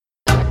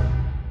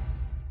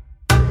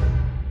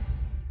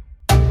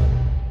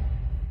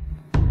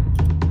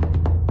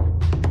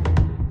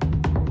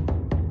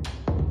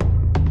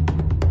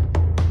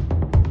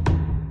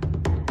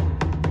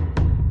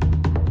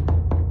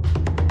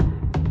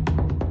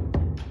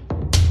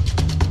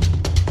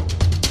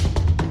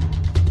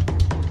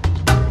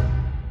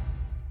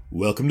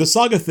Welcome to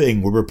Saga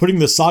Thing, where we're putting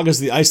the sagas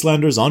of the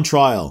Icelanders on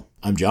trial.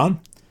 I'm John.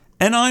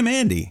 And I'm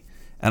Andy.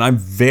 And I'm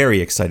very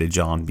excited,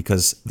 John,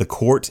 because the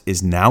court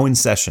is now in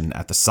session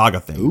at the Saga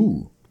Thing.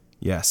 Ooh.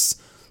 Yes.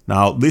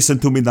 Now, listen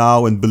to me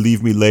now and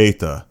believe me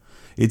later.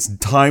 It's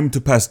time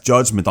to pass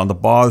judgment on the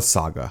Barth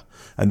Saga.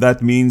 And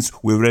that means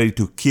we're ready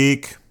to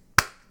kick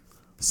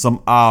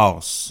some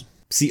ass.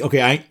 See,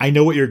 okay, I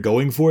know what you're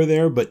going for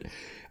there, but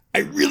I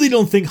really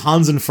don't think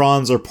Hans and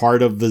Franz are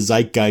part of the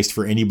zeitgeist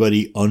for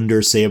anybody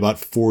under, say, about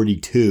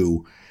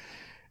 42.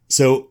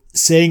 So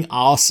saying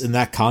ass in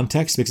that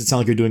context makes it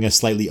sound like you're doing a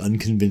slightly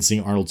unconvincing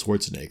Arnold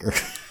Schwarzenegger.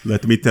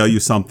 Let me tell you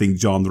something,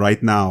 John,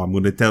 right now. I'm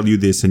going to tell you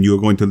this and you're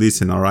going to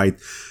listen, all right?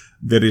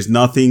 There is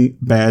nothing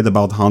bad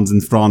about Hans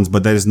and Franz,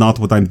 but that is not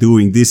what I'm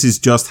doing. This is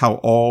just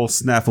how all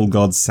snaffle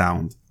gods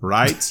sound,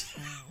 right?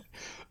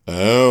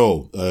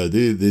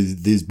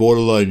 These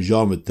borderline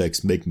genre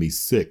texts make me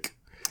sick.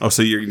 Oh,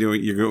 so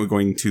you're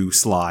going to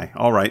Sly.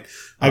 All right.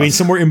 I mean,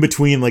 somewhere in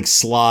between like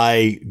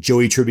Sly,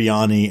 Joey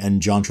Tribbiani,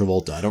 and John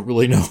Travolta. I don't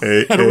really know.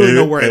 I don't really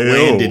know where it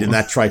landed in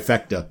that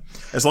trifecta.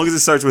 As long as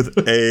it starts with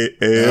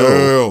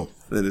A-O,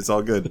 then it's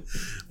all good.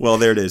 Well,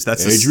 there it is.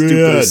 That's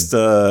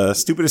the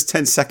stupidest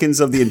 10 seconds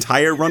of the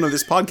entire run of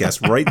this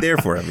podcast right there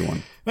for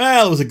everyone.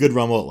 Well, it was a good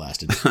run while it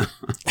lasted.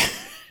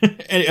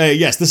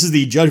 Yes, this is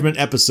the judgment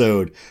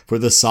episode for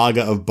the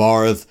saga of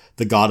Barth,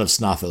 the god of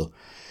Snaffle.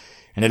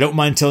 And I don't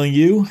mind telling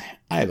you,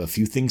 I have a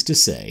few things to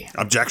say.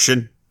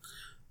 Objection.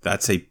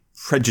 That's a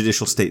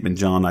prejudicial statement,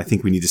 John. I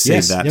think we need to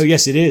save that. No,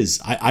 yes, it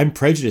is. I'm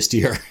prejudiced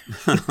here.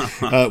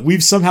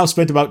 We've somehow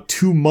spent about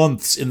 2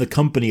 months in the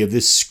company of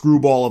this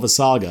screwball of a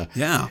saga.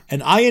 Yeah.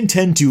 And I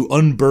intend to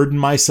unburden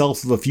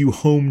myself of a few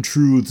home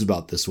truths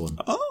about this one.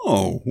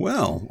 Oh,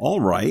 well, all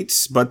right.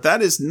 But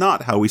that is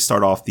not how we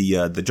start off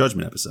the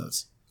judgment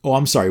episodes. Oh,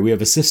 I'm sorry. We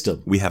have a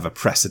system. We have a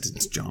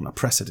precedent, John, a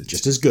precedent.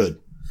 Just as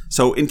good.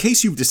 So in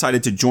case you've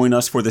decided to join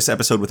us for this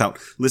episode without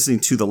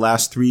listening to the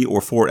last 3 or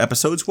 4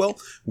 episodes, well,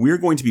 we're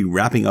going to be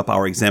wrapping up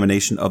our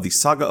examination of the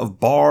saga of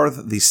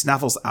Barth, the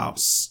Snaffle's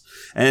Aus.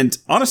 And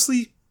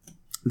honestly,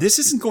 this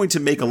isn't going to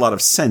make a lot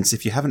of sense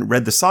if you haven't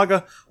read the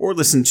saga or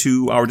listened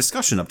to our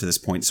discussion up to this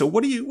point. So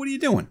what are you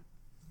doing?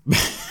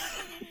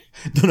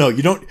 No,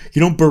 you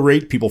don't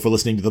berate people for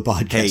listening to the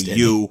podcast. Hey,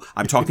 you,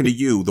 I'm talking to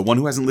you, the one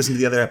who hasn't listened to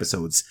the other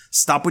episodes.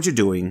 Stop what you're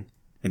doing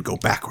and go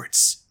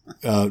backwards.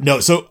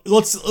 So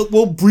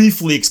we'll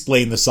briefly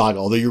explain the saga,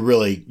 although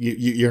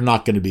you're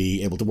not going to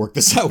be able to work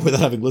this out without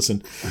having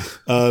listened.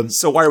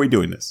 So why are we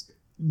doing this?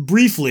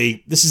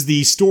 Briefly, this is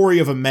the story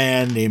of a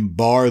man named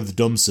Barth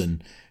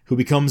Dumson who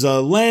becomes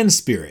a land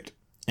spirit.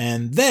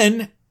 And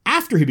then,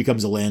 after he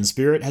becomes a land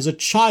spirit, has a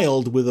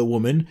child with a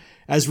woman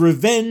as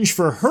revenge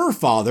for her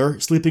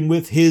father sleeping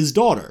with his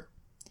daughter.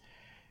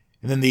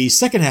 And then the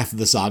second half of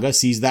the saga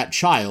sees that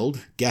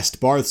child, Gest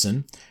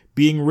Barthson,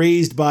 being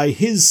raised by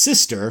his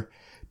sister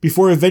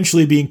before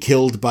eventually being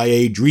killed by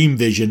a dream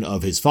vision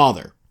of his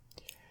father.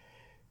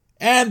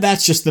 And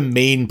that's just the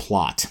main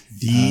plot.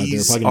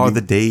 These are the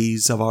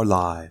days of our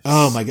lives.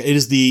 Oh my god, it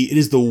is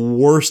the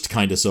worst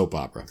kind of soap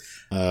opera.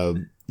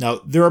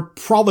 Now, there are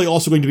probably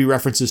also going to be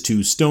references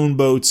to stone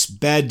boats,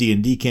 bad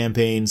D&D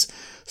campaigns,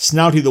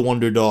 Snouty the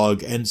Wonder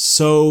Dog, and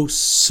so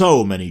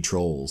many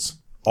trolls.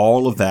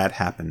 All of that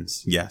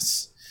happens,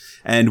 yes.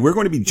 And we're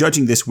going to be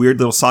judging this weird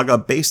little saga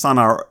based on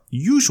our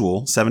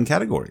usual 7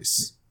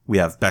 categories. We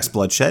have Best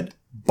Bloodshed,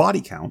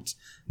 Body Count,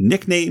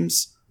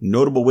 Nicknames,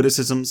 Notable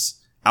Witticisms,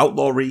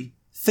 Outlawry,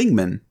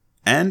 Thingman,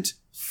 and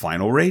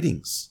Final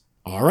Ratings.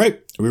 All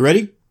right, are we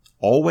ready?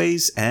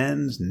 Always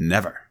and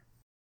never.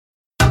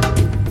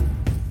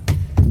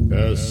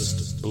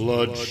 Best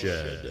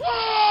Bloodshed.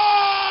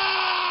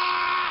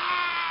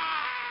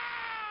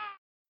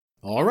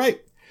 All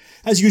right.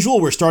 As usual,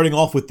 we're starting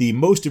off with the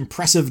most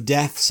impressive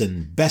deaths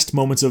and best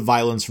moments of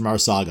violence from our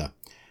saga.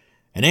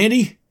 And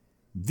Andy,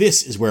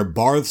 this is where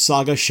Barth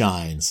Saga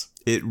shines.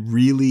 It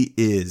really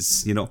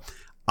is. You know,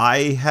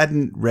 I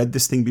hadn't read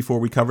this thing before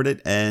we covered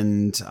it,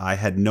 and I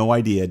had no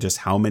idea just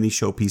how many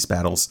showpiece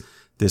battles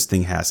this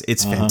thing has.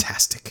 It's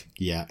fantastic.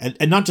 Yeah,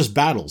 and not just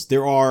battles.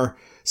 There are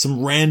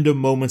some random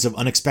moments of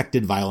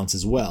unexpected violence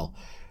as well.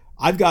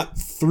 I've got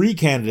 3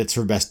 candidates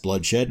for Best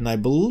Bloodshed, and I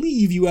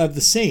believe you have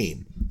the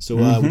same. So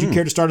would you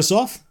care to start us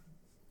off?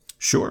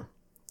 Sure.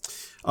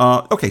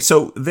 Okay,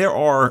 so there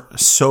are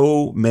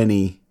so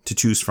many to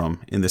choose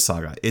from in this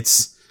saga.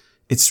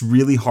 It's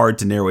really hard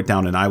to narrow it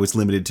down, and I was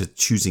limited to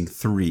choosing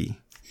 3.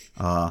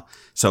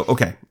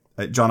 Okay,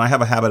 John, I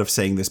have a habit of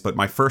saying this, but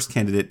my first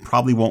candidate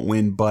probably won't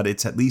win, but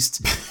it's at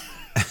least...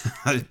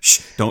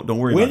 Shh, don't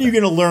worry about it. When are you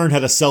going to learn how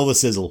to sell the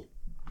sizzle?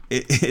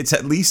 It's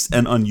at least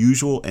an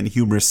unusual and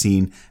humorous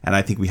scene, and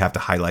I think we have to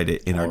highlight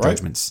it in our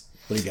judgments.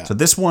 What do you got? So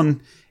this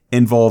one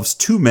involves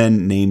 2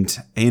 men named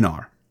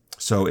Einar.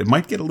 So it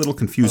might get a little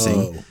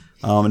confusing.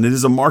 And it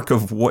is a mark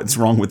of what's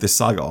wrong with this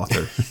saga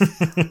author.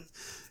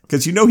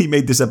 Because he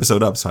made this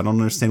episode up, so I don't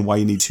understand why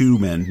you need 2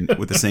 men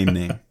with the same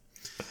name.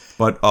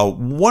 But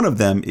one of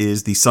them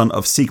is the son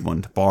of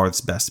Sigmund,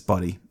 Barth's best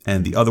buddy,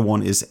 and the other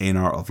one is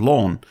Einar of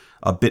Lon,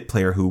 a bit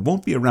player who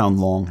won't be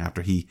around long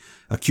after he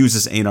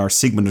accuses Einar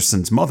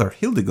Sigmundsson's mother,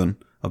 Hildegun,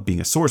 of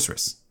being a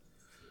sorceress.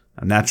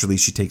 Now, naturally,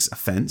 she takes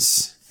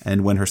offense,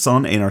 and when her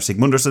son, Einar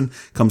Sigmundsson,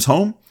 comes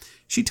home,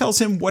 she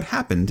tells him what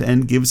happened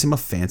and gives him a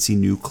fancy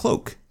new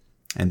cloak.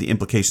 And the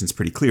implication's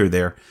pretty clear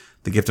there.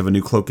 The gift of a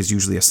new cloak is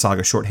usually a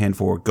saga shorthand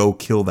for go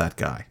kill that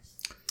guy.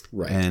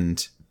 Right.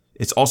 And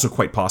it's also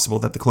quite possible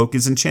that the cloak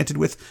is enchanted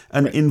with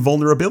an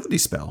invulnerability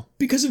spell.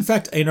 Because, in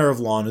fact, Einar of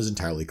Lon is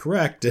entirely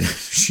correct.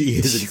 She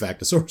is, in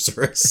fact, a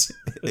sorceress.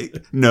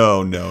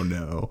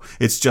 No.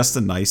 It's just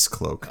a nice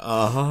cloak.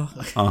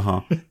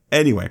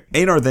 Anyway,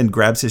 Einar then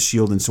grabs his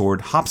shield and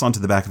sword, hops onto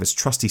the back of his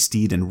trusty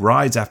steed, and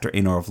rides after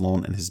Einar of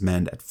Lon and his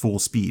men at full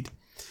speed.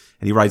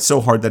 And he rides so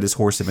hard that his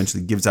horse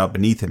eventually gives out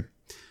beneath him.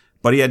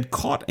 But he had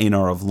caught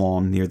Einar of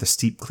Lon near the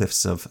steep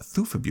cliffs of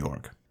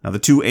Thufabjorg. Now, the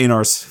two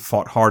Einars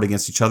fought hard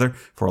against each other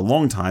for a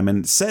long time,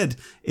 and said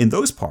in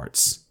those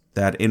parts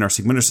that Einar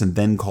Sigmundsson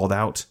then called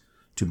out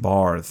to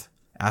Barth,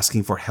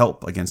 asking for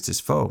help against his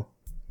foe.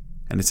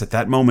 And it's at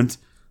that moment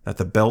that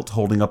the belt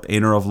holding up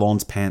Einar of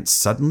Lon's pants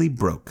suddenly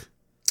broke.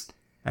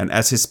 And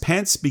as his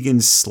pants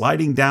begin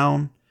sliding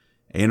down,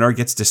 Einar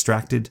gets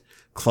distracted,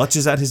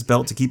 clutches at his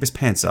belt to keep his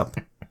pants up,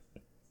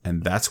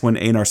 and that's when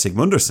Einar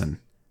Sigmundsson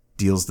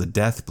deals the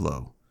death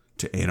blow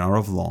to Einar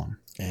of Lon.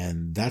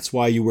 And that's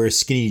why you wear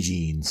skinny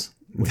jeans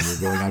when you're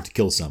going out to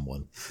kill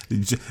someone.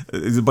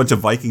 There's a bunch of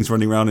Vikings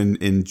running around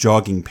in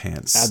jogging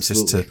pants.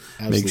 Absolutely. Just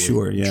to make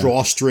sure. Yeah.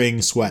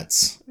 Drawstring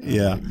sweats.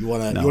 Yeah. You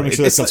want to make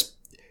sure that stuff's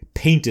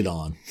painted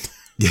on.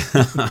 Yeah.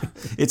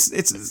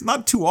 It's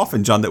not too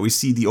often, John, that we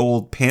see the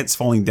old pants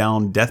falling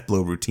down death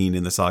blow routine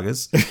in the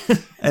sagas.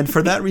 And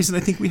for that reason, I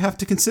think we have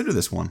to consider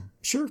this one.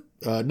 Sure.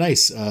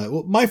 Nice.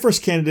 Well, my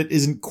first candidate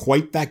isn't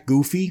quite that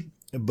goofy,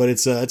 but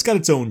it's got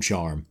its own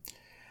charm.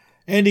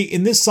 Andy,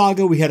 in this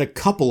saga, we had a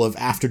couple of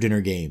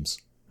after-dinner games.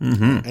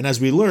 Mm-hmm. And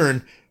as we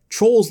learn,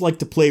 trolls like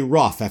to play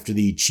rough after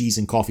the cheese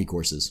and coffee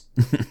courses.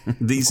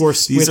 These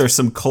are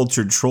some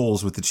cultured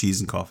trolls with the cheese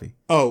and coffee.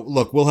 Oh,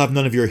 look, we'll have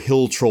none of your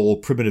hill troll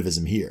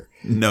primitivism here.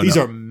 These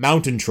are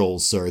mountain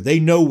trolls, sir. They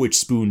know which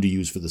spoon to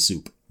use for the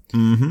soup.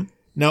 Mm-hmm.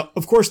 Now,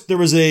 of course, there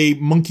was a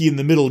monkey in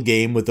the middle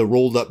game with a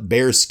rolled-up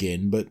bear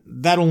skin, but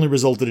that only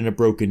resulted in a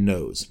broken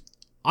nose.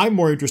 I'm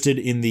more interested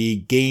in the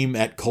game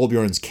at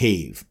Kolbjorn's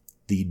Cave.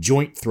 The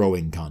joint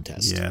throwing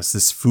contest. Yes,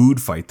 this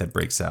food fight that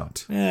breaks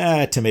out.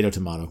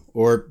 Tomato.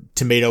 Or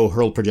tomato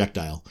hurled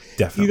projectile.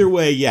 Definitely. Either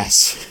way,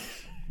 yes.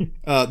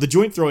 The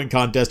joint throwing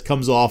contest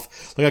comes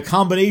off like a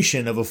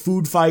combination of a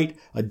food fight,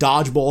 a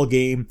dodgeball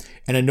game,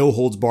 and a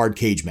no-holds-barred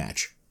cage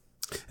match.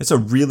 It's a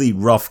really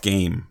rough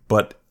game,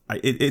 but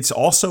it's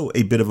also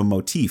a bit of a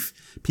motif.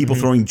 People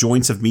throwing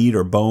joints of meat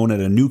or bone at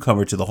a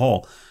newcomer to the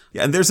hall.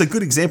 Yeah, and there's a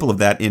good example of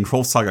that in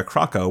Hrolfsaga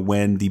Kraka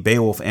when the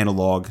Beowulf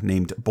analog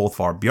named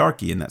Bolfar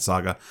Bjarki in that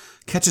saga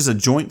catches a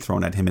joint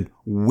thrown at him and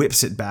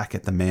whips it back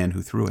at the man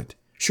who threw it.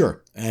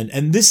 Sure,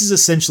 and this is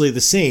essentially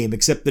the same,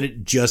 except that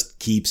it just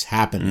keeps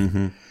happening.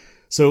 Mm-hmm.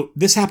 So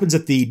this happens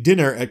at the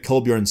dinner at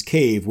Kolbjorn's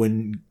Cave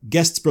when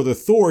Gest's brother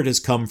Thord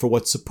has come for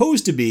what's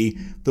supposed to be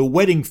the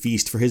wedding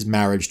feast for his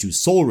marriage to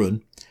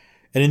Solrun,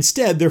 and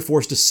instead they're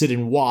forced to sit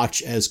and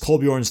watch as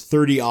Kolbjorn's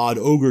 30-odd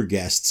ogre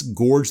guests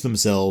gorge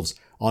themselves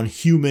on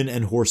human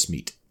and horse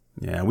meat.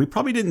 Yeah, we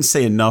probably didn't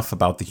say enough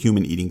about the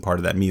human eating part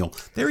of that meal.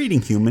 They're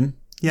eating human.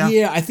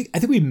 Yeah, I think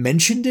we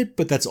mentioned it,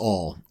 but that's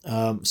all.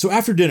 So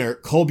after dinner,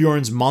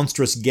 Kolbjorn's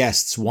monstrous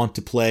guests want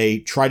to play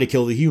Try to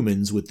Kill the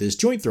Humans with this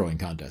joint throwing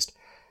contest,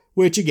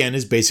 which again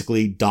is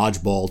basically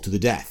dodgeball to the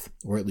death,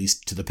 or at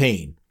least to the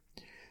pain.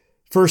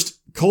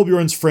 First,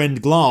 Kolbjorn's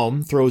friend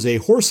Glaum throws a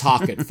horse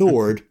hawk at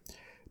Thord,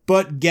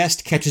 but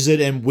Gest catches it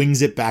and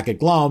wings it back at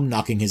Glaum,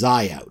 knocking his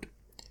eye out.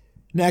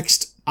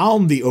 Next,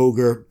 Alm the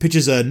ogre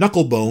pitches a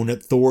knucklebone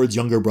at Thord's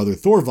younger brother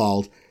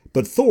Thorvald,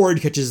 but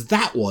Thord catches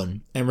that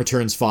one and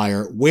returns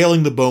fire,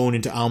 wailing the bone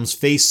into Alm's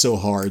face so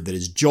hard that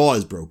his jaw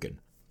is broken.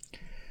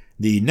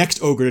 The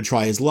next ogre to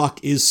try his luck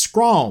is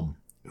Skram,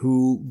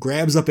 who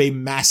grabs up a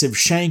massive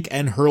shank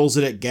and hurls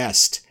it at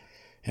Gest.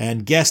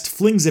 And Gest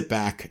flings it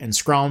back, and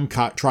Skram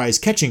tries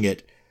catching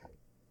it,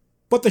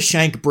 but the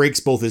shank breaks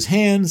both his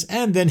hands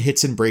and then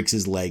hits and breaks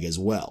his leg as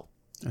well.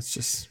 That's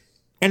just...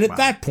 And at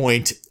that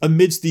point,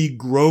 amidst the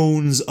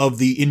groans of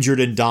the injured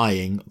and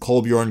dying,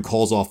 Kolbjorn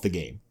calls off the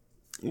game.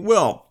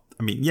 Well,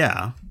 I mean,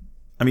 yeah.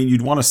 I mean,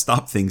 you'd want to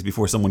stop things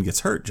before someone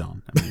gets hurt,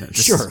 John. I mean,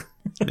 sure.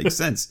 Makes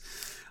sense.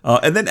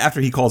 And then after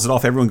he calls it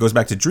off, everyone goes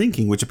back to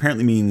drinking, which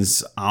apparently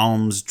means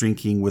Alm's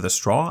drinking with a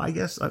straw, I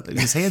guess.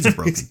 His hands are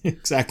broken.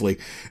 Exactly.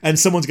 And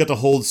someone's got to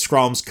hold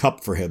Skram's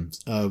cup for him.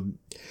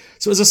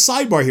 So as a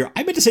sidebar here,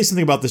 I meant to say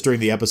something about this during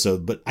the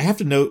episode, but I have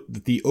to note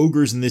that the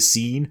ogres in this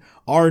scene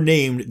are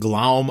named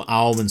Glaum,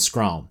 Alm, and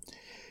Skram.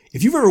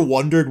 If you've ever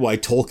wondered why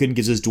Tolkien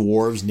gives his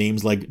dwarves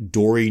names like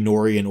Dori,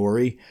 Nori, and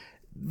Ori,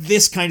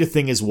 this kind of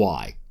thing is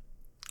why.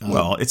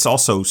 Well, it's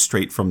also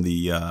straight from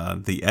the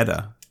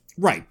Edda.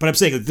 Right, but I'm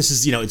saying that this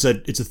is,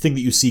 it's a thing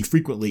that you see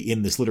frequently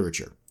in this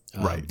literature.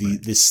 Right.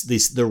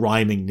 The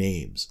rhyming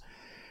names.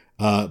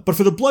 But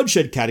for the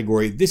bloodshed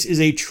category, this is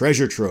a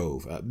treasure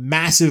trove.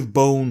 Massive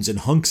bones and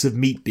hunks of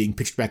meat being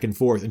pitched back and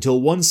forth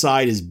until one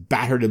side is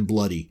battered and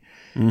bloody.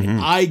 An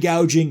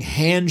eye-gouging,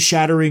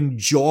 hand-shattering,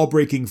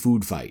 jaw-breaking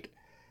food fight.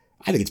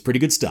 I think it's pretty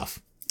good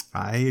stuff.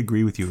 I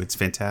agree with you. It's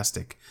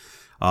fantastic.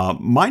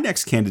 My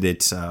next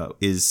candidate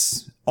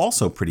is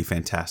also pretty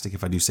fantastic,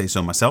 if I do say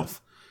so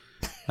myself.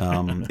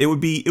 It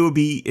would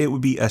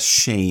be a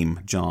shame,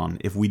 John,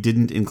 if we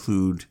didn't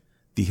include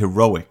the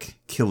heroic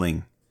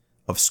killing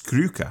of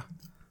Skruka,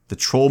 the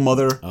troll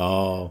mother,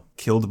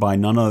 killed by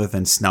none other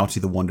than Snouty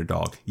the Wonder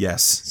Dog.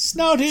 Yes,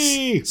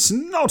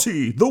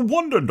 Snouty the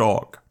Wonder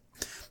Dog.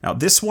 Now,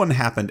 this one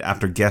happened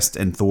after Gest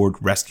and Thord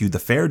rescued the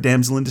fair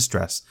damsel in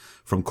distress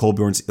from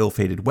Kolbjorn's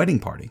ill-fated wedding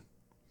party.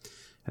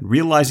 And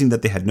realizing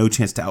that they had no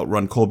chance to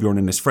outrun Kolbjorn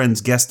and his friends,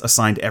 Gest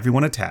assigned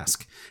everyone a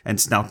task, and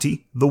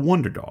Snouty, the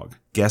Wonder Dog,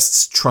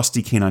 Gest's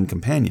trusty canine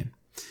companion,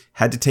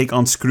 had to take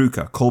on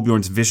Skruka,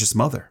 Kolbjorn's vicious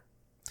mother.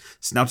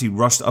 Snouty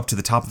rushed up to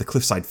the top of the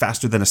cliffside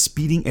faster than a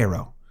speeding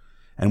arrow,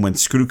 and when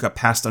Skruka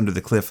passed under the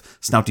cliff,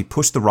 Snouty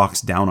pushed the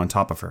rocks down on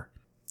top of her.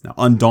 Now,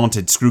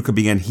 undaunted, Skruka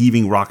began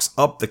heaving rocks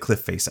up the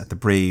cliff face at the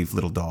brave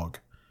little dog.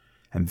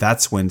 And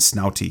that's when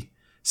Snouty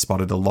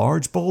spotted a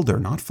large boulder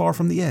not far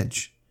from the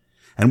edge.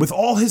 And with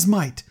all his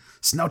might,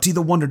 Snouty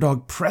the Wonder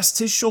Dog pressed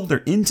his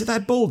shoulder into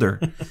that boulder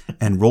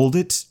and rolled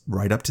it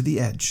right up to the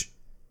edge.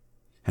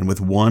 And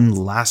with one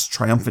last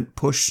triumphant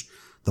push,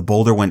 the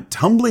boulder went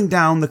tumbling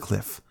down the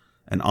cliff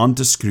and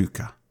onto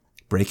Skruka,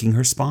 breaking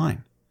her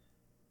spine.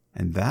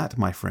 And that,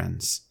 my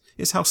friends,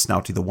 is how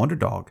Snouty the Wonder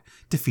Dog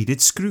defeated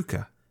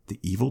Skruka, the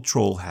evil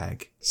troll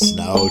hag.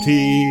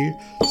 Snouty,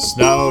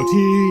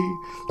 Snouty,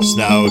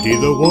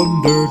 Snouty the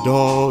Wonder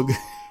Dog.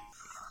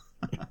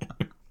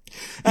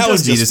 That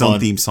was just his own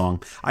theme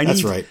song.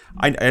 That's right.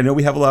 I know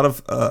we have a lot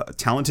of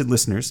talented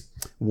listeners.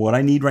 What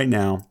I need right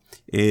now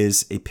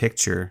is a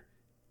picture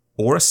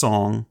or a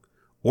song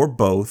or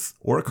both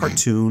or a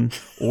cartoon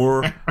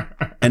or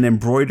an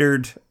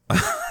embroidered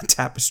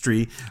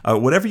tapestry,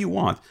 whatever you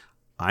want.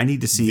 I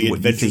need to see the what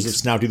you think. Adventures of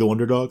Snouty the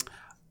Wonder Dog.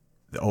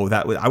 Oh,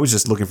 I was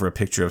just looking for a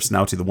picture of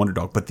Snouty the Wonder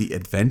Dog, but the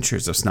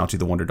Adventures of Snouty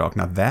the Wonder Dog.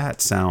 Now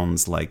that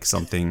sounds like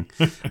something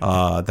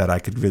that I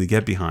could really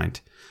get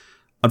behind.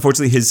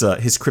 Unfortunately, his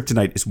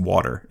kryptonite is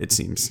water, it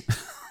seems.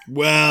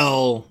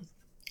 Well,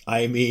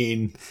 I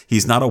mean,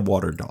 he's not a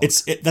water dog.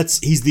 He's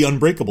the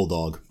unbreakable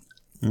dog.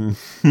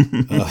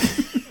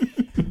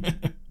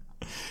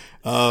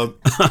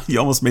 You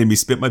almost made me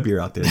spit my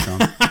beer out there,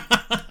 John.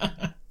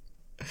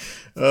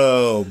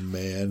 Oh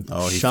man!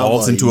 Oh, he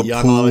falls into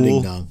a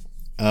pool.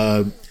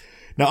 Now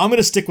I'm going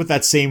to stick with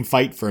that same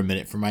fight for a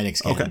minute for my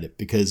next candidate,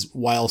 because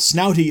while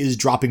Snouty is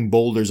dropping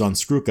boulders on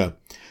Skruka,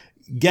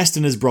 Gest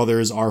and his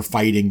brothers are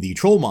fighting the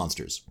troll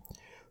monsters.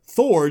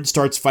 Thord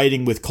starts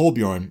fighting with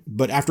Kolbjorn,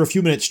 but after a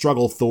few minutes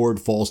struggle, Thord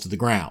falls to the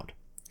ground.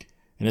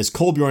 And as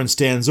Kolbjorn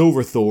stands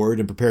over Thord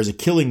and prepares a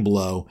killing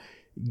blow,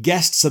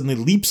 Gest suddenly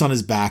leaps on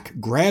his back,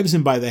 grabs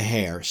him by the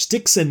hair,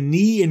 sticks a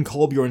knee in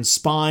Kolbjorn's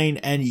spine,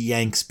 and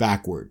yanks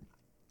backward.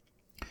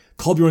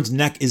 Kolbjorn's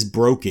neck is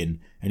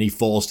broken, and he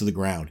falls to the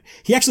ground.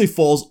 He actually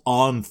falls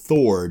on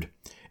Thord,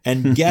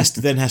 and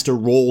Gest then has to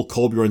roll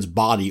Kolbjorn's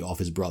body off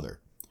his brother.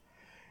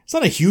 It's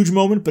not a huge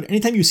moment, but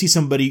anytime you see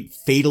somebody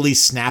fatally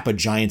snap a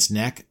giant's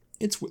neck,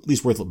 it's at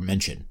least worth a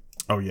mention.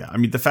 Oh yeah, I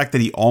mean the fact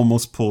that he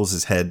almost pulls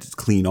his head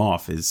clean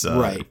off is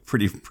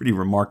pretty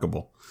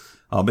remarkable.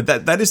 But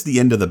that is the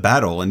end of the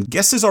battle, and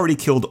Gest has already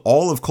killed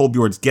all of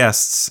Kolbjorn's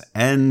guests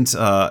and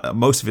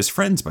most of his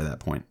friends by that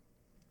point.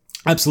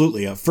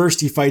 Absolutely.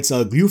 First, he fights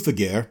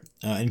Glufagir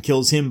and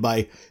kills him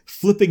by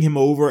flipping him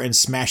over and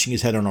smashing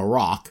his head on a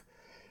rock.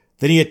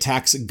 Then he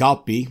attacks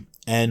Gaupi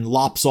and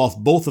lops off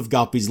both of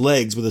Gaupi's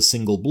legs with a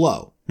single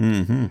blow.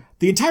 Mm-hmm.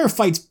 The entire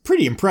fight's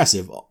pretty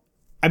impressive.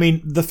 I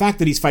mean, the fact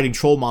that he's fighting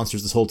troll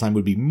monsters this whole time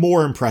would be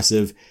more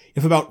impressive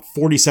if about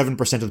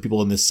 47% of the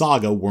people in this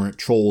saga weren't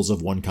trolls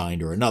of one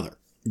kind or another.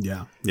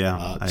 Yeah.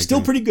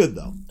 Still pretty good,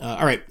 though.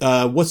 All right,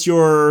 what's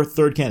your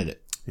third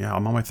candidate? Yeah,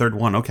 I'm on my third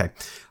one. Okay.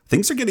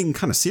 Things are getting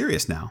kind of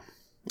serious now,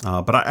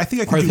 but I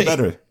think I can do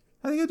better.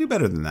 I think I'll do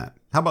better than that.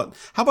 How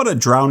about a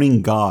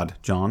drowning god,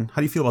 John?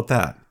 How do you feel about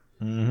that?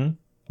 Mm-hmm.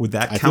 Would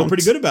that count? I feel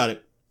pretty good about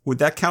it. Would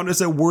that count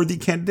as a worthy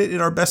candidate in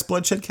our best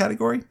bloodshed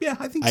category? Yeah,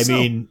 I think so. I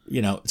mean,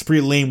 it's a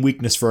pretty lame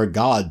weakness for a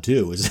god,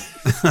 too.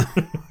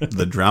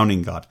 The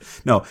drowning god.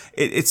 No,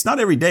 it's not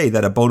every day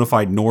that a bona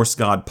fide Norse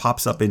god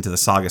pops up into the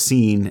saga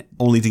scene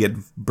only to get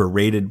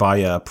berated by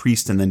a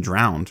priest and then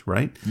drowned,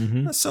 right?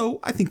 Mm-hmm. So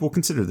I think we'll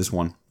consider this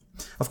one.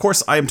 Of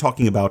course, I am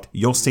talking about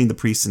Jostein the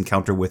priest's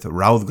encounter with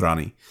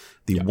Raudgrani,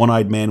 the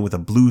one-eyed man with a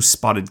blue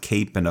spotted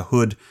cape and a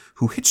hood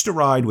who hitched a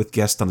ride with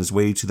Gest on his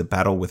way to the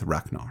battle with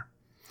Ragnar.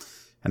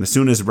 And as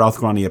soon as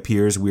Raudgrani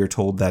appears, we are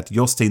told that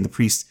Jostein the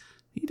priest,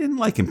 he didn't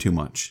like him too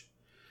much.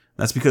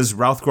 That's because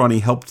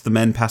Raudgrani helped the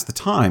men pass the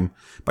time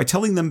by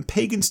telling them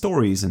pagan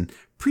stories and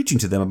preaching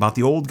to them about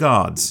the old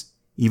gods,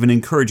 even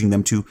encouraging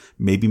them to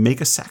maybe make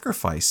a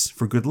sacrifice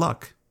for good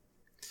luck.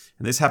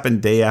 And this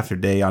happened day after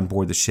day on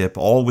board the ship,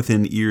 all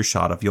within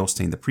earshot of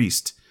Jostein the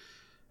priest.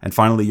 And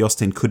finally,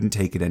 Jostein couldn't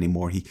take it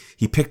anymore.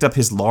 He picked up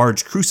his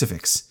large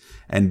crucifix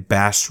and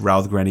bashed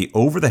Raudgreni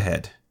over the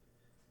head.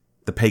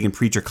 The pagan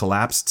preacher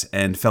collapsed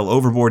and fell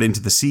overboard into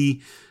the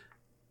sea.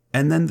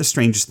 And then the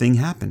strangest thing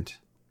happened.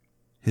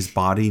 His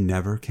body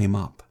never came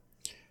up.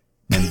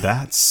 And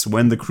that's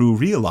when the crew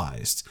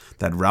realized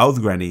that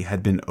Raudgreni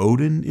had been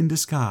Odin in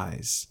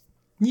disguise.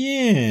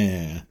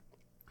 Yeah.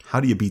 How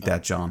do you beat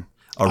that, John?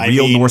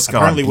 Real Norse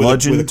god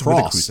bludgeoned with a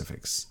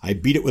crucifix. I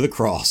beat it with a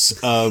cross.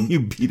 You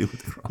beat it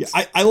with a cross.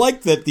 Yeah, I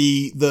like that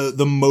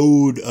the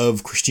mode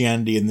of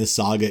Christianity in this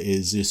saga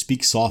is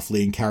speak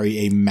softly and carry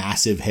a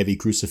massive heavy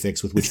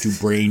crucifix with which to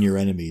brain your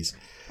enemies.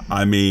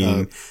 I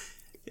mean,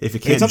 if you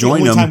can't it's not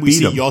join the only them, time we beat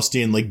see them.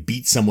 Jostein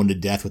beat someone to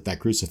death with that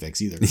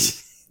crucifix either.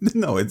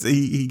 No, it's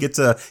he gets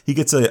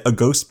a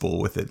ghost bull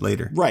with it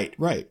later. Right.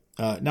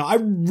 Now, I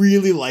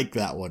really like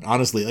that one,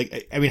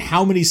 honestly. I mean,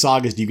 how many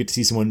sagas do you get to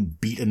see someone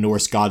beat a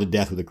Norse god to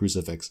death with a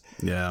crucifix?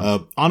 Yeah.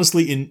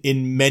 Honestly,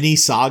 in many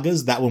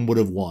sagas, that one would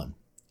have won.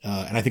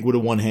 And I think would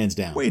have won hands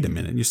down. Wait a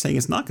minute. You're saying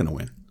it's not going to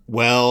win?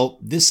 Well,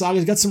 this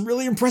saga's got some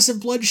really impressive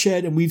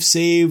bloodshed, and we've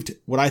saved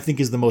what I think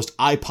is the most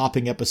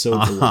eye-popping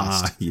episode for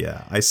last.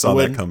 Yeah, I saw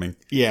that coming.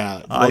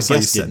 Yeah. I saw you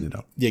Guest setting didn't. it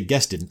up. Yeah,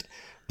 Guest didn't.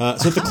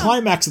 So at the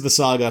climax of the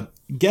saga,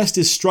 Guest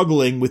is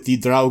struggling with the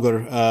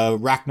Draugr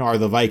Ragnar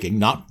the Viking,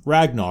 not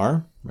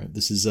Ragnar. Right?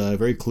 This is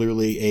very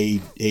clearly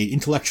a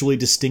intellectually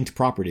distinct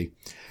property.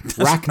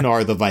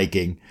 Ragnar the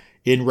Viking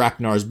in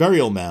Ragnar's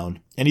burial mound,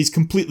 and he's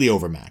completely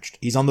overmatched.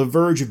 He's on the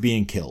verge of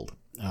being killed.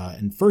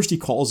 And first he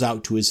calls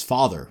out to his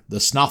father, the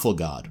Snaffle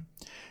god.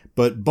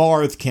 But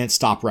Barth can't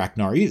stop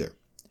Ragnar either.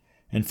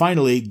 And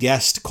finally,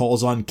 Guest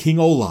calls on King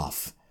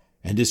Olaf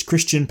and his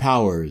Christian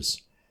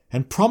powers,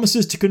 and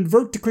promises to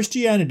convert to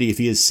Christianity if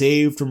he is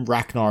saved from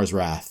Ragnar's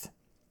wrath.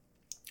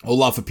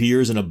 Olaf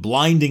appears in a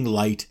blinding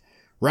light,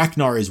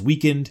 Ragnar is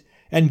weakened,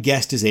 and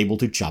Guest is able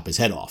to chop his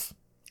head off.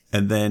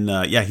 And then,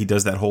 he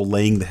does that whole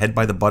laying the head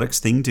by the buttocks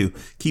thing to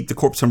keep the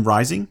corpse from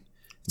rising.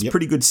 It's a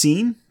pretty good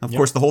scene. Of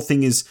course, the whole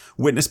thing is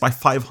witnessed by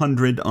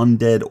 500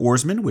 undead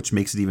oarsmen, which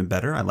makes it even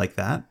better. I like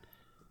that.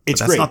 It's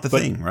that's great, not the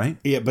thing, right?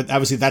 Yeah, but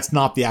obviously that's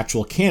not the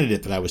actual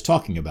candidate that I was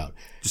talking about.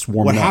 Just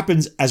warm What up.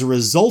 happens as a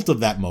result of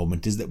that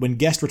moment is that when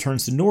Guest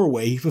returns to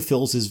Norway, he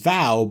fulfills his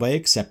vow by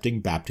accepting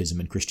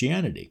baptism in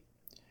Christianity.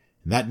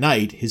 That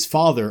night, his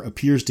father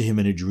appears to him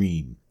in a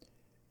dream,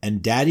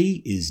 and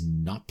Daddy is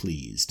not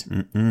pleased.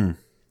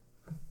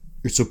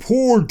 It's a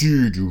poor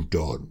deed you've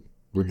done,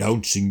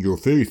 renouncing your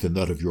faith and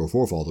that of your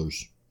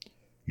forefathers.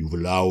 You've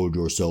allowed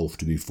yourself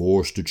to be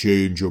forced to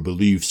change your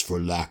beliefs for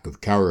lack of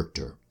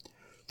character.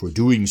 For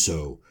doing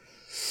so,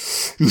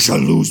 you shall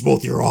lose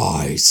both your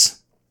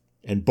eyes.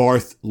 And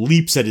Barth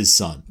leaps at his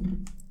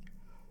son.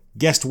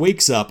 Guest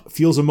wakes up,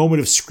 feels a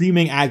moment of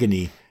screaming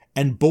agony,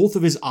 and both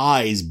of his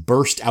eyes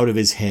burst out of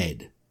his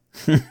head.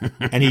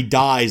 And he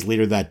dies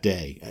later that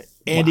day.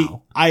 Andy,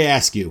 Wow. I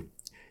ask you,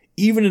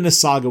 even in a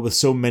saga with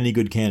so many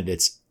good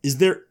candidates, is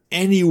there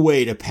any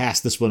way to pass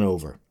this one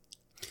over?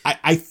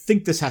 I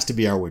think this has to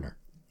be our winner.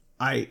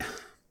 I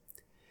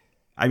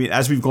mean,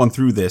 as we've gone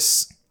through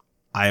this,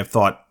 I have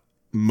thought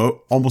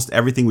almost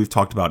everything we've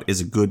talked about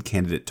is a good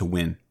candidate to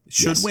win.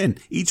 Should win.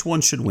 Each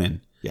one should win.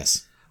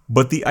 Yes.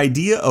 But the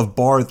idea of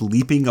Barth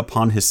leaping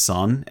upon his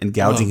son and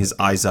gouging his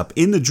eyes up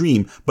in the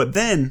dream, but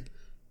then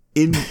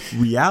in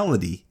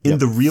reality, in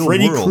the real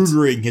Freddy world.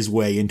 Kruegering his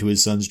way into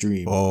his son's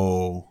dream.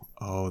 Oh,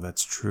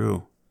 that's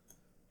true.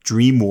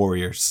 Dream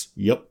warriors.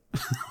 Yep.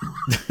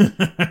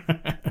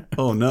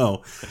 Oh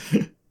no.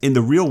 In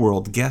the real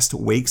world, Guest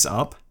wakes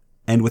up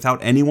and without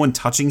anyone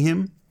touching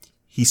him,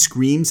 he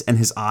screams and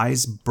his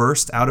eyes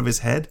burst out of his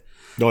head.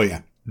 Oh,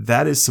 yeah.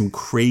 That is some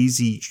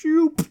crazy...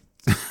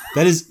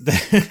 That is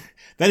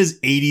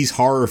 80s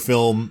horror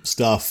film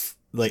stuff.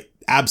 Like,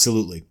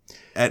 absolutely.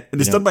 And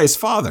it's done by his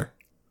father.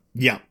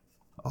 Yeah.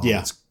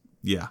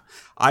 Yeah.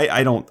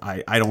 I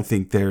don't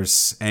think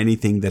there's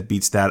anything that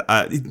beats that.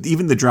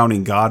 Even the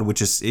Drowning God,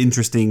 which is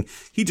interesting,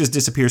 he just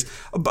disappears.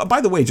 By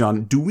the way,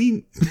 John, do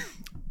we...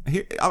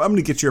 Here, I'm going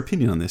to get your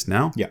opinion on this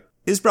now. Yeah.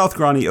 Is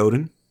Raudgrani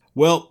Odin?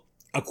 Well,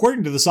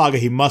 according to the saga,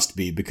 he must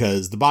be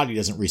because the body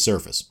doesn't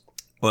resurface.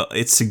 Well,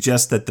 it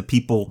suggests that the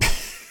people...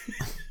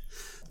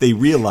 they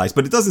realized,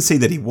 but it doesn't say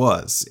that he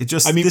was. It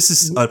just... this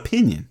is an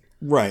opinion.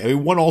 Right. I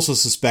mean, one also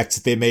suspects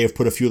that they may have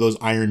put a few of those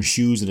iron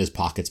shoes in his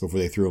pockets before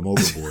they threw him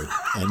overboard.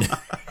 And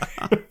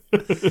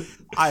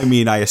I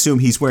mean, I assume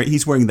he's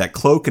wearing that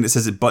cloak, and it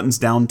says it buttons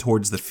down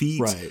towards the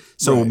feet. Right.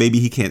 So maybe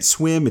he can't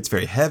swim. It's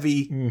very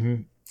heavy. Mm-hmm.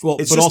 Well,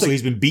 it's but just also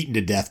he's been beaten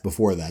to death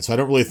before that, so I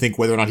don't really think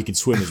whether or not he can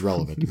swim is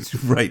relevant.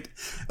 Right.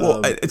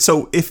 Well,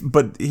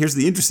 but here's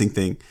the interesting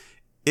thing: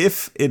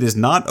 if it is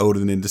not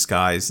Odin in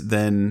disguise,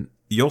 then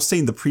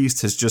Jostein the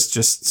priest has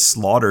just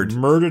slaughtered,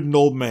 Murdered an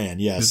old man,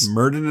 yes. just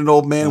murdered an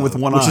old man with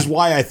one eye. Which is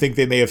why I think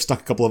they may have stuck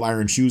a couple of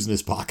iron shoes in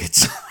his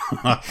pockets.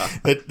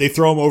 They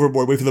throw him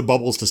overboard, wait for the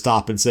bubbles to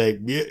stop, and say,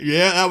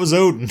 yeah, that was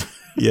Odin.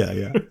 Yeah.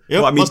 Yep,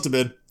 Well, I mean, must have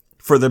been.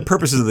 for the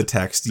purposes of the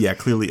text, yeah,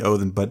 clearly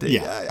Odin. But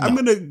I'm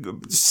going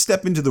to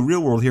step into the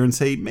real world here and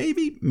say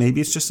maybe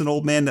it's just an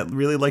old man that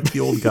really liked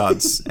the old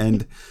gods,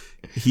 and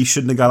He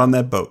shouldn't have got on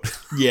that boat.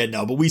 Yeah,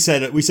 no, but we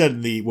said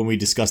when we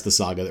discussed the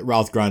saga that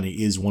Rathgrani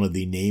is one of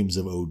the names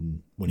of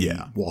Odin when he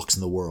walks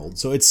in the world.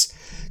 So it's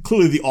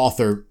clearly the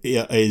author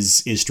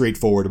is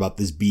straightforward about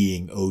this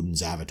being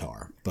Odin's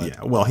avatar. But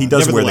he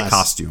does wear the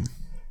costume.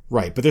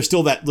 Right, but there's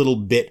still that little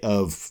bit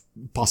of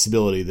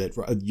possibility that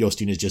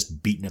Jostein has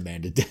just beaten a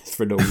man to death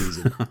for no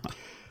reason.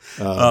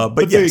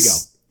 But there you go.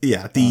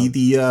 Yeah,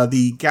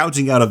 the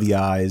gouging out of the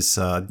eyes,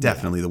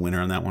 definitely the winner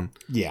on that one.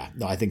 Yeah,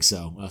 no, I think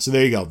so. So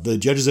there you go. The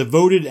judges have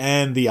voted,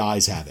 and the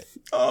eyes have it.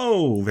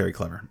 Oh, very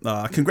clever.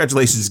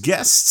 Congratulations,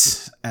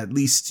 guests. At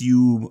least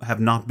you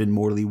have not been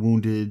mortally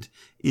wounded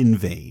in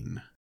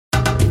vain.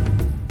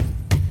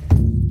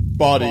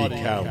 Body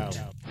count.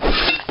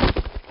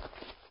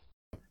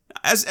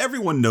 As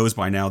everyone knows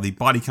by now, the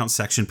body count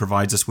section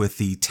provides us with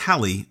the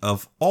tally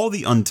of all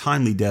the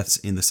untimely deaths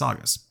in the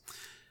sagas.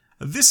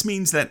 This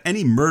means that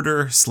any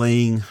murder,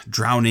 slaying,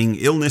 drowning,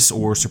 illness,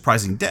 or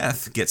surprising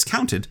death gets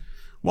counted,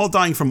 while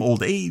dying from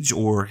old age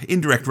or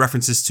indirect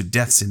references to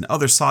deaths in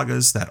other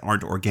sagas that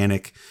aren't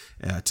organic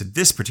to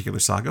this particular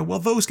saga, well,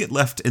 those get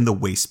left in the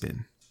waste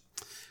bin.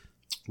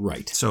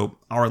 Right. So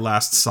our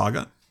last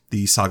saga,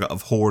 the saga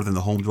of Hord and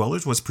the Home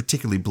Dwellers, was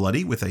particularly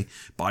bloody with a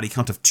body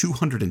count of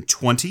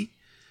 220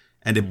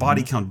 and a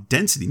body count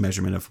density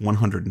measurement of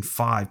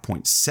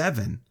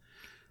 105.7.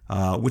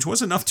 Which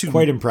was enough to...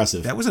 Quite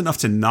impressive. That was enough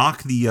to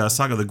knock the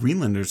Saga of the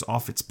Greenlanders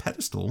off its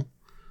pedestal.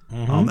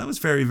 That was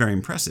very, very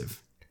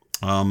impressive.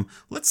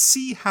 Let's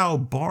see how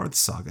Bard's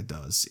Saga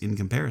does in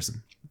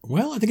comparison.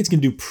 Well, I think it's going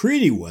to do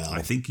pretty well.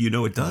 I think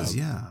it does,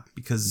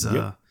 because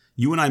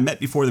you and I met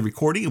before the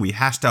recording and we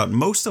hashed out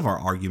most of our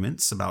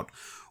arguments about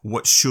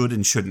what should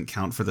and shouldn't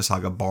count for the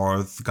saga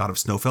Barth, God of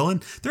Snowfell.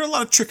 And there are a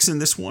lot of tricks in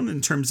this one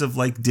in terms of,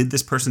 like, did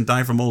this person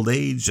die from old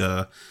age?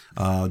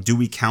 Do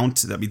we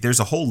count? I mean, there's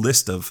a whole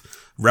list of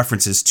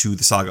references to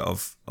the saga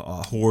of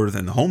Hord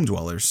and the Home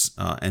Dwellers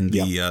and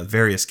the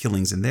various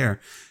killings in there.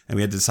 And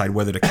we had to decide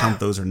whether to count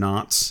those or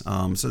not.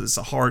 So it's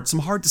some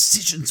hard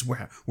decisions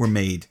were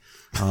made.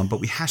 But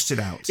we hashed it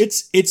out.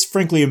 It's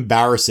frankly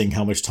embarrassing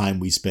how much time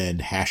we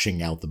spend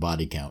hashing out the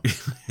body count.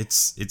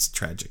 It's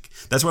tragic.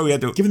 That's why we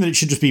had to, given that it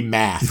should just be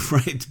math,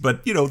 right?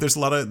 But there's a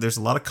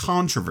lot of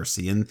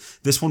controversy, and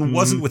this one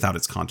wasn't without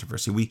its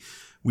controversy.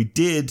 We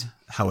did,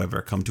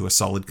 however, come to a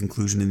solid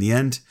conclusion in the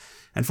end.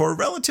 And for a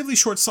relatively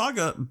short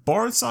saga,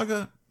 Bard's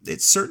Saga,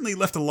 it certainly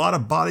left a lot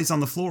of bodies on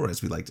the floor,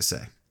 as we like to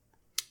say.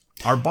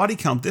 Our body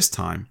count this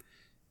time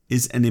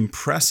is an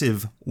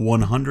impressive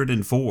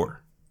 104.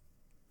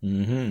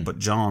 But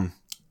John,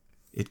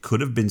 it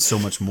could have been so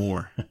much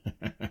more.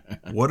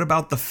 What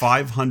about the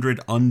 500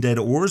 undead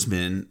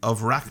oarsmen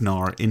of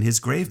Ragnar in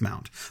his grave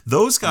mount?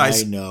 Those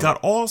guys got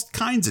all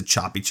kinds of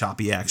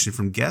choppy action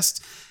from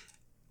guests.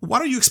 Why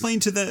don't you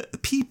explain to the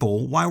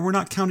people why we're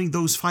not counting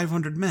those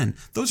 500 men?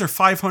 Those are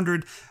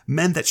 500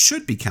 men that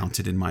should be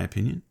counted, in my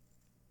opinion.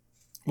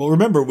 Well,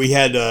 remember, we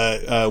had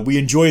we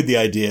enjoyed the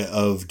idea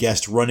of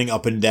Guest running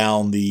up and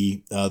down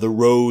the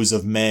rows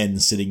of men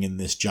sitting in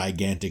this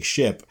gigantic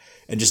ship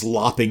and just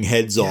lopping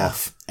heads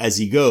off as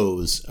he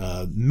goes.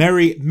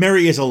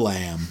 Merry as a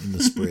lamb in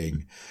the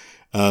spring.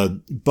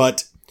 And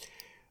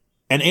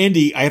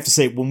Andy, I have to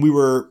say, when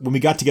we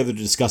got together to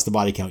discuss the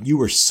body count, you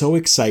were so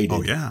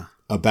excited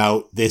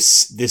about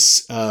this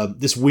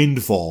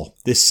windfall,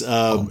 this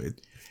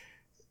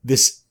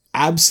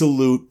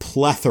absolute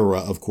plethora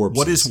of corpses.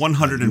 What is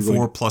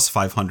 104 plus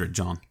 500,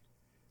 John?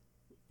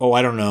 Oh,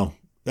 I don't know.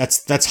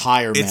 That's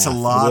higher math. It's a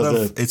lot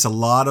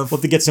of. We'll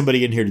have to get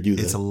somebody in here to do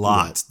this. It's a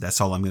lot.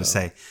 That's all I'm going to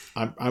say.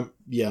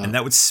 Yeah. And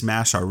that would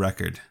smash our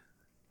record.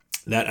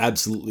 That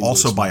absolutely.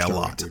 Also by a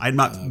lot. I'm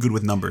not good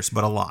with numbers,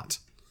 but a lot.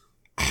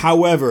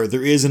 However,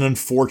 there is an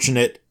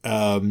unfortunate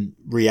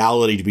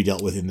reality to be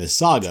dealt with in this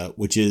saga,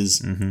 which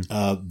is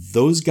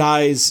those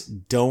guys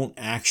don't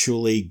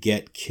actually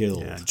get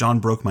killed. Yeah, John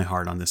broke my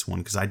heart on this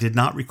one because I did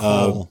not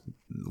recall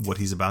what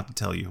he's about to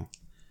tell you.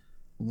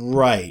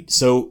 Right.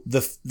 So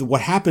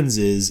what happens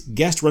is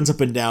Guest runs up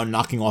and down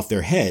knocking off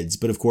their heads.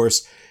 But of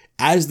course,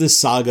 as this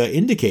saga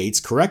indicates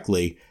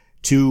correctly,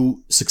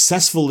 to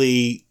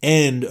successfully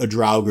end a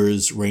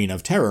Draugr's reign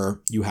of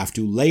terror, you have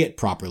to lay it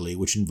properly,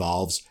 which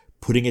involves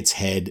putting its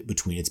head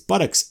between its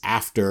buttocks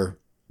after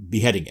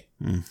beheading it.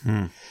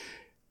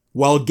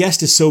 While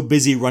Guest is so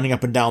busy running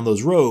up and down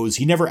those rows,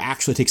 he never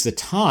actually takes the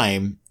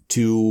time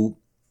to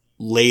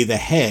lay the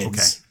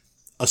heads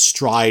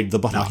astride the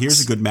buttocks. Now,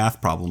 here's a good math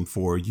problem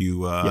for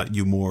you,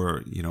 you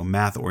more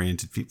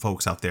math-oriented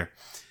folks out there.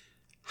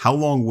 How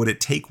long would it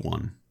take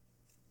one,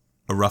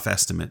 a rough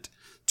estimate,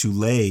 to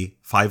lay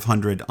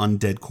 500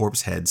 undead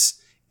corpse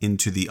heads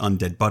into the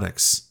undead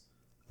buttocks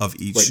of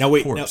each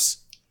corpse?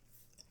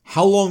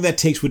 How long that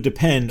takes would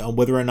depend on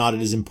whether or not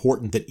it is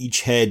important that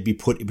each head be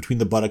put between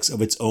the buttocks of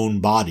its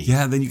own body.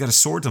 Yeah, then you got to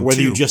sort them,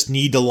 whether you just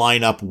need to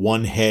line up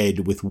one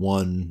head with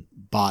one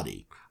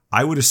body.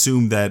 I would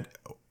assume that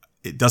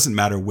it doesn't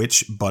matter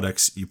which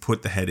buttocks you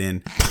put the head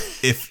in.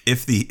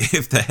 If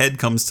the head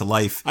comes to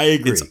life, I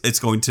agree. It's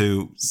going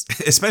to,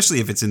 especially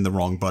if it's in the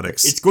wrong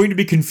buttocks. It's going to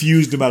be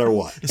confused no matter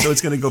what. So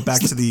it's going to go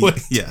back to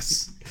the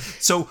yes.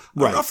 So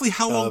Right. roughly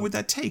how long would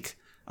that take?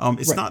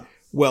 It's right. not.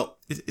 Well,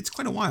 It's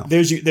quite a while.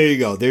 there you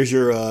go. There's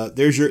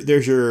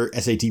your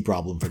SAT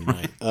problem for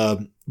tonight.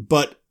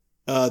 But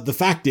the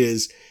fact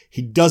is,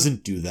 he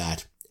doesn't do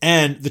that,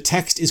 and the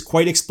text is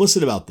quite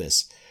explicit about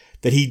this.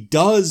 That he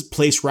does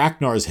place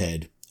Ragnar's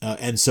head,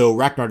 and so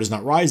Ragnar does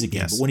not rise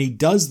again. Yes. But when he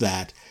does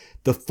that,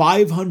 the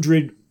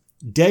 500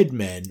 dead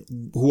men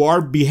who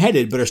are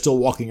beheaded but are still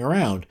walking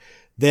around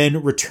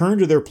then return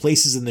to their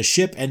places in the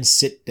ship and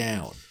sit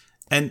down.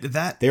 And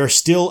that They are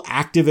still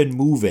active and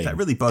moving. That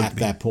really bugged at me.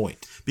 that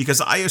point.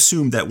 because I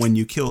assumed that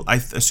I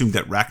assumed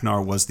that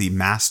Ragnar was the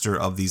master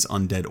of these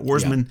undead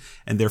oarsmen,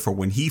 and therefore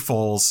when he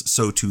falls,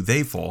 so too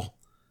they fall.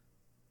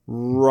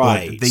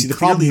 Right. But they See, the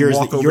problem clearly here is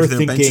walk that over you're to their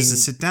thinking, benches and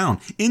sit down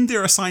in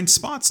their assigned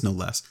spots, no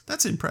less.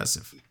 That's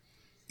impressive.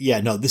 yeah,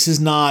 no, this is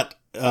not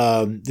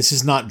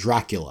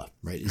Dracula,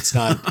 right? It's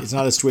not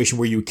a situation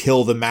where you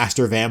kill the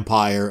master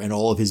vampire and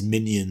all of his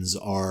minions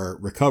are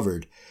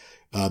recovered.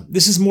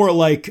 This is more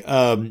like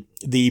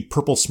the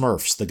Purple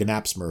Smurfs, the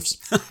Gnap Smurfs.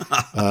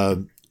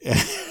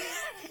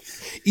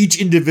 Each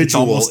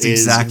individual is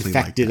exactly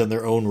infected like on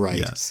their own right,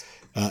 Yes.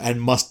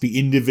 and must be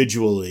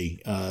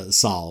individually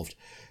solved.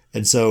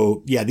 And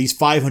so, yeah, these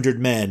 500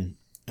 men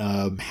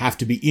have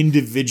to be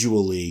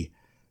individually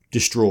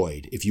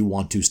destroyed if you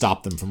want to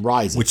stop them from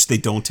rising. Which they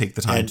don't take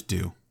the time to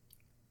do.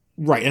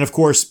 Right. And of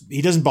course,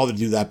 he doesn't bother to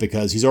do that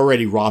because he's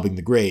already robbing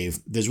the grave.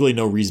 There's really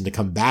no reason to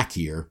come back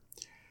here.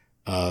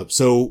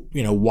 So,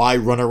 why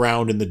run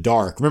around in the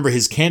dark? Remember,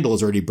 his candle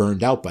is already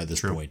burned out by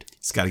this point.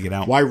 He's got to get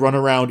out. Why run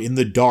around in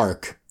the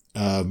dark,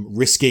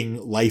 risking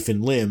life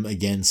and limb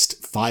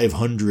against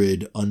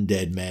 500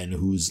 undead men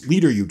whose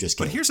leader you just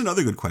killed? But here's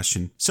another good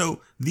question.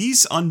 So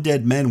these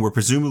undead men were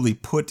presumably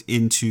put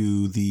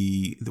into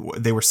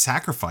they were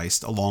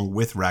sacrificed along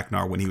with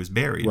Ragnar when he was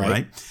buried,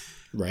 right?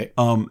 Right.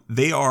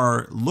 They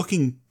are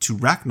looking to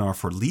Ragnar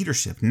for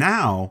leadership.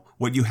 Now,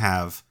 what you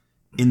have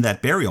in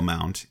that burial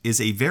mound is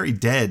a very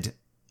dead,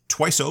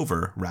 twice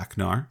over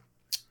Ragnar,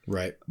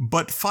 Right.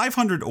 but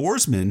 500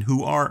 oarsmen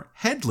who are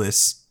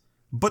headless,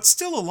 but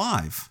still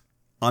alive,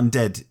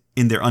 undead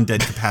in their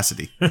undead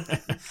capacity.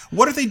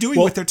 What are they doing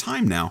with their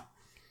time now?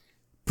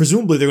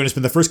 Presumably, they're going to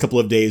spend the first couple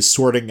of days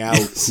sorting out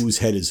whose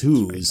head is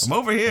whose. I'm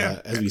over here.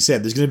 As we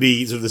said, there's going to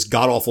be sort of this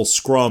god-awful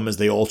scrum as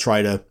they all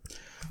try to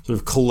sort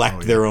of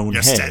collect their own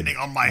You're head. standing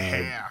on my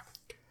hair.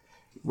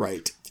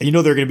 Right. And there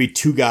are going to be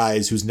two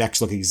guys whose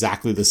necks look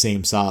exactly the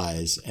same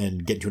size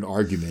and get into an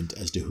argument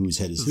as to whose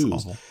head is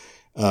whose.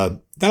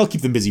 That'll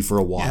keep them busy for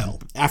a while.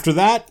 Yeah. After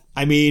that,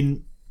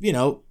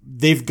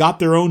 they've got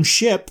their own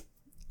ship.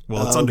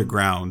 Well, it's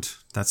underground.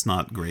 That's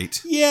not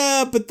great.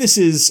 Yeah, but this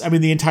is,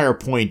 the entire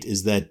point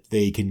is that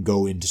they can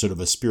go into sort of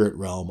a spirit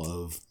realm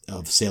of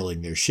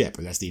sailing their ship.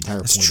 And that's the entire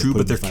point. It's true,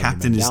 but their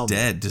captain is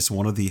dead. Does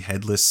one of the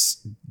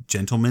headless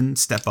gentlemen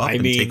step up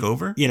and take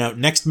over?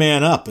 Next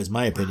man up is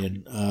my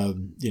opinion.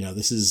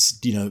 This is,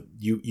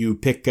 you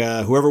pick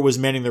whoever was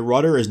manning the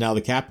rudder is now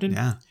the captain.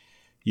 Yeah.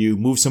 You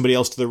move somebody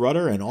else to the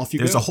rudder and off you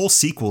There's go. a whole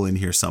sequel in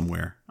here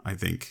somewhere, I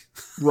think.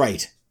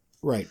 Right.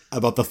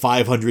 About the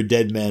 500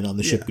 dead men on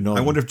the ship Gnome.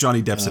 I wonder if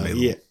Johnny Depp's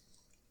available. Yeah.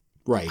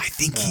 Right. I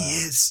think he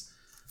is.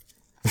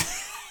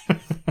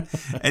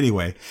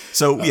 Anyway,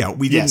 so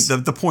we didn't. Yes.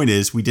 The point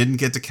is, we didn't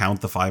get to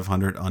count the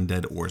 500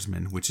 undead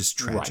oarsmen, which is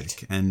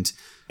tragic. Right. And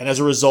as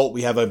a result,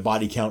 we have a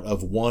body count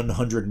of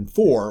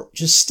 104,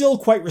 which is still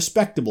quite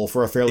respectable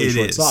for a fairly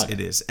short saga. It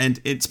is.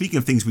 And speaking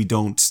of things we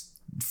don't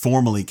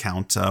formally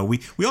count,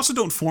 we also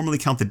don't formally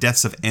count the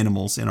deaths of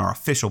animals in our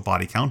official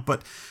body count,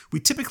 but we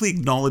typically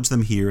acknowledge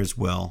them here as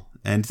well.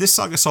 And this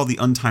saga saw the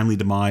untimely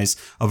demise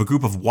of a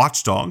group of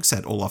watchdogs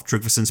at Olaf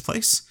Tryggvason's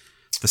place,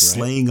 the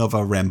slaying of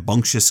a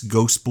rambunctious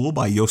ghost bull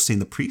by Jostein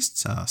the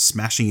priest,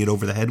 smashing it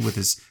over the head with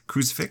his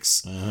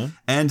crucifix,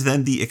 and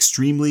then the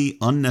extremely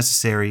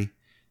unnecessary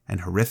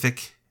and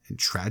horrific and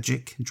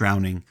tragic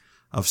drowning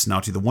of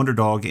Snouty the Wonder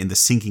Dog in the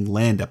Sinking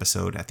Land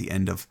episode at the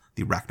end of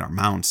the Ragnar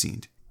Mound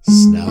scene.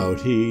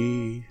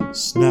 Snouty,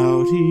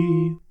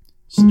 Snouty,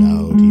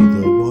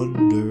 Snouty the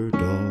Wonder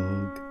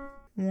Dog.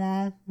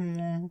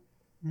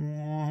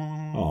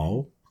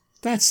 Oh,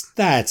 that's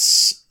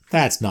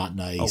not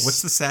nice. Oh,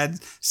 what's the sad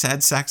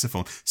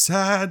saxophone?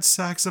 Sad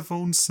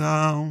saxophone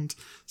sound.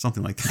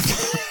 Something like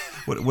that.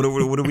 What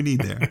do we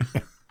need there?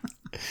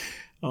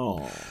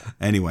 Oh.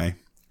 Anyway,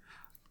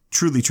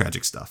 truly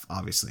tragic stuff,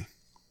 obviously.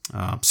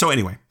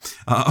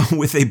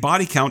 With a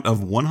body count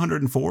of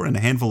 104 and a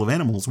handful of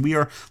animals, we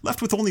are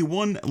left with only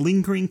one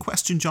lingering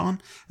question,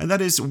 John, and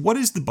that is, what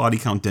is the body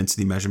count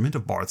density measurement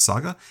of Bard's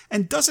Saga,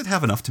 and does it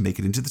have enough to make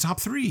it into the top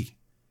 3?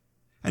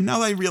 And now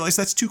that I realize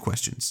that's 2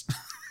 questions.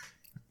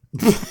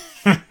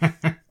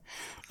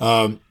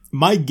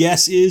 My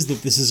guess is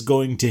that this is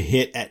going to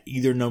hit at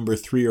either number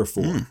 3 or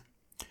 4.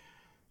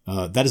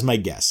 That is my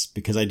guess,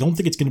 because I don't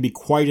think it's going to be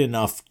quite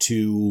enough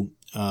to...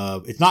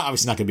 it's not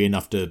obviously not going to be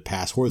enough to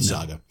pass Horde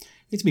Saga.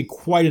 It's going to be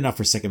quite enough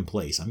for second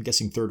place. I'm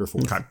guessing 3rd or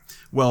 4th. Okay.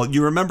 Well,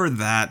 you remember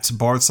that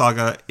Bard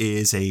Saga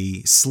is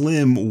a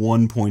slim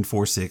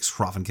 1.46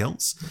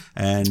 Hrafnkels,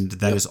 and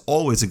that is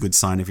always a good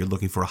sign if you're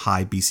looking for a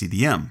high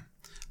BCDM.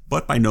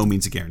 but by no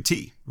means a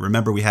guarantee.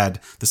 Remember, we had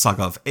the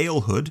saga of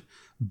Alehood,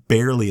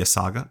 barely a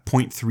saga,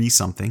 0.3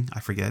 something, I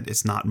forget,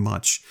 it's not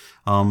much.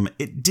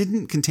 It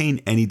didn't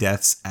contain any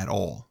deaths at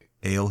all.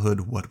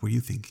 Alehood, what were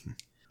you thinking?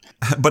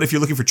 But if you're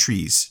looking for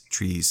trees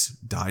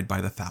died by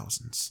the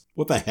thousands.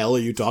 What the hell are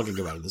you talking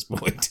about at this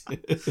point?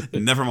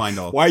 Never mind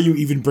all. Why are you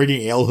even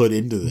bringing Alehood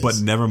into this? But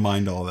never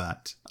mind all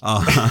that.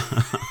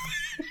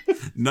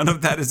 None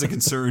of that is a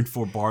concern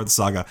for Barth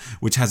Saga,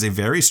 which has a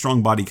very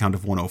strong body count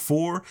of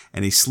 104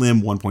 and a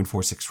slim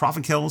 1.46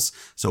 trophy kills.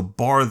 So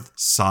Barth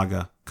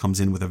Saga comes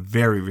in with a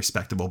very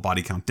respectable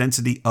body count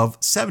density of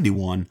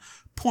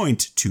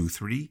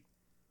 71.23.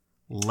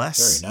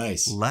 Very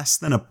nice. Less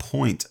than a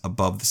point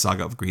above the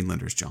Saga of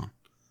Greenlanders, John.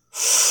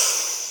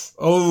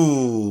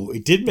 Oh,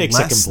 it did make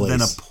second place. Less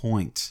than a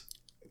point.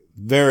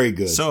 Very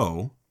good.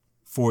 So,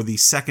 for the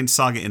second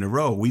saga in a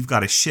row, we've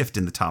got a shift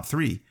in the top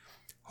three.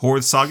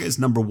 Horde Saga is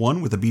number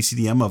 1 with a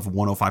BCDM of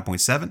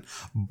 105.7.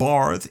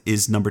 Barth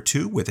is number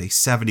 2 with a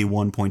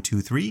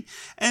 71.23.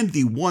 And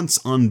the once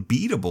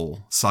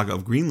unbeatable Saga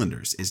of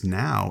Greenlanders is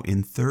now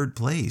in third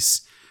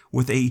place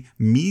with a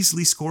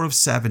measly score of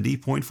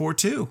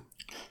 70.42.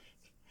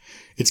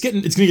 It's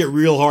going to get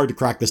real hard to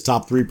crack this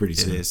top 3 pretty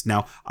soon. It is.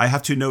 Now, I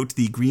have to note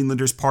the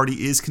Greenlanders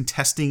party is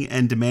contesting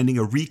and demanding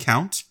a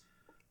recount,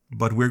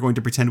 but we're going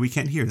to pretend we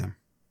can't hear them.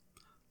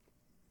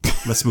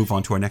 Let's move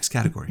on to our next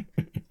category.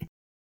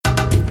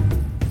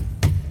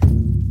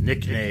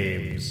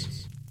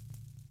 Nicknames.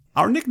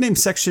 Our nickname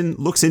section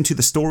looks into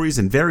the stories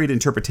and varied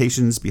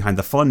interpretations behind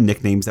the fun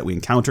nicknames that we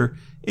encounter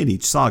in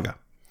each saga.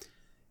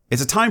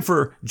 It's a time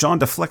for John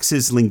to flex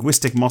his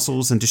linguistic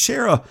muscles and to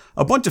share a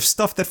bunch of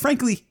stuff that,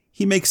 frankly,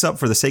 he makes up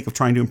for the sake of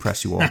trying to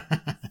impress you all.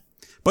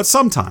 But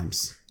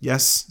sometimes,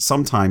 yes,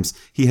 sometimes,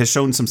 he has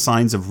shown some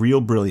signs of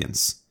real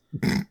brilliance.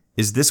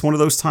 Is this one of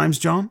those times,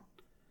 John?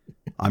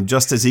 I'm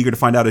just as eager to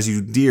find out as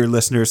you dear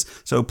listeners,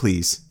 so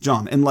please,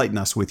 John, enlighten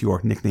us with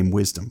your nickname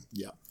wisdom.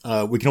 Yeah.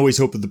 We can always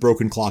hope that the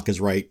broken clock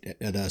is right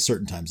at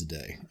certain times of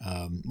day.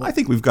 I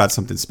think we've got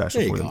something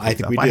special for them. I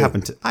think we do.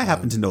 I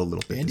happen to know a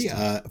little bit. Andy,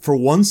 for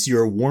once,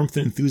 your warmth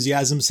and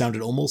enthusiasm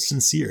sounded almost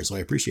sincere, so I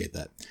appreciate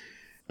that.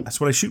 That's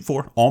what I shoot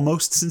for.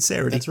 Almost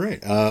sincerity. That's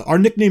right. Our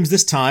nicknames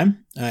this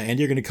time,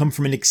 Andy, are going to come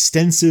from an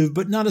extensive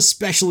but not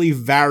especially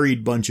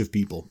varied bunch of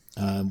people.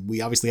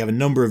 We obviously have a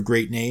number of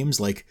great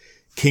names like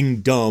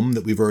King Dumb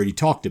that we've already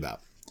talked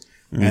about.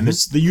 Mm-hmm. And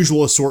it's the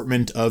usual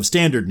assortment of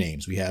standard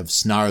names. We have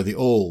Snar the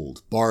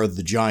Old, Barth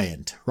the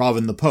Giant,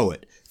 Ravin the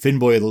Poet,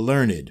 Finnboy the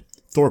Learned,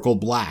 Thorkel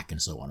Black,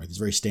 and so on. Right? These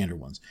very standard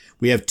ones.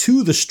 We have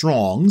 2 the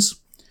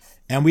Strongs,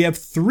 and we have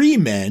 3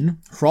 men,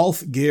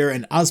 Hrolf, Geir,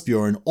 and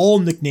Asbjorn, all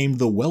nicknamed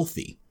the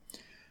Wealthy.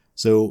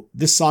 So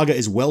this saga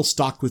is well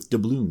stocked with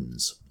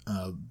doubloons.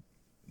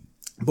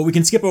 But we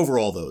can skip over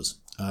all those.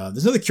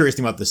 There's another curious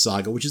thing about this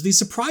saga, which is the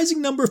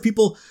surprising number of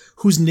people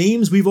whose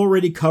names we've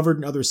already covered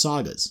in other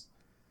sagas.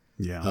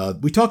 Yeah.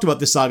 We talked about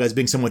this saga as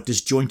being somewhat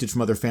disjointed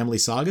from other family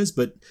sagas,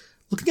 but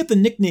looking at the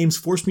nicknames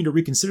forced me to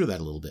reconsider that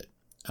a little bit.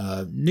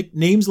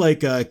 Names like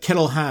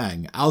Kettle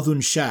Hang,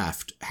 Althun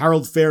Shaft,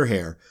 Harold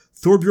Fairhair,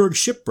 Thorbjorg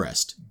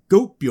Shipbreast,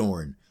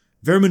 Goatbjorn,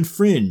 Vermin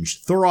Fringe,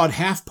 Thorod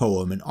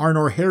Halfpoem, and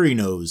Arnor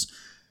Harrynose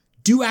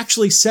do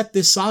actually set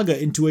this saga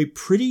into a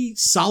pretty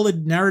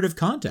solid narrative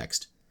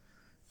context.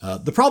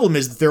 The problem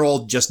is that they're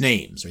all just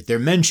names, right? They're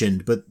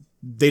mentioned, but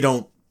they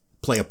don't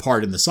play a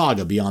part in the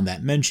saga beyond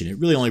that mention. It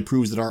really only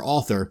proves that our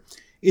author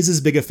is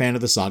as big a fan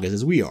of the sagas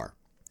as we are.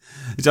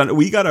 John,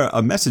 we got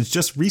a message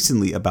just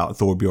recently about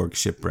Thorbjorg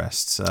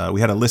Shipbreasts.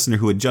 We had a listener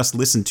who had just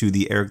listened to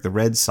the Eric the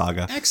Red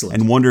saga. Excellent.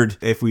 And wondered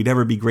if we'd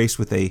ever be graced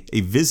with a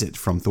visit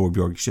from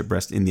Thorbjorg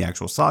Shipbreast in the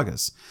actual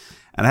sagas.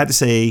 And I had to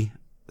say,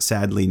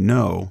 sadly,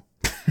 no.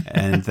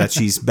 And that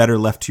she's better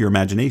left to your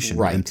imagination.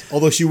 Right. And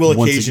although she will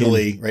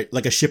occasionally, right,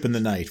 like a ship in the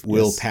night,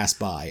 will pass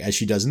by, as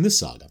she does in this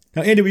saga.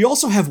 Now, Andy, we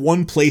also have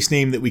one place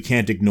name that we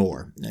can't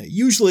ignore.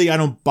 Usually I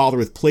don't bother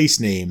with place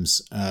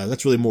names.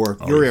 That's really more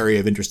your area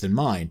of interest than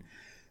mine.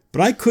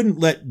 But I couldn't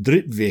let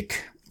Drittvik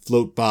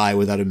float by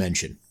without a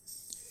mention.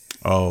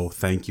 Oh,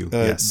 thank you.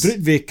 Yes.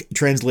 Drittvik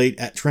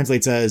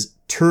translates as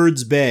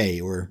Turd's Bay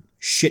or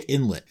Shit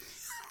Inlet.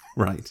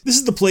 Right. This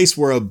is the place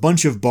where a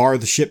bunch of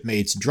Barth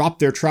shipmates drop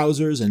their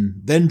trousers and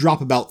then drop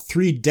about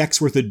 3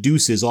 decks worth of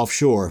deuces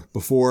offshore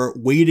before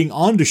wading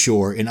onto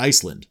shore in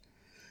Iceland.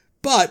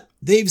 But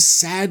they've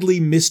sadly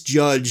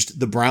misjudged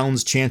the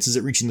Browns' chances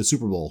at reaching the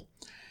Super Bowl.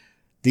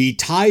 The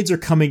tides are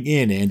coming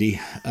in,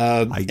 Andy.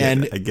 I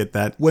get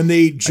that. When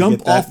they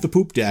jump off the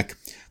poop deck,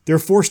 they're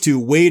forced to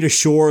wade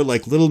ashore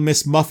like Little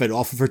Miss Muffet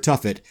off of her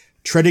tuffet,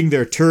 treading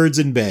their turds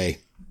in bay.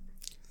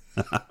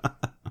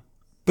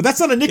 But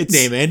that's not a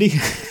nickname, Andy.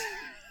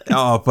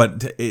 Oh,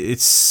 but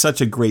it's such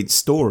a great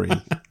story.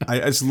 I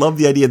just love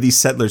the idea of these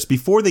settlers.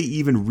 Before they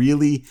even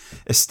really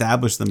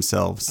establish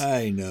themselves,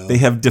 I know they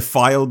have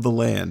defiled the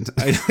land.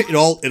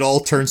 It all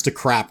turns to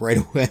crap right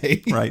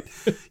away. Right.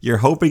 You're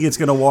hoping it's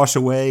going to wash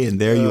away,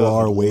 and there you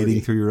are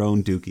wading through your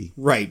own dookie.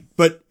 Right.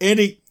 But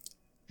Andy,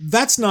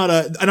 that's not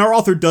and our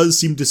author does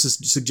seem to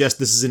suggest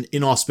this is an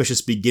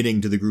inauspicious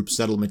beginning to the group's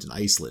settlement in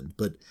Iceland,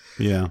 but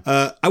Yeah.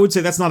 I would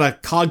say that's not a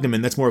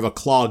cognomen, that's more of a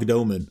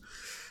clognomen.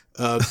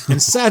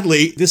 And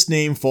sadly, this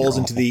name falls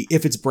into the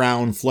if it's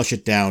brown, flush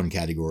it down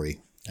category.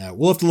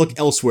 We'll have to look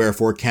elsewhere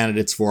for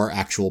candidates for our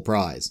actual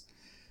prize.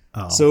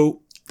 Oh,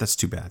 So that's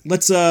too bad.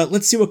 let's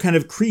see what kind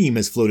of cream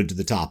has floated to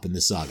the top in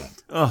this saga.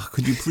 Oh,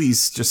 could you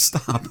please just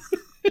stop?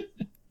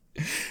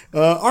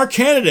 Our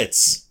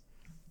candidates.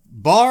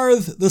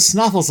 Barth the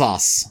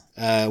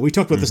Snafflesauce. We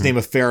talked about this name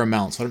a fair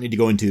amount, so I don't need to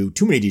go into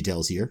too many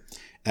details here.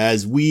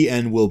 As we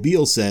and Will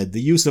Beale said,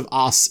 the use of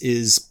os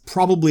is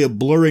probably a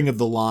blurring of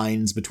the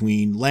lines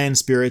between land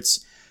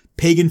spirits,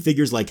 pagan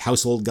figures like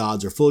household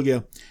gods or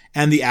Fulgia,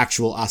 and the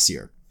actual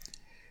Asir.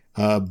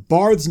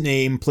 Barth's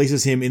name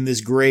places him in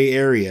this gray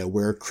area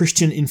where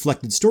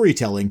Christian-inflected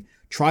storytelling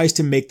tries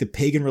to make the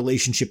pagan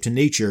relationship to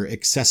nature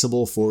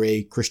accessible for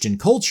a Christian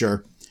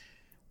culture,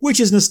 which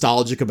is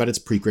nostalgic about its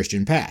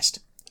pre-Christian past.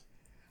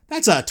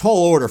 That's a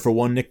tall order for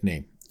one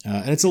nickname,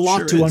 and it's a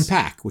lot Sure to is.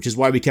 unpack, which is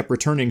why we kept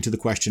returning to the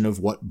question of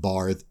what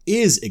Barth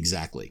is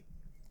exactly.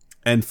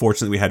 And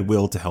fortunately, we had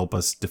Will to help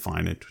us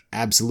define it.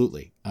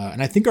 Absolutely.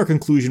 And I think our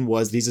conclusion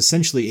was that he's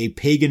essentially a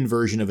pagan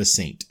version of a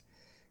saint,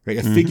 right?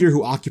 A figure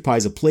who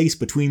occupies a place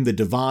between the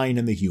divine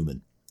and the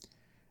human.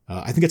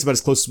 I think that's about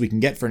as close as we can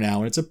get for now,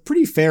 and it's a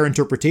pretty fair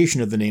interpretation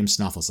of the name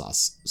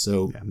Snafflesauce.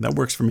 So Yeah, that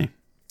works for me.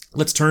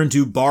 let's turn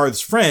to Barth's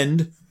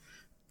friend,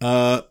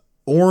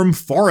 Orm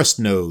Forest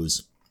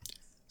Nose,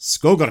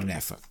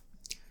 Skogornef.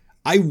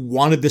 I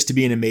wanted this to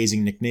be an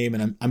amazing nickname,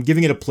 and I'm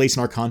giving it a place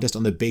in our contest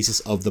on the basis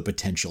of the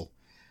potential.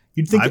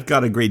 You'd think, I've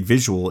got a great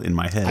visual in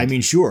my head. I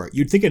mean, sure,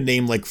 you'd think a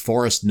name like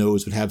Forest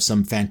Nose would have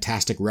some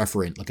fantastic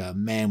referent, like a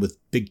man with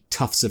big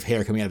tufts of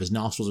hair coming out of his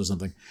nostrils or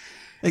something.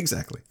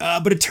 Exactly.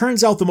 But it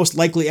turns out the most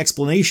likely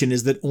explanation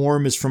is that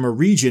Orm is from a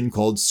region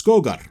called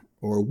Skogar,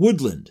 or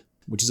Woodland,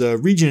 which is a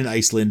region in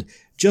Iceland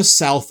just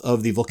south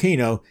of the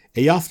volcano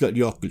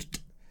Eyjafjallajökull,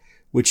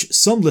 which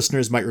some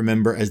listeners might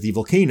remember as the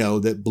volcano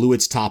that blew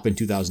its top in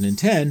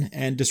 2010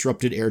 and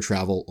disrupted air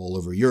travel all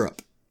over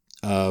Europe.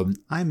 I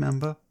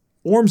remember.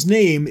 Orm's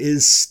name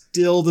is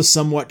still the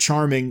somewhat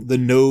charming The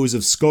Nose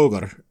of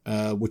Skogar,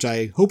 which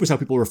I hope is how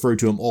people refer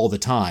to him all the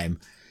time.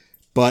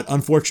 But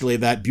unfortunately,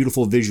 that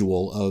beautiful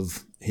visual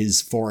of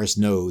his forest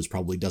nose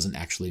probably doesn't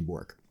actually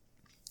work.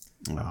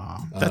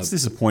 Oh, that's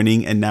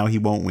disappointing, and now he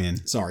won't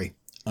win. Sorry.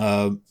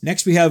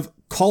 Next, we have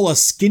Kalla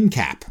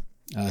Skincap,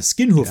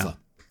 Skinhoofa.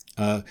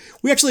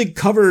 We actually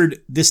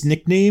covered this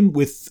nickname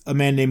with a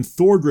man named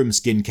Thorgrim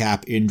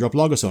Skincap in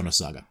Droplaugarsona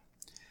Saga.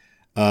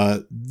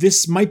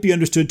 This might be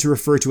understood to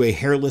refer to a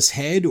hairless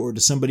head or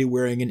to somebody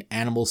wearing an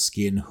animal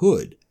skin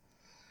hood.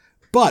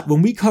 But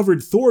when we covered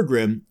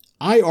Thorgrim,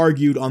 I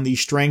argued on the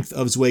strength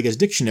of Zweig's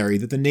dictionary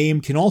that the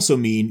name can also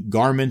mean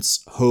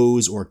garments,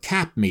 hose, or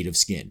cap made of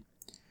skin.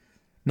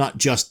 Not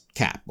just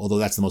cap, although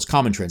that's the most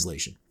common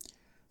translation.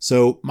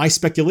 So my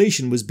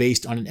speculation was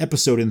based on an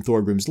episode in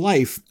Thorgrim's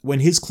life when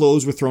his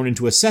clothes were thrown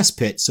into a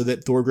cesspit so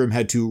that Thorgrim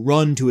had to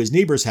run to his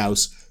neighbor's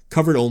house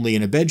covered only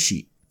in a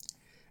bedsheet.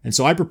 And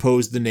so I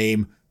proposed the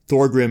name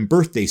Thorgrim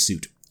Birthday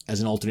Suit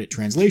as an alternate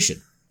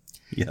translation.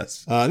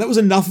 Yes. That was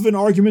enough of an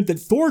argument that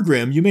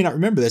Thorgrim, you may not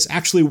remember this,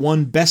 actually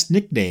won Best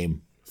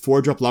Nickname for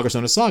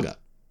Droplaugarsona Saga.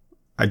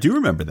 I do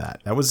remember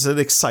that. That was an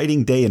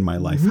exciting day in my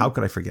life. How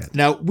could I forget?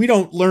 Now, we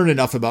don't learn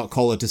enough about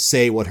Kalla to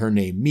say what her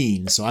name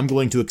means, so I'm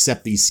going to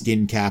accept the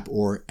skin cap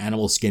or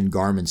animal skin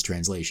garments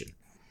translation.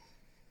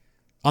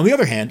 On the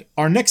other hand,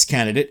 our next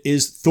candidate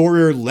is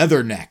Thorir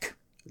Leatherneck,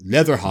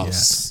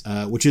 Leatherhouse,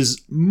 which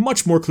is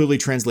much more clearly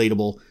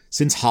translatable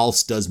since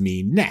hals does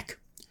mean neck.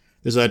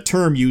 There's a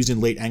term used in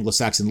late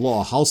Anglo-Saxon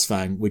law,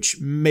 halsfang, which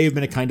may have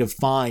been a kind of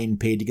fine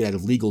paid to get out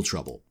of legal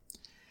trouble.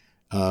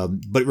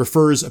 But it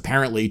refers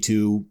apparently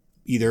to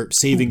either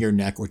saving your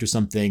neck or to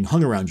something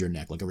hung around your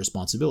neck, like a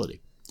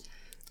responsibility.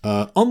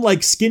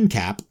 Unlike skin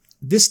cap,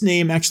 this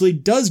name actually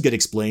does get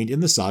explained in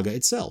the saga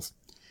itself.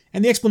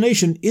 And the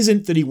explanation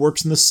isn't that he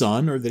works in the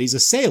sun or that he's a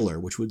sailor,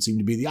 which would seem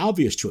to be the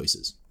obvious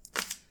choices.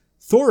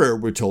 Thorir,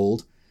 we're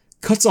told,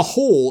 cuts a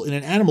hole in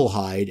an animal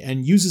hide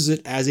and uses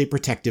it as a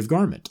protective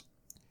garment.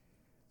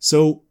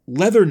 So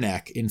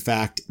leatherneck, in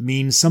fact,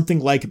 means something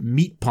like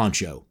meat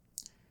poncho,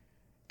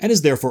 and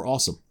is therefore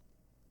awesome.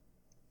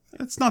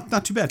 It's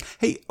not too bad.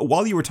 Hey,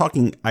 while you were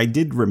talking, I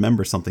did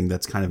remember something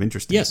that's kind of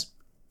interesting. Yes.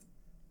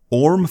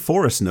 Orm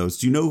Forest Nose.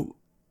 Do you know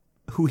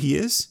who he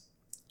is?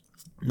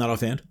 Not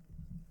offhand.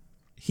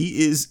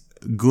 He is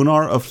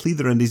Gunnar of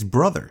Hlíðarindi's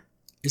brother.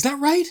 Is that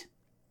right?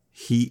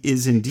 He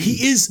is indeed.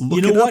 He is. Look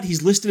you know it up. what?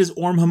 He's listed as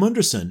Orm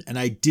Hamunderson, and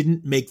I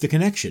didn't make the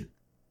connection.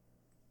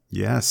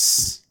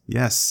 Yes.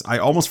 Yes. I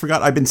almost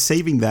forgot. I've been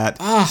saving that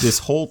this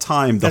whole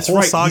time. The That's whole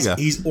right. saga.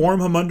 He's Orm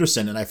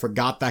Hamunderson, and I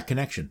forgot that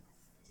connection.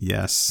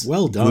 Yes.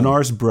 Well done.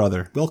 Gunnar's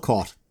brother. Well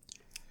caught.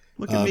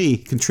 Look at me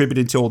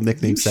contributing to old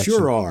nickname You section.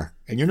 sure are.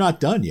 And you're not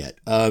done yet.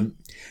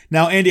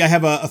 Now, Andy, I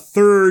have a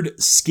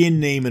third skin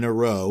name in a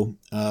row.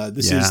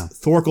 This is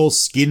Thorkel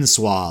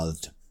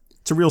Skinswathed.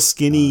 It's a real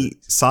skinny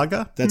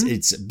saga.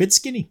 It's a bit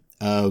skinny.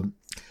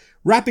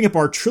 Wrapping up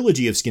our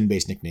trilogy of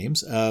skin-based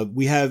nicknames,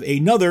 we have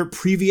another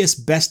previous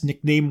best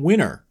nickname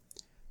winner.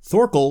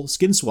 Thorkel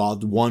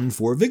Skinswathed won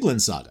for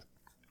Vigland Saga.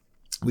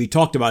 We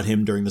talked about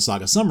him during the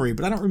saga summary,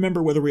 but I don't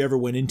remember whether we ever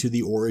went into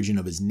the origin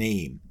of his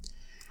name.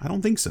 I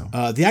don't think so.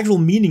 The actual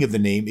meaning of the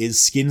name is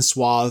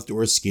skin-swathed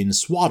or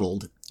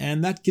skin-swaddled,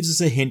 and that gives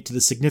us a hint to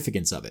the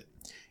significance of it.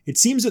 It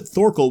seems that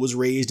Thorkel was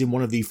raised in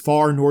one of the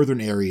far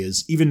northern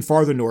areas, even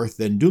farther north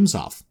than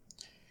Doomshof.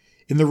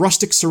 In the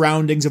rustic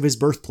surroundings of his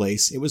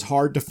birthplace, it was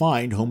hard to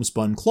find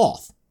homespun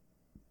cloth.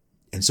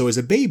 And so as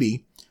a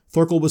baby,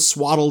 Thorkel was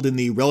swaddled in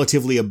the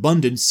relatively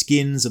abundant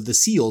skins of the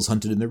seals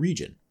hunted in the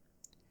region.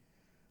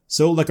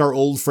 So, like our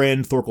old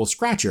friend Thorkel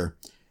Scratcher,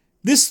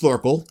 this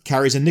Thorkel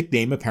carries a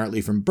nickname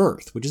apparently from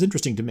birth, which is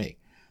interesting to me,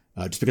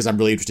 just because I'm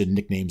really interested in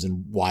nicknames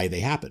and why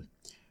they happen.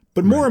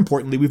 But more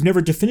importantly, we've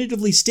never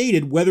definitively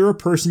stated whether a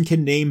person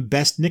can name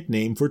best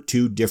nickname for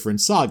two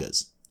different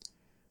sagas.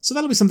 So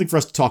that'll be something for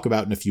us to talk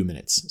about in a few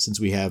minutes, since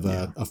we have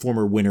a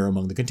former winner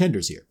among the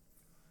contenders here.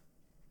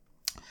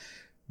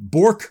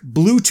 Bork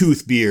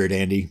Bluetooth Beard,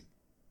 Andy.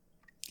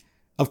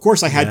 Of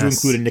course, I had to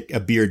include a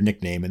beard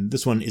nickname, and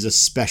this one is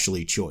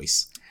especially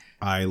choice.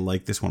 I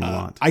like this one a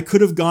lot. I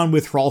could have gone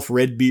with Hrolf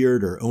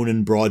Redbeard or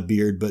Onan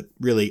Broadbeard, but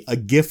really, a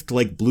gift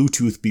like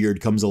Bluetooth Beard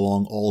comes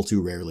along all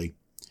too rarely.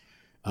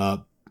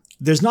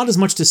 There's not as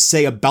much to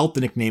say about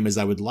the nickname as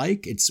I would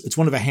like. It's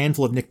one of a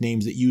handful of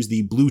nicknames that use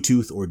the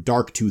Bluetooth or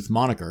Dark Tooth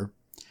moniker.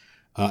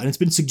 And it's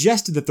been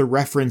suggested that the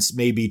reference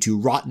may be to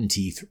rotten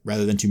teeth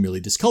rather than to merely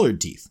discolored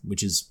teeth,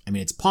 which is,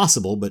 it's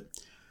possible, but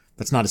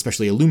that's not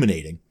especially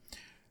illuminating.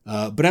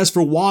 But as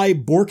for why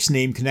Bork's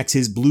name connects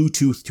his blue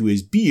tooth to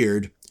his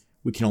beard,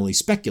 we can only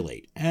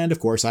speculate, and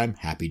of course I'm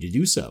happy to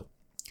do so.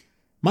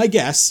 My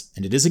guess,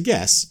 and it is a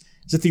guess,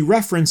 is that the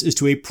reference is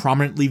to a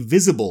prominently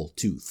visible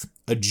tooth,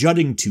 a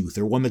jutting tooth,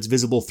 or one that's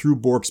visible through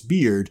Bork's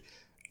beard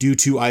due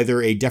to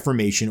either a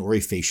deformation or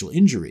a facial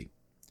injury.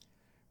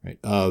 Right?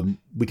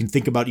 We can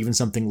think about even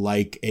something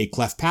like a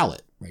cleft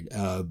palate, right?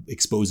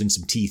 Exposing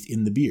some teeth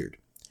in the beard.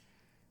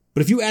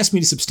 But if you ask me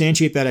to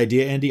substantiate that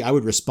idea, Andy, I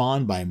would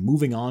respond by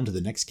moving on to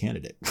the next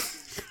candidate.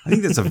 I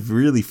think that's a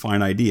really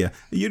fine idea.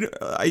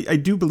 I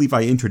do believe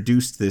I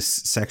introduced this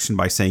section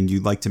by saying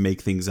you'd like to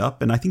make things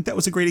up, and I think that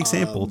was a great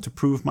example to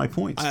prove my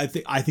point. I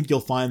think you'll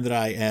find that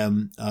I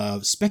am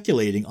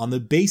speculating on the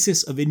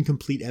basis of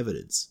incomplete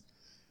evidence,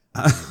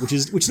 which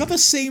is not the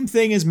same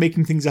thing as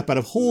making things up out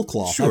of whole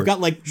cloth. Sure, I've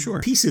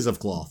got pieces of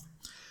cloth.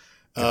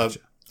 Gotcha.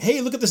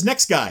 Hey, look at this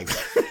next guy.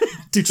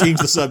 To change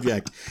the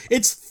subject,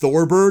 it's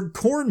Thorberg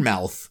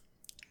Cornmouth.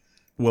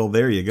 Well,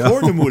 there you go.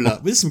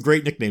 Cornemula. There's some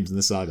great nicknames in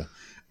the saga.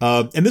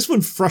 And this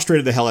one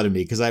frustrated the hell out of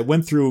me because I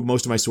went through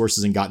most of my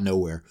sources and got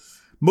nowhere.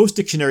 Most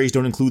dictionaries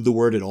don't include the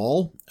word at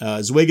all.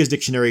 Zweig's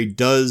dictionary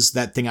does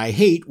that thing I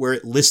hate where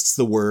it lists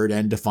the word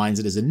and defines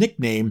it as a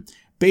nickname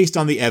based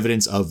on the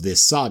evidence of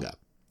this saga.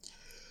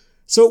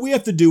 So what we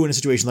have to do in a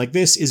situation like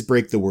this is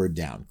break the word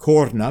down.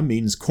 Corna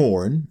means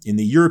corn in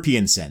the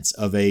European sense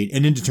of an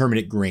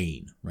indeterminate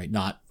grain, right?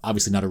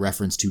 Obviously not a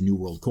reference to New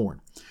World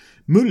corn.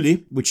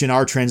 Mulli, which in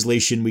our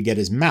translation we get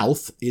as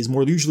mouth, is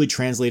more usually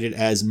translated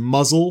as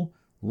muzzle,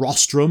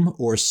 rostrum,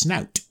 or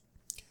snout.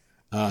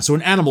 So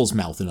an animal's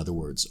mouth, in other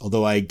words,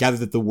 although I gather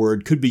that the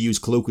word could be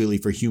used colloquially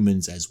for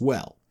humans as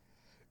well.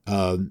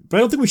 But I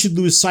don't think we should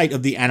lose sight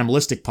of the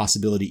animalistic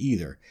possibility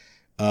either.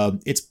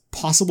 It's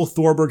possible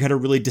Thorberg had a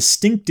really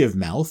distinctive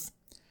mouth,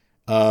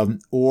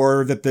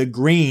 or that the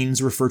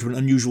grains refer to an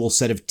unusual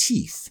set of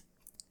teeth.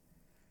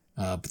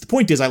 But the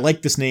point is, I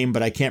like this name,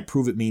 but I can't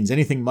prove it means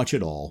anything much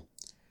at all.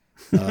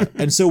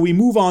 And so we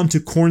move on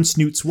to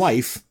Cornsnoot's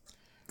wife.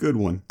 Good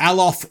one.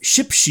 Alof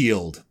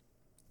Shipshield.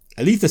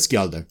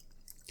 Aletheskjalder.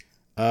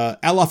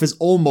 Alof is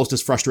almost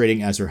as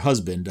frustrating as her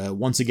husband.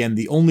 Once again,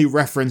 the only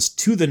reference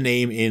to the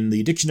name in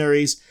the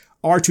dictionaries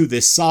are to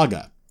this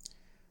saga.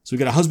 So we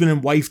got a husband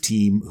and wife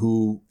team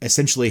who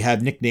essentially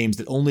have nicknames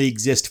that only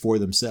exist for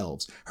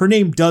themselves. Her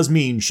name does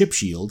mean ship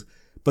shield,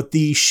 but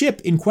the ship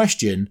in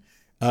question,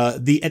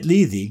 the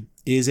Etlithi,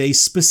 is a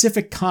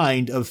specific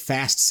kind of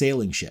fast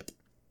sailing ship.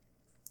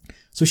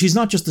 So she's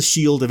not just the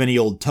shield of any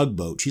old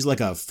tugboat. She's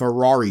like a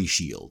Ferrari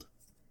shield.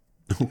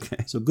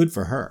 Okay. So good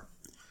for her.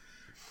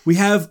 We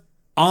have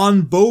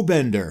An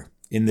Bowbender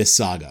in this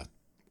saga,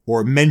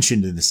 or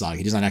mentioned in this saga.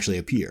 He does not actually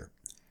appear.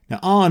 Now,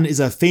 An is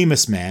a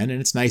famous man,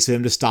 and it's nice of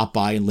him to stop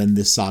by and lend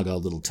this saga a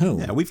little tone.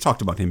 Yeah, we've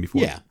talked about him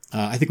before. Yeah,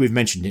 I think we've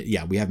mentioned it.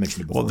 Yeah, we have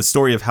mentioned it before. Well, the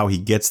story of how he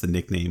gets the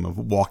nickname of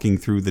walking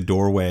through the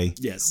doorway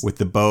with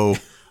the bow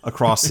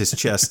across his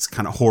chest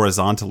kind of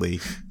horozontally.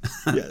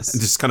 Yes.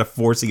 And just kind of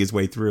forcing his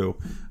way through.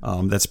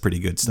 That's pretty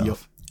good stuff. Yep.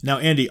 Now,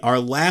 Andy, our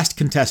last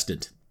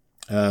contestant,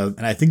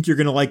 and I think you're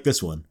going to like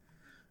this one,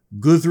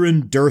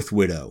 Gudrun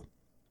Dirthwidow.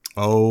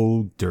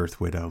 Oh,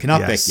 Dirthwidow.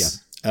 Cannot pick you.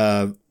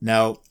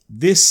 Now,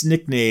 this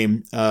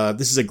nickname,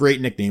 this is a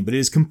great nickname, but it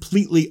is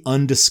completely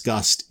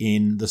undiscussed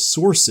in the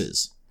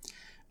sources.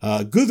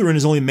 Gudrun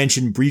is only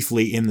mentioned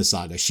briefly in the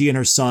saga. She and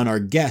her son are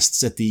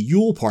guests at the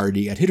Yule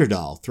party at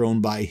Hitterdal,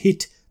 thrown by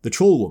Hit, the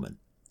troll woman.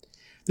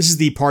 This is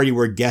the party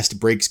where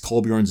Guest breaks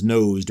Kolbjorn's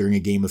nose during a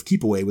game of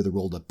keep away with a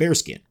rolled up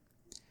bearskin.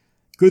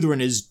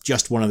 Gudrun is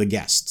just one of the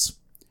guests.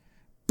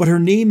 But her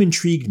name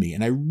intrigued me,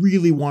 and I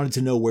really wanted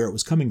to know where it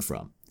was coming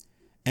from.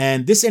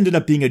 And this ended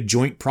up being a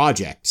joint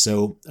project.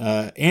 So,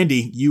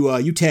 Andy,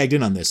 you tagged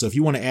in on this. So if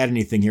you want to add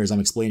anything here as I'm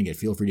explaining it,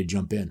 feel free to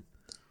jump in.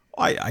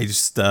 I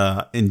just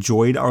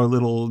enjoyed our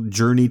little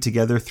journey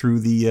together through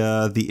the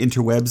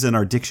interwebs and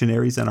our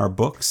dictionaries and our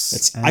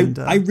books.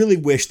 I really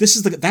wish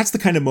that's the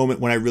kind of moment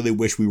when I really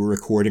wish we were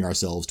recording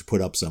ourselves to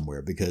put up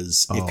somewhere,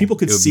 because if people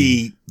could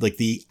see like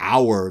the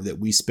hour that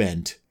we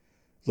spent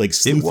like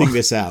sleuthing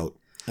this out.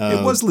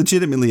 It was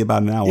legitimately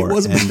about an hour. It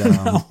was about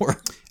an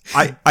hour.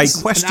 I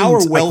questioned. An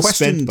hour well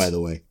spent, by the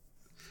way.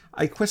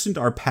 I questioned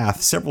our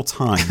path several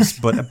times,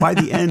 but by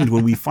the end,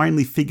 when we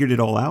finally figured it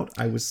all out,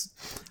 I was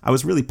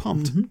really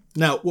pumped. Mm-hmm.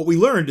 Now, what we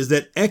learned is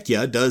that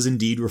Ekja does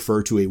indeed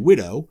refer to a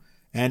widow,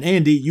 and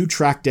Andy, you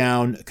tracked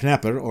down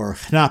knapper or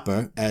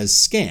knapper as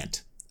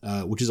scant,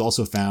 which is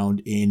also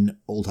found in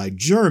Old High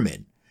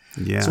German.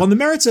 Yeah. So on the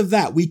merits of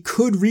that, we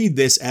could read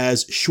this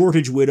as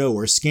shortage widow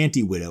or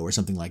scanty widow or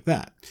something like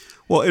that.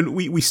 Well, and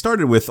we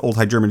started with Old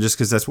High German just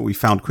because that's what we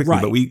found quickly,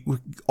 right. But we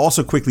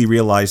also quickly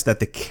realized that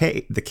the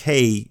K,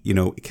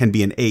 can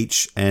be an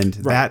H, and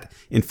that,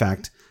 in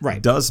fact,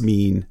 does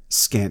mean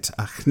scant.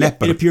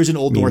 It appears in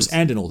Old Norse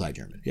and in Old High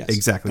German. Yes,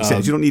 exactly. So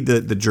you don't need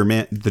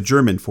the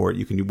German for it.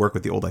 You can work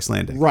with the Old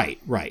Icelandic.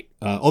 Right.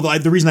 Although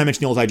the reason I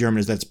mentioned the Old High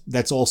German is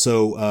that's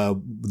also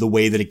the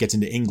way that it gets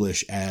into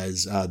English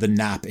as the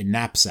nap in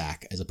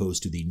knapsack, as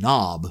opposed to the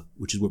knob,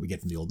 which is what we get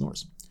from the Old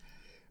Norse.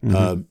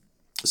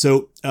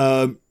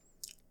 Mm-hmm.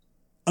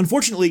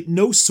 Unfortunately,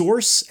 no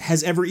source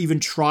has ever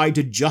even tried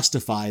to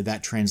justify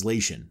that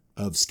translation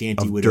of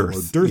scanty widow or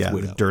dearth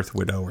widow. Dearth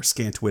widow or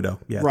scant widow.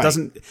 Yeah, right. It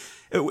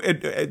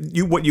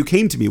doesn't. What you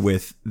came to me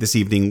with this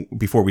evening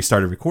before we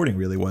started recording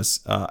really was,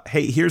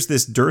 hey, here's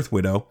this dearth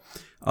widow.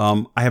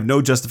 I have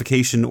no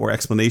justification or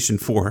explanation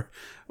for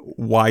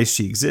why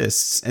she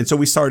exists, and so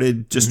we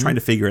started just trying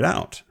to figure it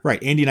out.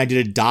 Right. Andy and I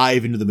did a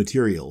dive into the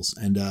materials,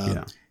 and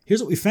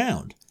here's what we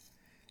found.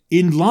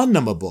 In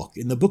Landnama book,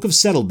 in the Book of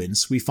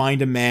Settlements, we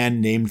find a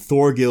man named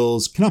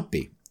Thorgils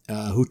Knappi,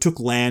 who took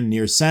land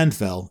near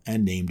Sandfell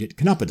and named it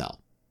Knappadal.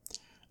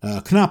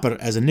 Knapper,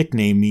 as a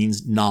nickname,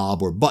 means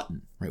knob or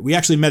button. Right? We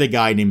actually met a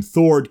guy named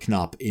Thord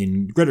Knap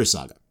in Grettir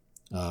Saga.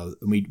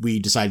 We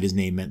decided his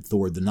name meant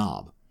Thord the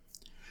Knob.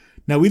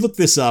 Now, we looked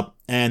this up,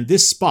 and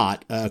this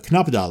spot,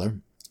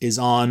 Knappadalr, is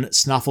on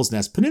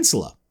Snæfellsnes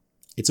Peninsula.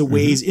 It's a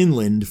ways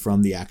inland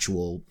from the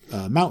actual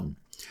mountain.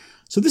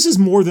 So this is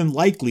more than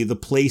likely the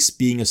place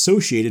being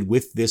associated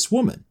with this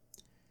woman.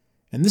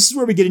 And this is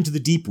where we get into the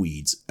deep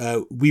weeds.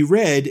 We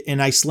read an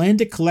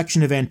Icelandic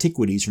collection of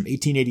antiquities from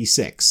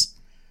 1886,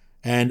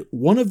 and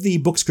one of the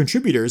book's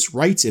contributors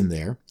writes in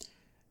there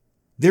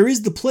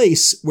is the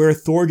place where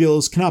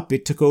Thorgils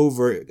Knappi took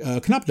over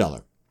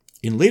Knappadalr.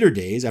 In later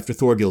days, after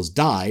Thorgils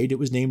died, it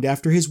was named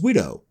after his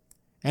widow,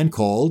 and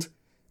called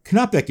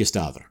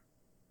Knappekjastadr,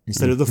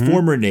 instead of the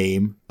former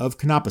name of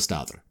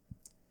Knappastadr.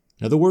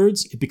 In other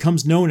words, it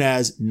becomes known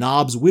as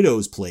Knob's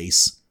widow's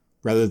place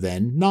rather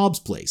than Knob's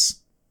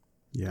place.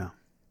 Yeah.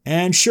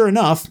 And sure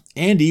enough,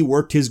 Andy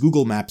worked his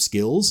Google Map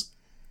skills,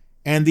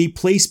 and the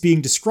place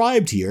being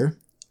described here,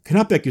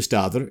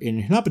 Knappekjastadr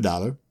in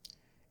Knappadalr,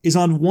 is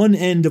on one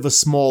end of a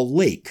small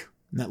lake,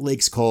 and that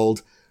lake's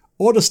called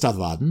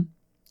Odastadvaden,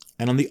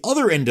 and on the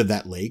other end of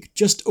that lake,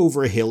 just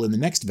over a hill in the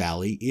next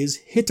valley,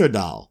 is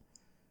Hitterdal,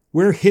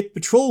 where Hit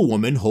Patrol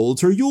Woman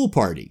holds her Yule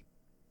party.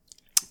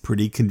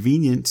 Pretty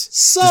convenient.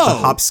 So, just a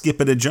hop, skip,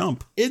 and a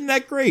jump. Isn't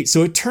that great?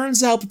 So it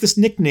turns out that this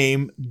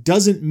nickname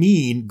doesn't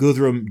mean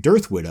Guthrum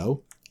Dearth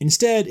Widow.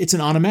 Instead, it's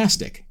an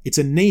onomastic. It's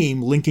a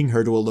name linking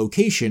her to a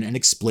location and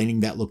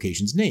explaining that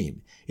location's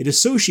name. It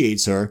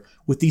associates her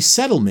with the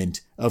settlement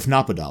of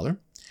Knappadalr,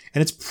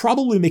 and it's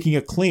probably making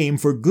a claim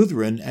for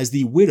Gudrun as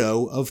the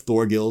widow of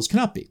Thorgils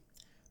Knappi.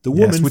 The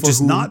woman which for is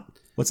whom... not...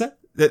 What's that?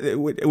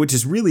 Which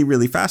is really,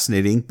 really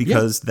fascinating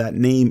because that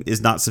name is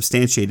not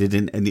substantiated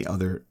in any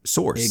other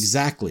source.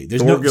 Exactly.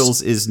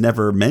 Thorgils is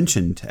never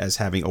mentioned as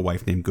having a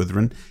wife named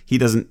Gudrun.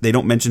 They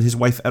don't mention his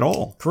wife at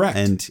all. Correct.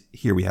 And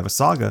here we have a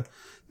saga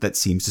that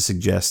seems to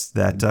suggest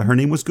that her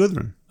name was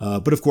Gudrun.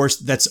 But of course,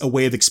 that's a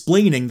way of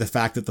explaining the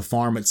fact that the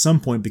farm at some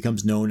point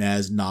becomes known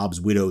as Knob's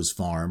Widow's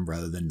Farm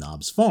rather than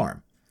Knob's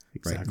Farm.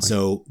 Exactly. Right?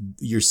 So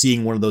you're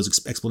seeing one of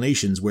those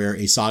explanations where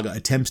a saga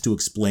attempts to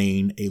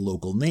explain a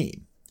local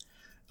name.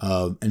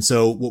 And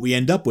so what we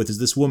end up with is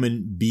this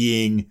woman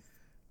being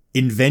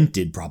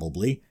invented,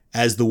 probably,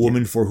 as the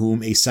woman for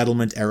whom a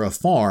settlement-era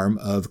farm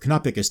of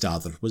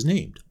Knappekjastadr was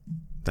named.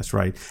 That's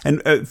right.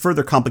 And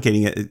further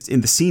complicating it,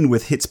 in the scene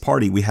with Hit's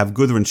party, we have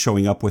Gudrun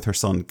showing up with her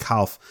son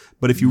Kalf.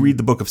 But if you read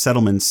the Book of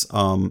Settlements,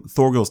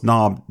 Thorgils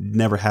Knob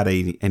never had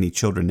any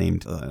children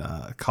named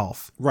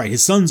Kalf. Right.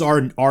 His sons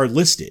are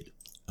listed.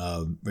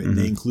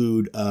 They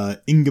include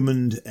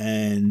Ingemund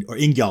or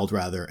Ingjald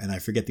rather, and I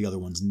forget the other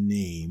one's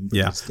name.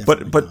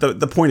 But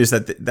the point is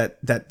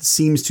that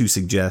seems to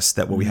suggest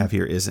that what we have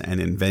here is an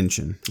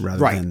invention rather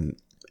than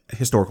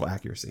historical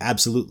accuracy.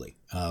 Absolutely.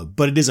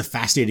 But it is a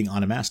fascinating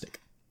onomastic.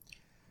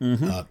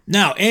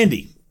 Now,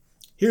 Andy,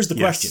 here's the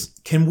question.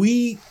 Can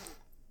we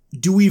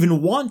do we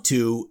even want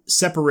to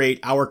separate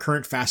our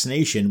current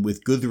fascination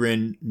with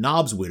Gudrun,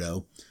 Nobb's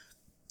widow?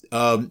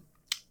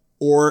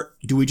 Or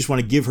do we just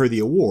want to give her the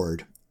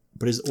award?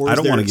 I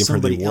don't want to give her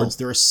the award. Else?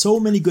 There are so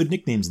many good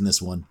nicknames in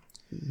this one.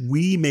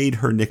 We made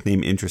her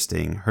nickname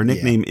interesting. Her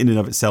nickname in and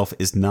of itself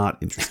is not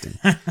interesting.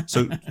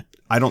 So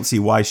I don't see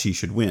why she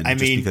should win. I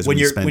mean, when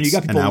you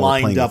got people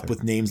lined up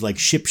with names like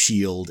Ship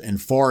Shield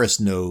and Forest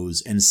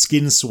Nose and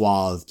Skin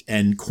Swathed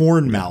and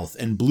Corn Mouth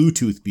and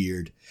Bluetooth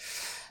Beard,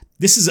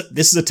 this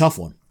is a tough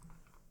one.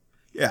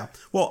 Yeah.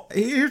 Well,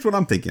 here's what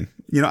I'm thinking.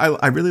 You know,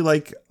 I really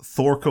like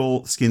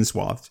Thorkel Skin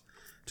Swathed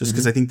just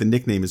because I think the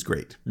nickname is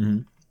great.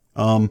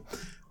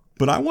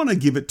 But I want to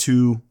give it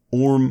to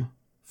Orm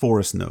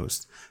Forest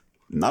Nose.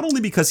 Not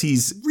only because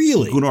he's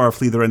Gunnar af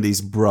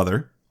Liðarendi's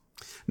brother,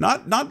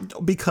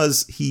 not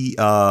because he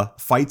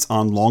fights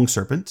on Long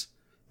Serpent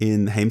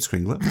in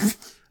Heimskringla,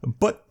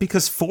 but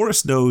because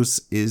Forest Nose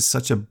is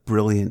such a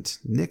brilliant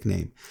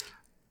nickname.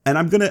 And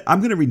I'm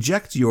gonna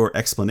reject your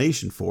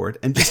explanation for it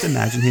and just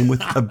imagine him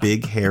with a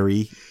big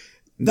hairy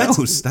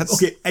nose. That's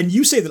okay. And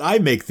you say that I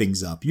make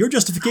things up. Your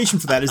justification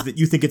for that is that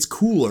you think it's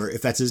cooler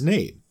if that's his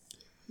name.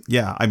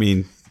 Yeah, I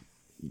mean,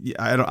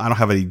 I don't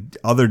have any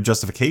other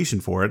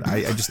justification for it.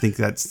 I just think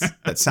that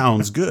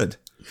sounds good.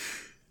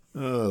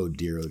 Oh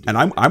dear, oh dear. And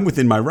I'm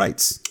within my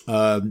rights.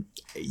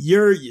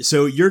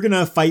 You're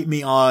gonna fight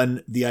me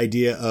on the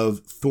idea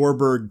of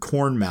Thorberg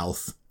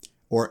Cornmouth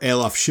or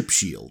Elof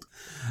Shipshield.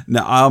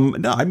 No,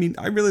 I mean,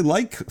 I really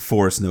like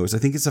Forest Nose. I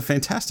think it's a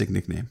fantastic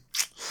nickname.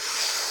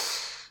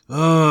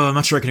 I'm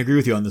not sure I can agree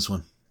with you on this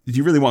one. Did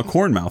you really want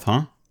Cornmouth,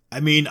 huh? I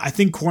mean, I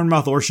think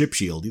Cornmouth or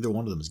Shipshield, either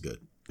one of them is good.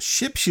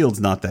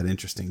 Shipshield's not that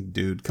interesting,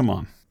 dude. Come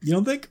on. You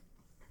don't think?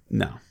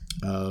 No.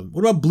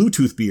 What about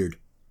Bluetooth Beard?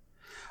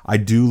 I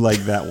do like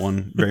that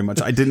one very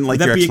much. I didn't like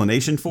your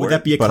explanation for it, would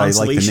that be a but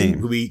consolation? I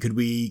like the name. Could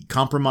we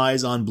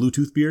compromise on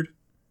Bluetooth Beard?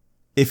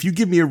 If you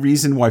give me a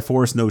reason why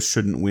Forest Nose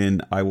shouldn't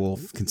win, I will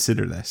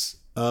consider this.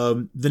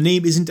 The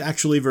name isn't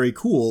actually very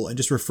cool and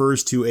just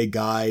refers to a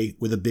guy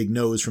with a big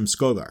nose from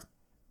Skogar.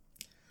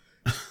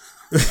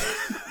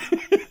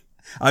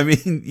 I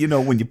mean, you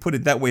know, when you put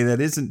it that way, that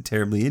isn't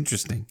terribly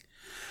interesting.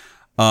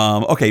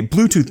 Okay,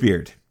 Bluetooth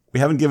Beard. We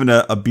haven't given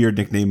a beard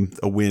nickname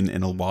a win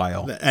in a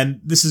while.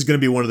 And this is going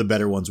to be one of the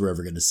better ones we're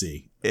ever going to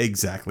see.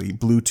 Exactly.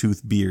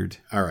 Bluetooth Beard.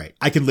 All right.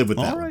 I can live with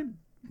that. All right.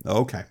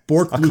 Okay.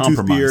 Bork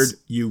Bluetooth Beard,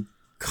 you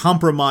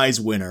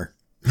compromise winner.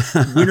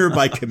 Winner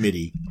by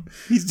committee.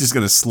 He's just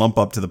going to slump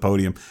up to the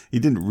podium. He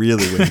didn't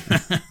really win.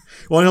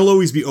 Well, he'll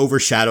always be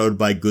overshadowed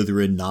by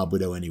Gudrun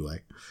Nobbwidow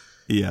anyway.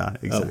 Yeah,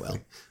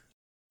 exactly.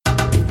 Oh,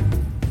 well.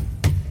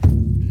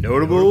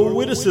 Notable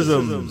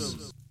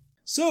witticisms.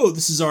 So,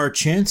 this is our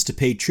chance to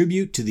pay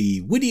tribute to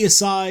the witty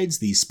asides,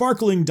 the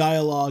sparkling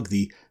dialogue,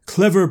 the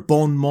clever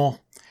bon mot,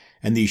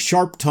 and the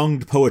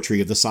sharp-tongued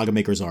poetry of the Saga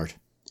Maker's art.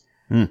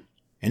 And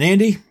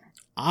Andy,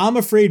 I'm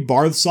afraid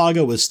Barth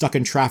Saga was stuck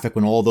in traffic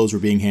when all those were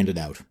being handed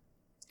out.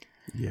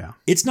 Yeah.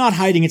 It's not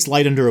hiding its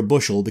light under a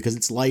bushel because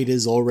its light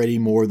is already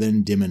more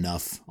than dim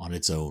enough on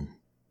its own.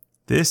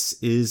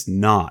 This is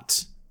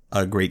not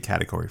a great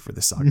category for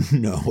this saga.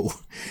 No.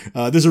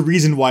 There's a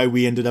reason why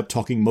we ended up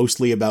talking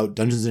mostly about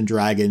Dungeons &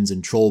 Dragons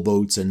and troll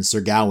boats and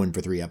Sir Gawain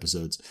for 3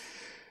 episodes.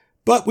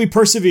 But we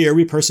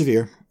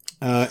persevere.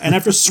 And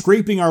after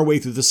scraping our way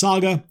through the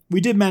saga,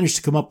 we did manage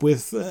to come up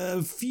with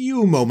a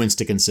few moments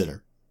to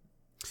consider.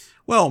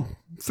 Well,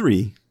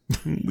 3.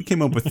 We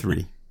came up with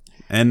 3.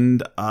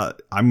 And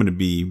I'm going to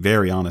be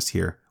very honest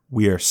here.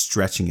 We are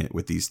stretching it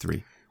with these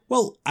 3.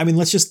 Well, I mean,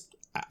 I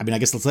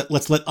guess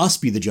let's let us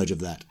be the judge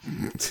of that.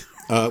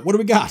 What do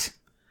we got?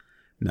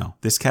 No,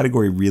 this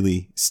category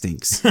really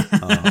stinks.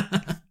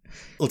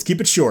 Let's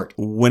keep it short.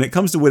 When it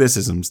comes to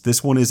witticisms,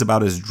 this one is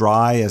about as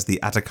dry as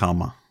the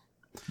Atacama.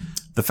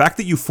 The fact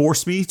that you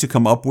forced me to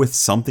come up with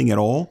something at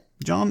all,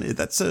 John,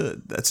 that's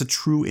a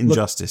true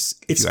injustice,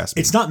 if you ask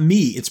me. It's not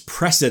me, it's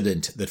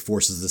precedent that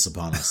forces this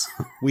upon us.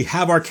 We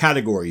have our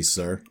categories,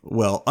 sir.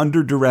 Well,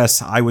 under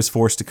duress, I was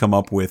forced to come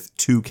up with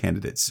 2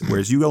 candidates,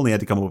 whereas you only had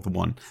to come up with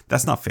 1.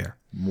 That's not fair.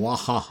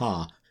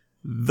 Mwahaha.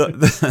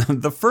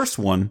 The first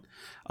one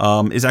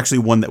is actually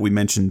one that we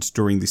mentioned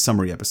during the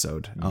summary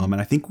episode. And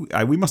I think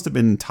we must have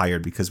been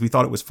tired because we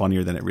thought it was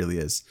funnier than it really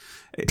is.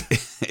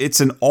 It's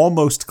an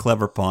almost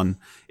clever pun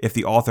if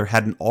the author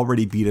hadn't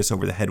already beat us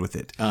over the head with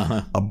it.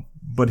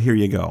 But here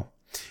you go.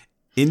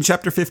 In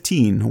chapter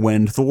 15,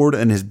 when Thord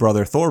and his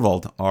brother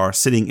Thorvald are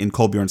sitting in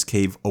Kolbjorn's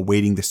cave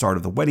awaiting the start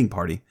of the wedding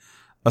party,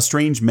 a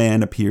strange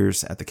man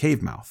appears at the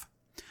cave mouth.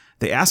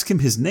 They ask him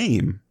his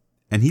name,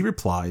 and he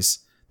replies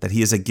that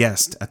he is a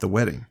guest at the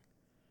wedding.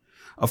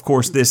 Of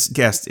course, this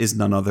guest is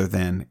none other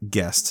than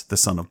Gest, the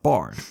son of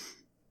Bard.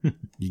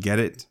 You get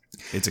it?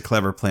 It's a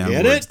clever play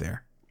on words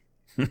there.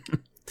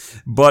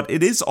 But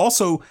it is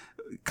also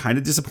kind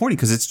of disappointing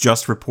because it's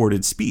just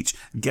reported speech.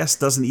 Gest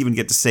doesn't even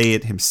get to say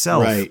it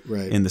himself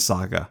in the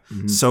saga.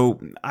 Mm-hmm.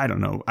 So, I don't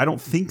know. I don't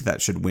think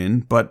that should win,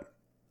 but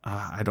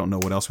I don't know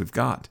what else we've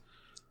got.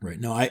 Right.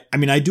 No, I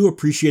mean, I do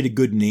appreciate a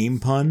good name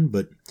pun,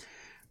 but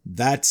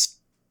that's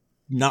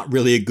not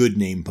really a good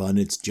name pun.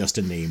 It's just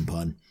a name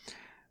pun.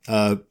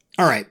 All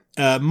right.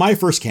 My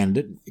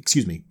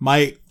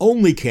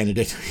only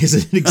candidate is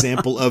an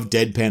example of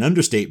deadpan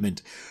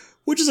understatement,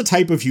 which is a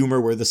type of humor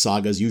where the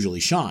sagas usually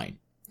shine.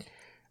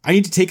 I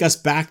need to take us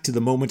back to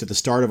the moment at the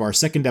start of our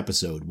second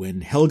episode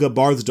when Helga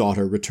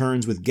Barthsdottir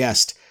returns with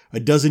Gest a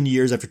dozen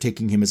years after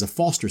taking him as a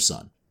foster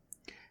son.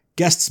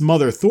 Gest's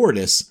mother,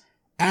 Thordis,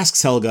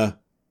 asks Helga,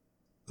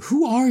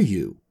 "Who are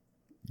you?"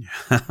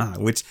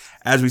 Which,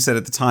 as we said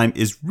at the time,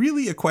 is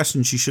really a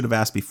question she should have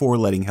asked before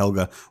letting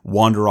Helga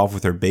wander off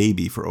with her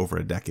baby for over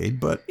a decade,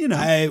 but, you know.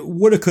 I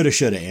woulda, coulda,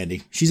 shoulda,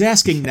 Andy. She's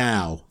asking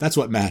now. That's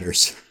what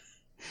matters.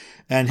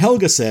 And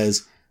Helga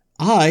says,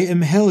 "I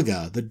am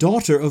Helga, the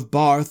daughter of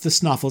Barth the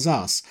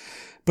Snafflesas,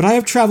 but I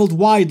have traveled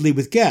widely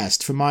with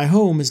Gest, for my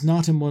home is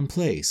not in one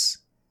place.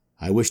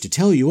 I wish to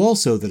tell you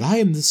also that I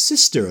am the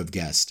sister of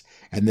Gest,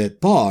 and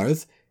that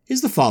Barth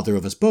is the father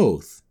of us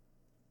both."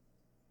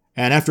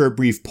 And after a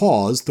brief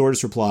pause,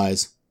 Thordis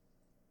replies,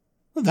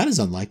 "Well, that is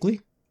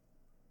unlikely."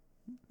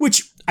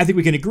 Which, I think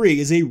we can agree,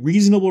 is a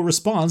reasonable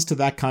response to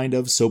that kind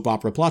of soap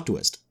opera plot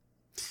twist.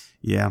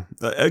 Yeah.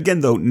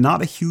 Again, though,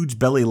 not a huge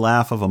belly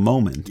laugh of a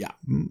moment. Yeah.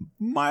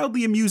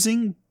 Mildly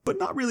amusing, but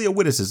not really a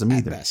witticism At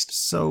either. best.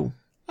 So,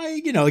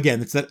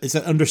 again, it's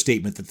that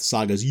understatement that the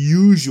sagas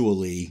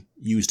usually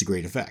use to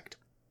great effect.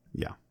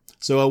 yeah.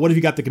 So what have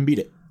you got that can beat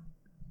it?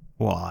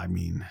 Well, I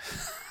mean,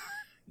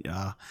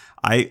 yeah.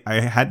 I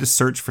had to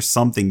search for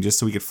something just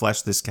so we could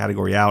flesh this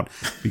category out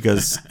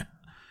because,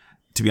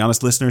 to be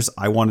honest, listeners,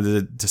 I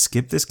wanted to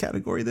skip this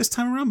category this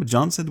time around, but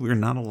John said we're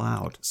not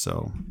allowed.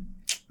 So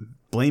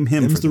blame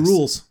him for the this.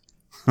 rules.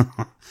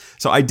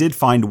 So I did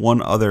find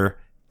one other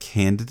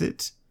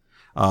candidate,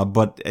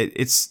 but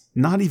it's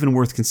not even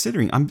worth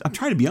considering. I'm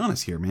trying to be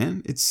honest here,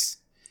 man. You're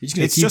just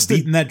going to keep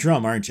beating that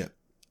drum, aren't you?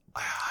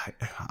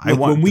 I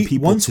want people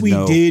once to we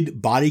know.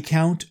 did body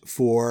count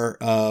for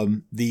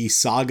the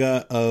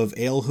saga of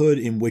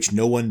Alehood in which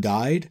no one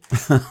died,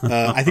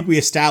 I think we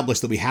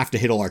established that we have to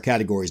hit all our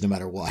categories no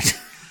matter what.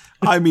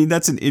 I mean,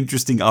 that's an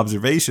interesting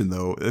observation,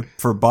 though,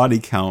 for body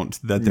count,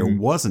 that there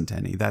wasn't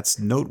any. That's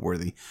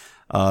noteworthy.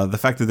 The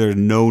fact that there are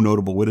no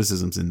notable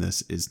witticisms in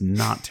this is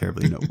not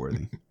terribly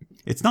noteworthy.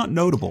 It's not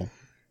notable.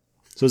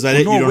 So is that it?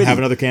 You don't have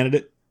another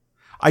candidate?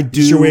 I do.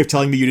 Is this your way of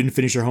telling me you didn't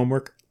finish your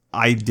homework?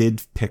 I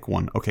did pick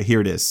one. Okay,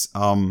 here it is.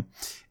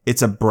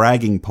 It's a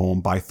bragging poem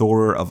by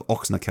Thorir of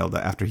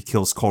Oxnakelde after he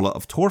kills Kolla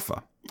of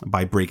Torfa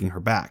by breaking her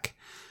back.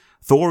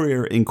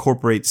 Thorir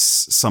incorporates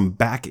some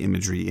back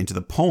imagery into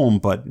the poem,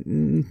 but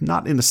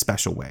not in a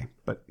special way.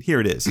 But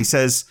here it is. He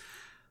says,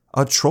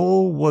 "A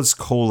troll was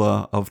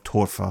Kolla of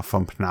Torfa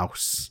from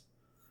Pnaus,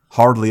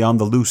 hardly on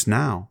the loose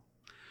now.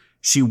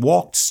 She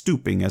walked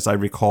stooping, as I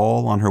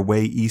recall, on her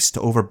way east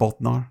over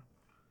Botnar.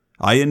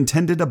 I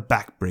intended a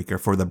backbreaker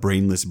for the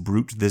brainless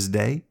brute this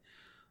day.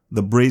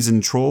 The brazen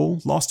troll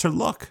lost her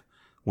luck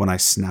when I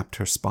snapped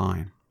her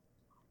spine."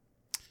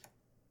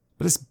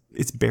 But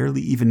it's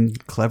barely even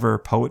clever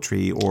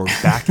poetry or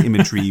back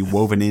imagery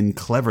woven in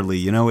cleverly.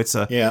 You know,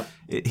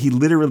 he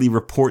literally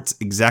reports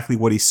exactly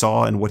what he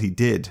saw and what he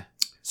did.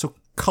 So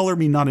color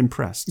me not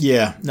impressed.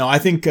 Yeah, no, I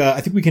think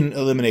we can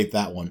eliminate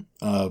that one.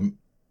 Well,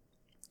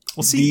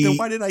 see, then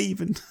why did I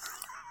even?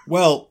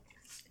 Well,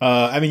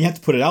 I mean, you have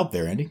to put it out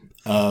there, Andy.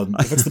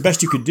 If it's the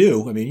best you could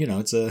do, I mean,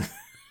 it's a...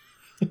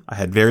 I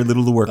had very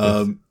little to work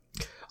with.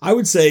 I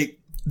would say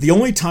the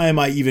only time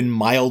I even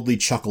mildly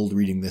chuckled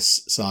reading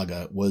this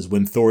saga was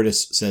when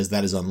Thordis says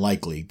that is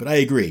unlikely. But I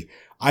agree.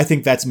 I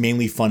think that's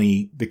mainly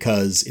funny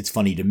because it's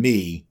funny to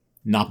me,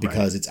 not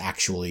because it's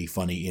actually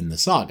funny in the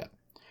saga.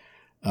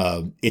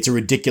 It's a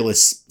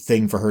ridiculous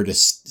thing for her to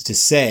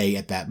say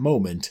at that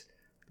moment,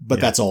 but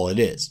that's all it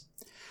is.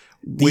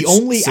 The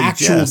only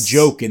actual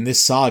joke in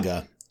this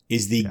saga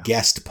is the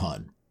guest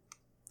pun.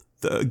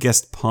 The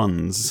guest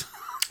puns.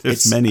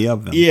 There's many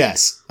of them.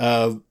 Yes.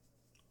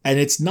 And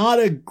it's not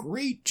a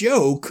great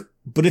joke,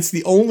 but it's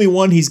the only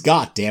one he's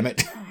got, damn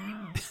it.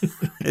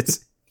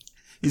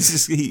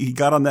 He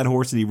got on that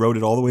horse and he rode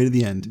it all the way to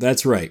the end.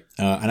 That's right.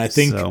 And I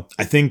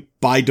think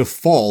by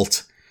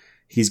default,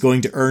 he's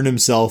going to earn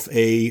himself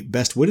a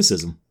best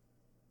witticism.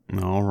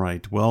 All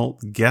right. Well,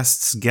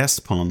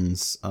 guest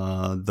puns.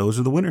 Those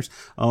are the winners.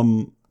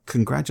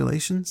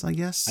 Congratulations, I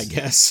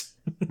guess.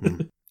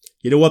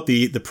 You know what?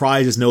 The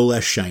prize is no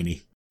less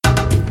shiny.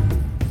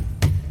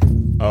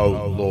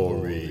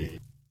 Outlawry.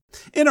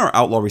 In our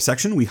Outlawry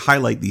section, we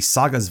highlight the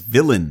saga's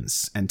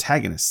villains,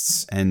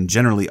 antagonists, and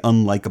generally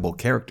unlikable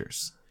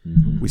characters.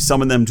 We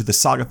summon them to the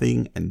saga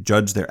thing and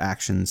judge their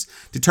actions,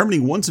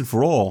 determining once and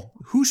for all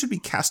who should be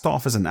cast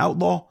off as an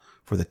outlaw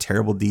for the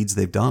terrible deeds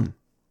they've done.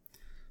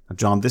 Now,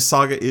 John, this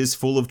saga is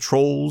full of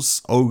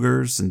trolls,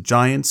 ogres, and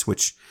giants,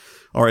 which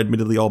are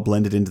admittedly all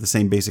blended into the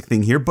same basic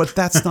thing here, but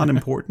that's not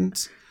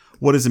important.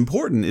 What is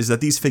important is that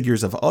these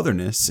figures of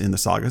otherness in the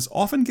sagas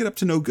often get up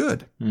to no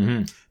good.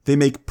 Mm-hmm. They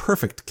make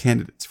perfect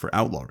candidates for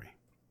outlawry.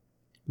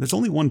 There's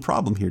only one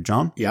problem here,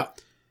 John. Yeah.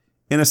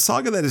 In a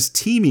saga that is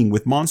teeming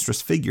with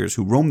monstrous figures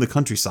who roam the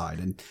countryside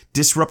and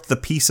disrupt the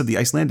peace of the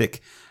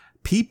Icelandic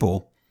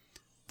people,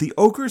 the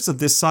ogres of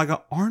this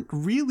saga aren't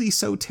really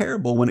so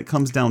terrible when it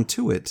comes down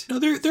to it. No,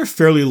 they're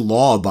fairly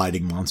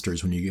law-abiding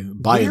monsters when you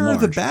by and large. Where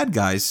are the bad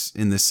guys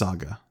in this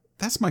saga?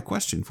 That's my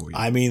question for you.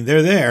 I mean,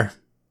 they're there.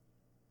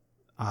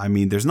 I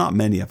mean, there's not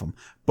many of them,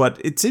 but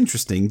it's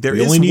interesting. There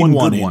We is only need one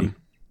one, good Andy. one.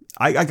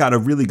 I got a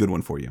really good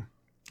one for you.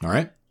 All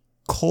right.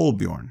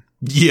 Kolbjorn,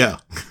 Yeah.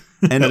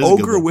 an That is a good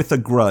ogre one. with a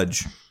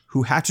grudge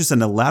who hatches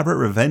an elaborate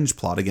revenge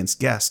plot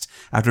against Gest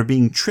after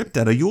being tripped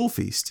at a Yule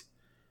feast.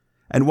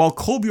 And while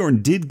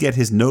Kolbjorn did get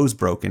his nose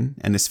broken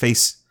and his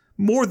face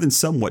more than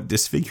somewhat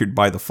disfigured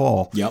by the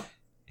fall, Yep.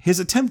 his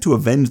attempt to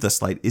avenge the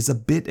slight is a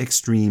bit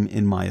extreme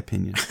in my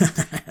opinion.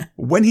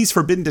 When he's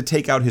forbidden to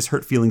take out his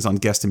hurt feelings on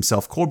Gest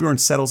himself, Kolbjorn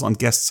settles on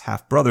Gest's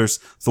half-brothers,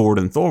 Thord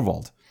and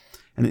Thorvald.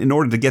 And in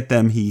order to get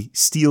them, he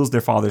steals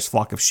their father's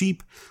flock of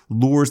sheep,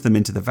 lures them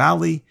into the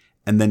valley,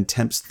 and then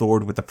tempts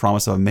Thord with the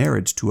promise of a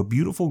marriage to a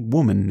beautiful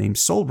woman named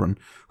Solbrun,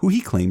 who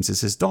he claims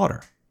is his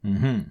daughter.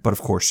 Mm-hmm. But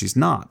of course she's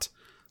not.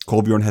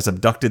 Kolbjorn has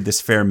abducted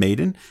this fair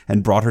maiden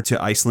and brought her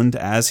to Iceland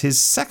as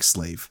his sex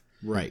slave.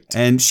 Right.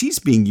 And she's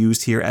being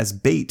used here as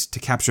bait to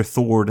capture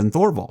Thord and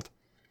Thorvald.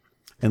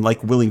 And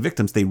like willing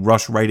victims, they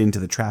rush right into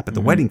the trap at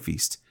the wedding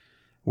feast,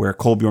 where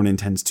Kolbjorn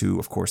intends to,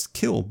 of course,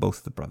 kill both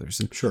of the brothers.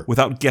 And Sure.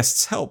 without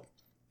Gest's help,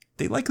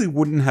 they likely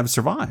wouldn't have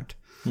survived.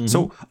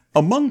 So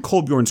among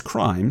Kolbjorn's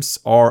crimes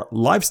are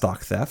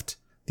livestock theft,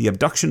 the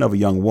abduction of a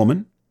young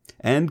woman,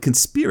 and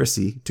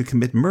conspiracy to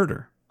commit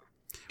murder.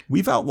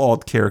 We've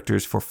outlawed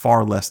characters for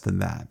far less than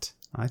that.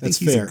 I think That's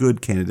he's fair. a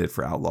good candidate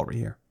for outlawry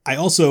here. I'm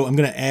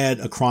going to add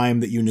a crime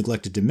that you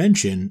neglected to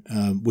mention,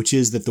 which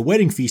is that the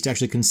wedding feast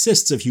actually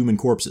consists of human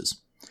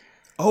corpses.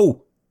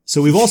 Oh,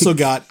 So we've also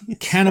got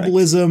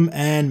cannibalism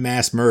and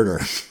mass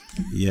murder.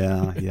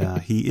 yeah.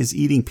 He is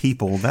eating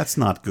people. That's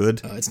not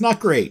good. It's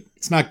not great.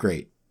 It's not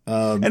great.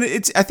 And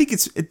I think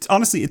it's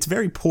honestly, it's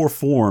very poor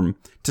form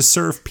to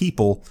serve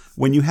people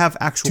when you have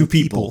actual Two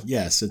people.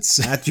 Yes, it's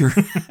at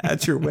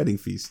your wedding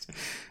feast.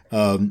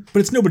 but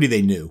it's nobody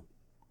they knew.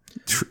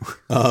 True.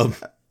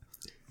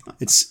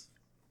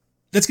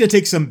 That's going to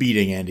take some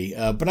beating, Andy.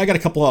 But I got a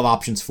couple of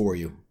options for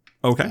you.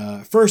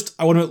 Okay. First,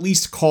 I want to at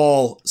least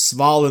call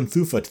Sval and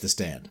Thufa to the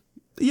stand.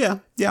 Yeah.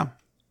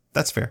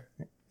 That's fair.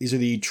 These are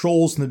the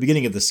trolls from the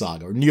beginning of the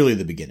saga, or nearly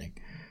the beginning.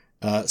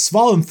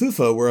 Sval and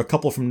Thufa were a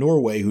couple from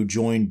Norway who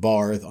joined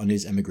Barth on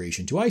his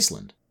emigration to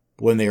Iceland.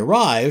 But when they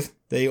arrive,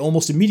 they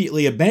almost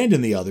immediately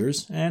abandon the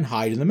others and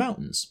hide in the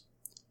mountains.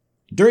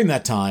 During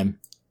that time,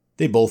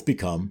 they both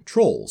become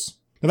trolls.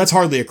 Now that's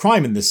hardly a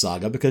crime in this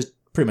saga because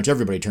pretty much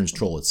everybody turns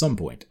troll at some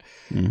point.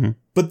 Mm-hmm.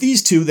 But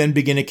these two then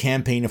begin a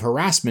campaign of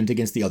harassment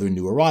against the other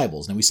new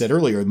arrivals. Now we said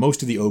earlier,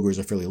 most of the ogres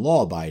are fairly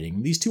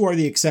law-abiding. These two are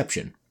the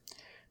exception.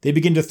 They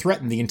begin to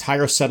threaten the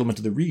entire settlement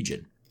of the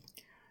region.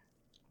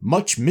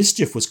 Much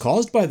mischief was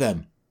caused by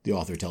them, the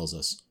author tells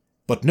us,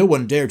 but no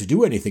one dared to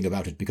do anything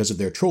about it because of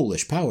their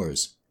trollish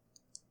powers.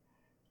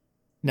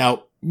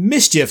 Now,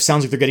 mischief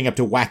sounds like they're getting up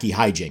to wacky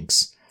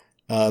hijinks,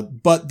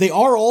 but they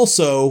are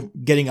also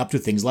getting up to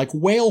things like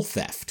whale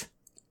theft.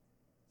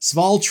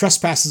 Sval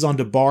trespasses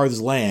onto Barth's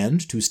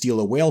land to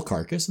steal a whale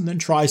carcass and then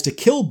tries to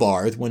kill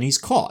Barth when he's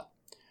caught.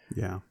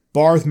 Yeah.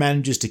 Barth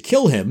manages to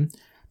kill him,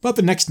 but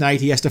the next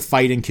night he has to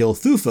fight and kill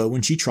Thufa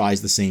when she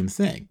tries the same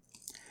thing.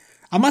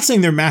 I'm not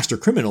saying they're master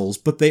criminals,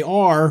 but they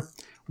are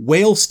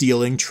whale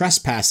stealing,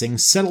 trespassing,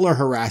 settler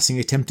harassing,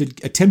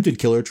 attempted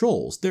killer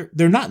trolls. They're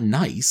not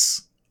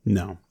nice.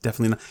 No,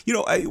 definitely not. You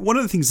know, one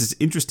of the things that's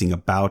interesting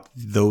about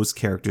those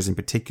characters in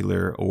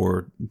particular,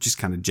 or just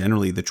kind of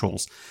generally the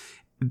trolls,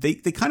 they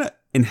kind of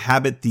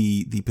inhabit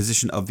the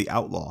position of the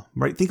outlaw,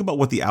 right? Think about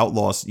what the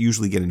outlaws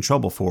usually get in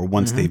trouble for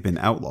once they've been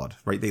outlawed,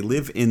 right? They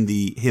live in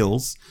the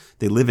hills,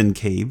 they live in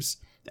caves,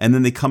 and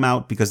then they come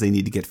out because they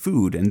need to get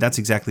food. And that's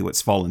exactly what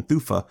Sval and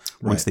Thufa,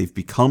 once they've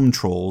become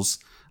trolls,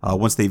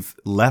 once they've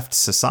left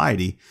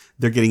society,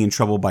 they're getting in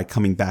trouble by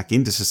coming back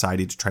into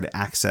society to try to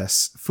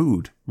access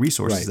food,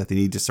 resources that they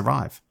need to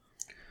survive.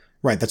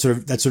 Right, that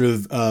sort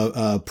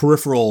of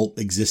peripheral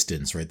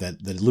existence, right? That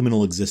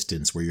liminal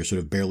existence where you're sort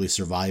of barely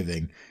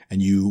surviving,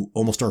 and you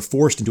almost are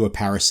forced into a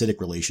parasitic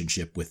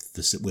relationship with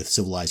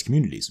civilized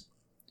communities.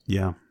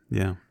 Yeah.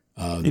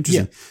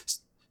 Interesting. Yeah.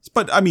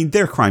 But I mean,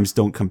 their crimes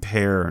don't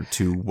compare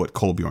to what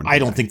Kolbjorn did. I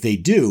don't think they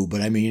do, but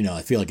I mean,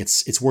 I feel like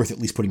it's worth at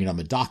least putting it on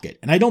the docket.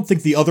 And I don't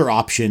think the other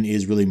option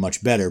is really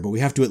much better, but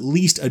we have to at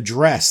least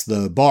address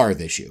the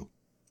Barth issue.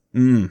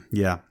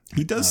 Yeah.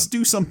 He does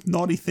do some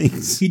naughty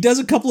things. He does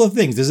a couple of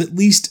things. There's at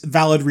least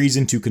valid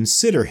reason to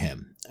consider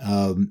him.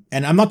 And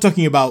I'm not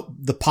talking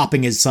about the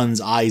popping his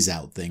son's eyes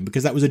out thing,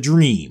 because that was a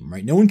dream,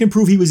 right? No one can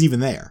prove he was even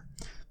there.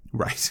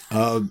 Right.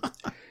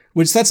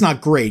 Which that's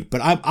not great,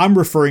 but I'm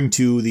referring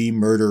to the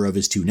murder of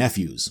his two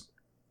nephews.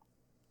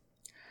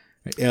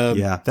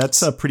 Yeah,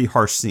 that's a pretty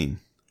harsh scene.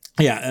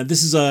 Yeah,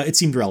 this is it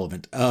seemed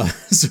relevant.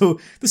 So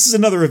this is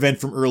another event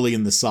from early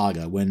in the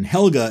saga when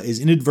Helga is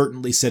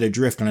inadvertently set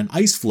adrift on an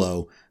ice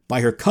floe by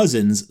her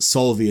cousins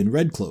Solvi and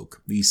Redcloak,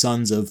 the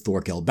sons of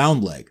Thorkel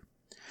Boundleg.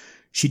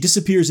 She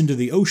disappears into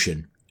the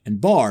ocean, and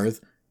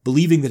Barth,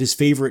 believing that his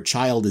favorite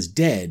child is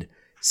dead,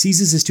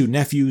 seizes his two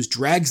nephews,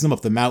 drags them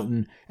up the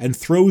mountain, and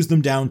throws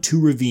them down two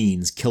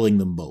ravines, killing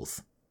them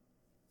both.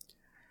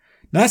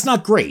 Now, that's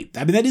not great.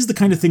 I mean, that is the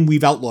kind of thing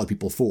we've outlawed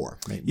people for.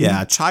 Right?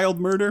 Yeah, child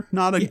murder,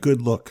 not a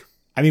good look.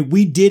 I mean,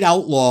 we did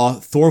outlaw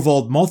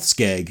Thorvald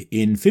Mothskeg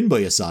in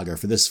Finnboga Saga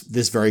for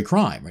this very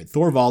crime. Right?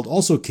 Thorvald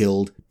also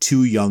killed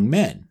two young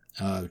men,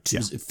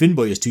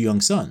 Finnboga's two young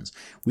sons.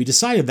 We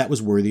decided that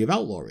was worthy of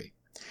outlawry.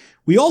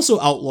 We also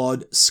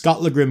outlawed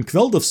Skallagrim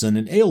Kveldofsson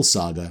in Egil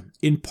Saga,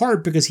 in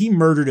part because he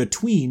murdered a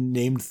tween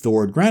named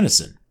Thord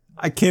Granison.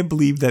 I can't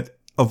believe that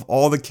of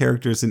all the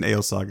characters in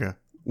Egil Saga,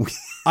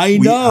 I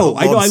know.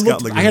 I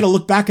had to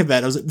look back at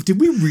that. I was like,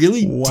 did we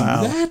really do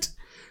that?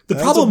 The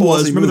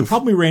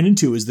problem we ran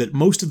into is that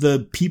most of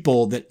the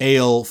people that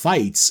Egil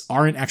fights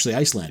aren't actually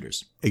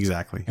Icelanders.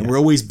 Exactly. And we're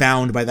always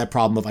bound by that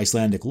problem of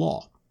Icelandic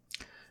law.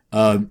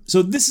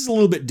 So this is a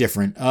little bit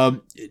different.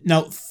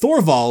 Now,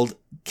 Thorvald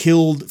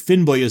killed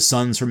Finnboga's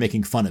sons for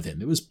making fun of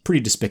him. It was pretty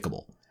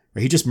despicable.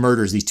 Right? He just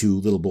murders these two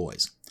little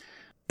boys.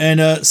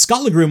 And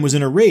Skallagrim was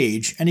in a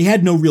rage, and he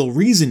had no real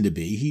reason to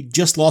be. He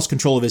just lost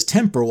control of his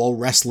temper while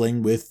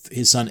wrestling with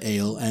his son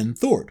Egil and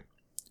Thord.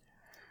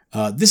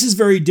 This is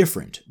very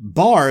different.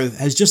 Barth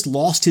has just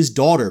lost his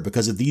daughter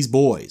because of these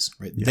boys.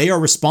 Right? Yeah. They are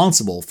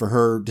responsible for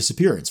her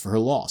disappearance, for her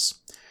loss.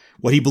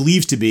 What he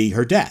believes to be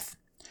her death.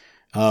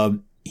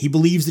 He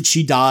believes that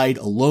she died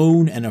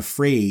alone and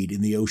afraid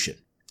in the ocean.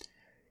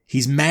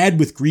 He's mad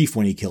with grief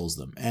when he kills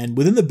them, and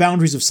within the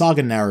boundaries of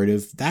saga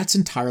narrative, that's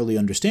entirely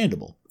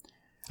understandable.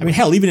 I mean,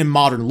 hell, even in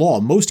modern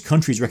law, most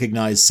countries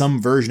recognize some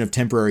version of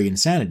temporary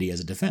insanity as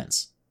a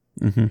defense.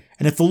 Mm-hmm.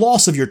 And if the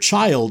loss of your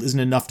child isn't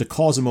enough to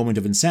cause a moment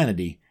of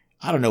insanity,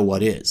 I don't know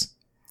what is.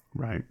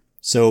 Right.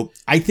 So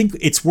I think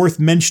it's worth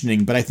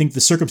mentioning, but I think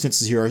the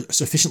circumstances here are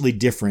sufficiently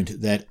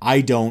different that I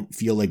don't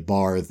feel like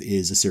Barth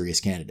is a serious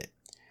candidate.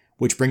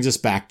 Which brings us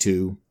back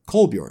to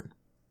Kolbjorn.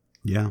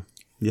 Yeah.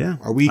 Yeah.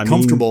 Are we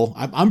comfortable?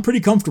 I'm pretty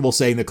comfortable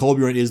saying that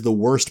Kolbjorn is the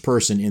worst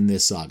person in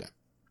this saga.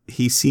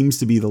 He seems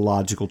to be the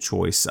logical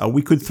choice.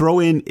 We could throw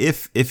in,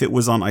 if it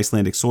was on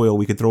Icelandic soil,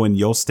 we could throw in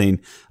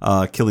Jostein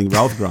killing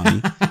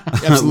Raudgrani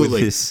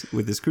Absolutely.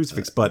 with his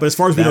crucifix. But as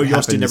far as we know,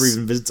 Jostein never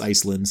even visits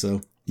Iceland.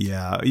 So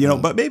yeah,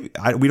 but maybe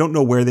we don't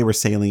know where they were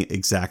sailing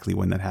exactly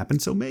when that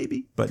happened. So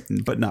maybe,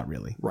 but not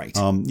really. Right.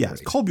 Yeah. Right.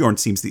 Kolbjorn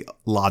seems the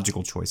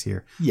logical choice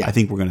here. Yeah. I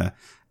think we're gonna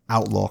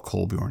outlaw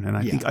Kolbjorn, and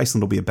I think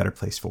Iceland will be a better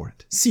place for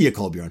it. See ya,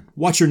 Kolbjorn.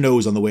 Watch your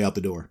nose on the way out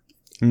the door.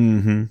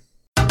 Mm-hmm.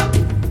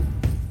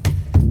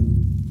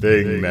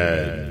 Big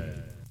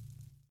Man.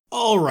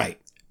 All right.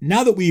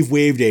 Now that we've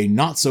waved a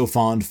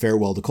not-so-fond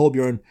farewell to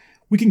Kolbjorn,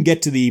 we can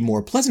get to the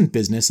more pleasant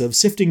business of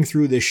sifting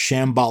through this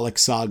shambolic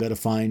saga to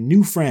find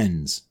new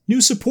friends, new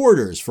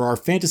supporters for our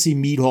fantasy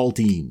mead hall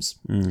teams.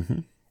 Mm-hmm.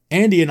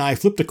 Andy and I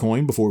flipped a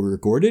coin before we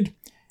recorded,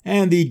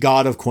 and the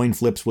god of coin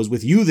flips was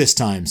with you this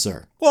time,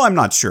 sir. Well, I'm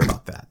not sure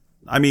about that.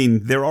 I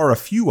mean, there are a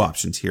few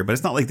options here, but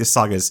it's not like this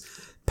saga is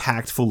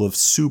packed full of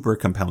super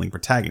compelling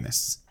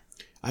protagonists.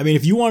 I mean,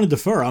 if you want to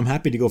defer, I'm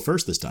happy to go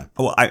first this time.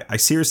 Well, I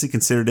seriously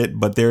considered it,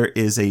 but there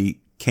is a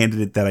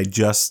candidate that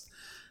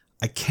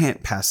I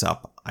can't pass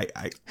up.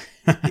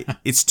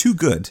 It's too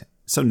good.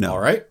 So no. All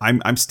right.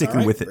 I'm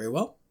sticking with it. Very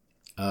well.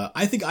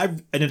 I think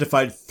I've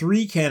identified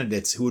 3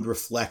 candidates who would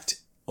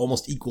reflect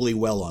almost equally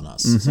well on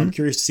us. Mm-hmm. So I'm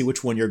curious to see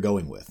which one you're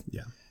going with.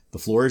 Yeah. The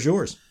floor is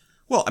yours.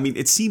 Well, I mean,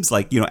 it seems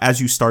like,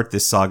 as you start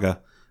this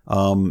saga,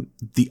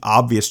 the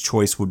obvious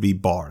choice would be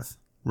Barth,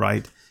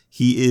 right?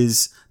 He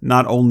is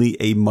not only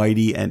a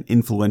mighty and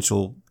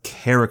influential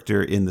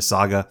character in the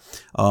saga,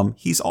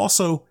 he's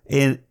also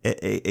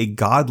a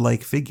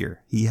godlike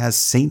figure. He has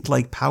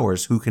saint-like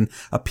powers who can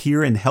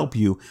appear and help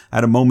you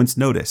at a moment's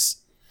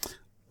notice.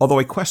 Although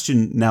I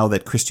question now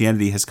that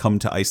Christianity has come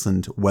to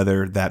Iceland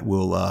whether that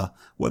will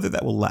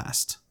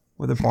last,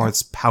 whether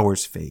Barth's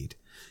powers fade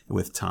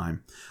with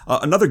time.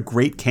 Another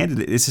great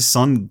candidate is his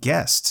son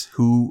Gest,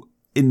 who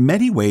in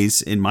many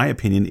ways, in my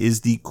opinion,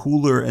 is the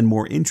cooler and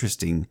more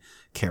interesting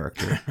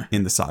character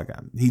in the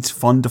saga. He's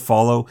fun to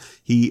follow.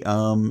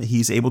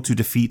 He's able to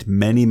defeat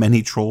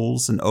many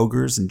trolls and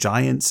ogres and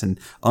giants and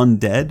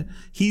undead.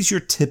 He's your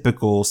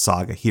typical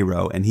saga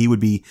hero, and he would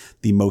be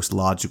the most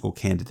logical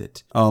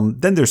candidate.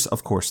 Then there's,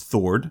 of course,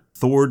 Thord.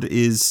 Thord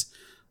is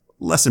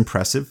less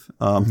impressive.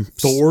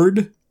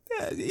 Thord?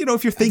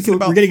 If you're thinking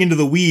about... We're getting into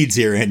the weeds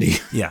here, Andy.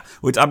 Yeah,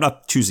 which I'm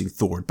not choosing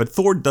Thord, but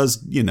Thord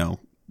does,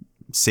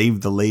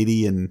 save the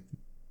lady and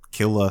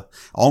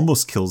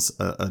almost kills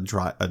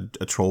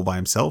a troll by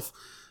himself,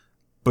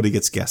 but he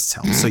gets Gest's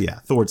help. So yeah,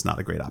 Thord's not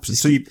a great option.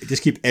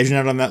 Just keep edging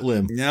out on that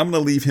limb. Yeah, I'm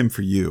going to leave him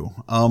for you.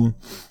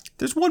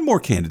 There's one more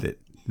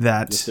candidate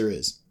that yes, there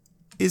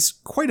is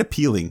quite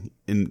appealing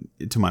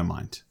to my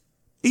mind.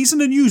 He's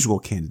an unusual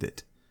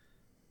candidate,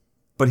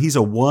 but he's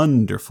a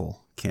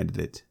wonderful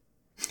candidate.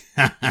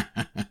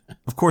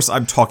 Of course,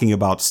 I'm talking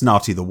about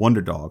Snouty the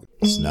Wonder Dog.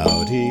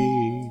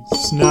 Snouty,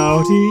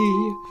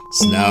 Snouty,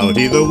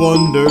 Snouty the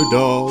Wonder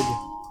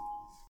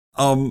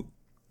Dog.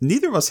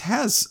 Neither of us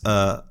has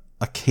a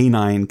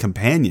canine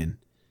companion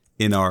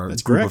in our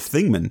group of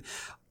Thingmen.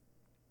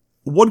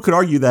 one could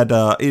argue that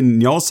in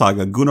Njál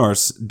Saga,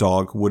 Gunnar's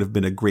dog would have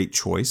been a great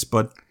choice,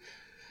 but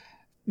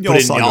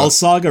But in Njál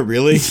Saga,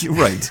 really?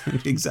 Right,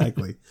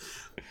 exactly.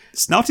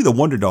 Snouty the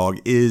Wonder Dog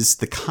is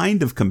the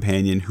kind of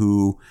companion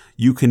who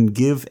you can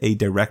give a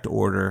direct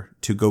order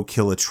to go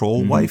kill a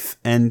troll wife,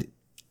 and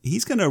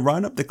he's going to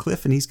run up the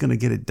cliff and he's going to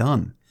get it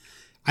done.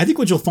 I think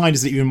what you'll find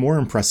is that even more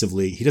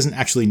impressively, he doesn't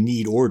actually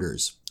need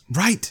orders.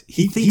 Right.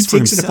 He takes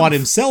it upon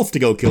himself to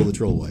go kill the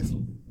troll wife.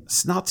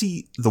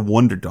 Snouty the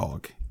Wonder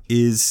Dog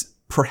is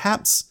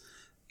perhaps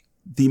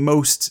the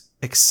most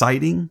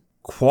exciting,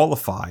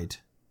 qualified,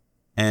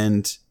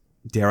 and,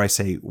 dare I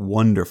say,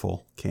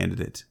 wonderful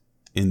candidate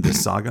in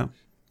this saga.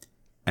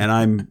 And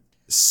I'm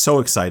so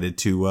excited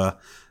to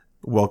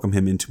welcome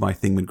him into my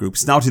Thingman group.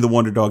 Snouty the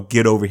Wonder Dog,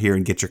 get over here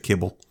and get your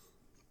kibble.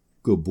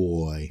 Good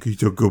boy.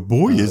 He's a good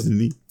boy, isn't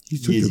he?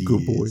 He's such a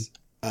good boy.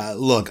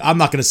 Look, I'm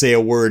not going to say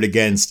a word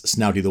against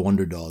Snouty the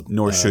Wonder Dog.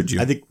 Nor should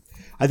you.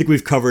 I think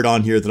we've covered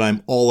on here that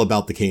I'm all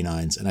about the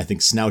canines, and I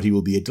think Snouty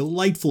will be a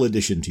delightful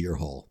addition to your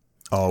haul.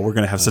 Oh, we're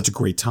going to have such a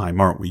great time,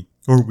 aren't we?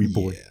 Aren't we,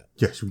 boy? Yeah.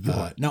 Yes, we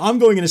are. Now, I'm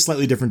going in a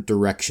slightly different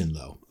direction,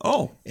 though.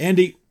 Oh.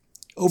 Andy,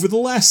 over the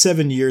last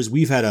 7 years,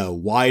 we've had a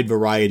wide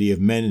variety of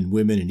men and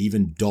women and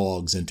even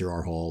dogs enter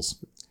our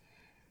halls.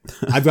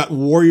 I've got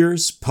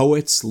warriors,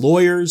 poets,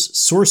 lawyers,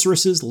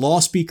 sorceresses, law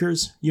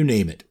speakers, you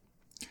name it.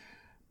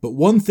 But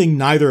one thing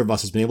neither of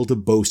us has been able to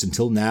boast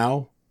until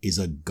now is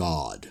a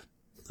god.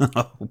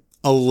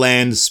 A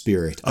land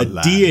spirit, a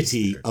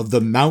deity of the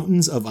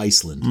mountains of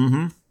Iceland.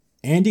 Mm-hmm.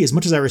 Andy, as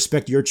much as I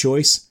respect your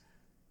choice,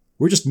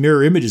 we're just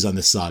mirror images on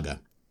this saga.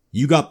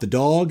 You got the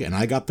dog, and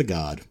I got the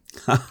god.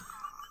 I see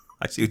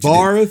what you did.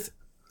 Barth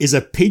is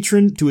a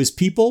patron to his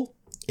people,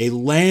 a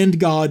land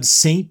god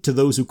saint to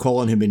those who call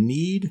on him in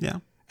need, Yeah.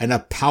 and a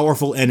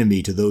powerful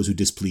enemy to those who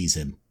displease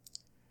him.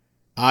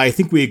 I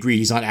think we agree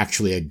he's not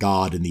actually a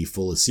god in the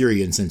full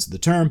Assyrian sense of the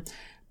term,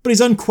 but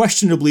he's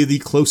unquestionably the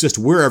closest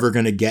we're ever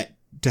going to get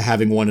to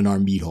having one in our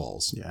mead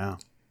halls. Yeah.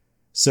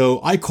 So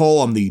I call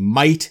on the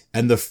might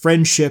and the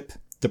friendship,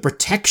 the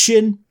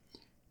protection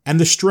and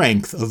the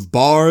strength of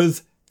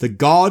Barth, the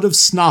god of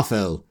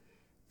Snæfell,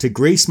 to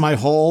grace my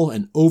hall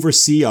and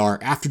oversee our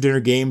after-dinner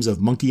games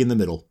of Monkey in the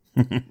Middle.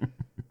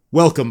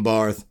 Welcome,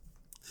 Barth.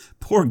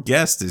 Poor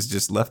guest is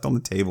just left on the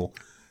table.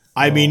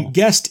 I mean,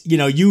 Guest,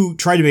 you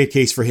try to make a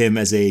case for him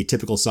as a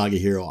typical saga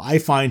hero. I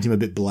find him a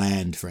bit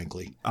bland,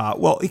 frankly.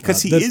 Well,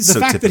 because he is so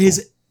fact typical. that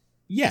his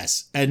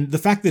Yes, and the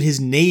fact that his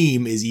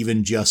name is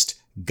even just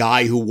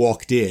guy who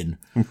walked in.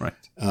 Right.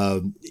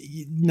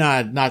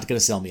 Not going to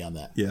sell me on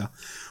that. Yeah.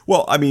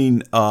 Well, I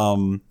mean,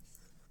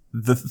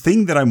 the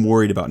thing that I'm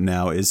worried about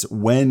now is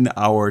when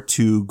our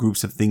two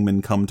groups of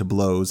Thingmen come to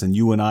blows and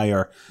you and I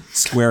are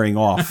squaring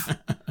off.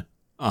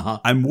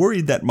 I'm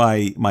worried that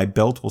my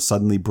belt will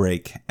suddenly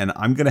break and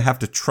I'm going to have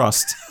to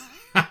trust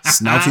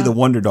Snouty the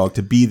Wonder Dog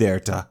to be there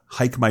to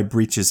hike my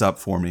breeches up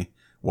for me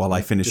while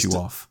I finish you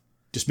off.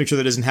 Just make sure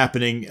that isn't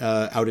happening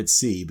out at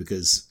sea,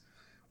 because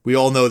we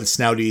all know that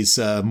Snouty's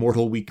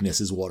mortal weakness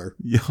is water.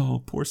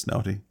 Yo, poor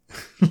Snouty.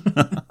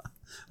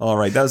 All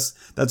right,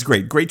 that's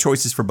great. Great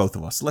choices for both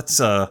of us. Let's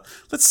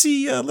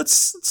see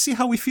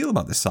how we feel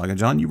about this saga.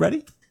 John, you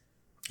ready?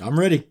 I'm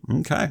ready.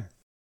 Okay.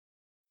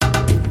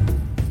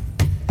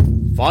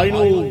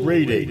 Final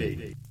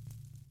rating.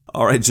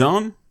 All right,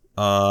 John.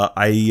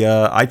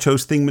 I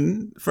chose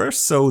Thingman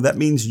first, so that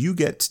means you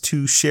get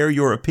to share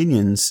your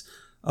opinions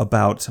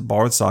about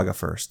Barth Saga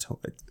first.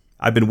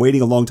 I've been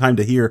waiting a long time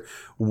to hear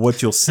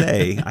what you'll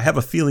say. I have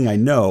a feeling I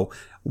know.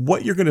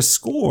 What you're going to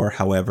score,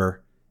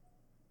 however,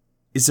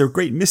 is a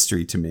great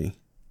mystery to me.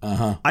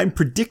 I'm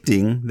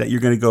predicting that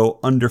you're going to go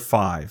under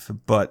 5,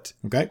 but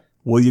Okay.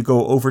 will you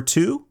go over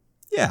 2?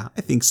 Yeah, I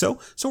think so.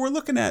 So we're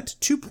looking at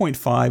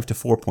 2.5 to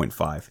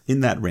 4.5,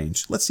 in that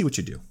range. Let's see what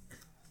you do.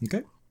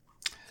 Okay.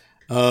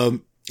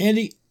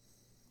 Andy,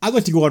 I'd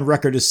like to go on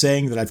record as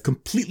saying that I've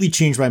completely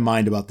changed my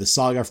mind about this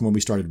saga from when we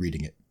started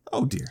reading it.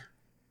 Oh, dear.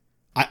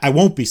 I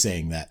won't be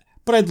saying that,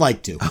 but I'd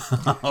like to.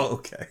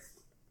 Okay.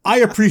 I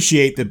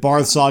appreciate that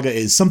Barth Saga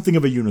is something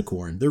of a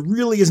unicorn. There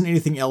really isn't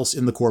anything else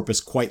in the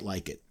corpus quite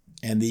like it.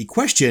 And the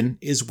question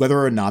is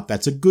whether or not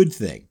that's a good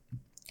thing.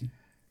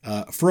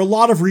 For a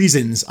lot of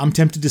reasons, I'm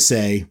tempted to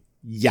say,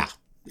 yeah,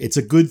 it's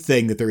a good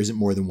thing that there isn't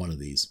more than one of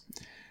these.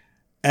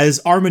 As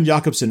Armand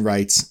Jacobson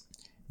writes,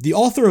 the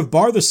author of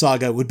Barth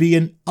Saga would be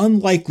an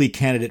unlikely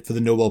candidate for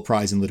the Nobel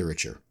Prize in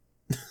Literature.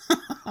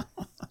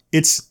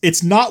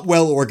 It's not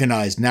well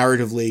organized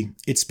narratively.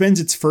 It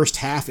spends its first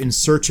half in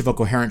search of a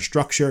coherent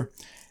structure,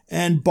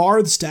 and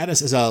Barth's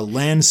status as a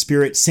land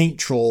spirit saint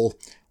troll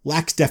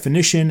lacks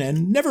definition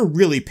and never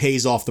really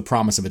pays off the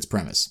promise of its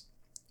premise.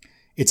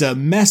 It's a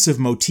mess of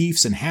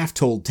motifs and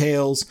half-told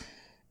tales,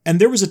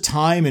 and there was a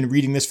time in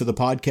reading this for the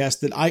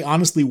podcast that I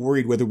honestly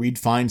worried whether we'd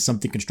find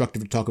something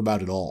constructive to talk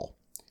about at all.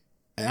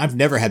 And I've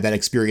never had that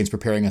experience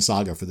preparing a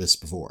saga for this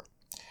before.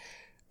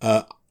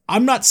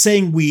 I'm not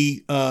saying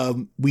we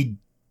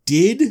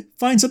did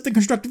find something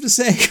constructive to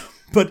say,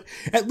 but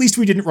at least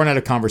we didn't run out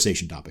of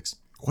conversation topics.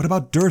 What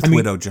about Dearth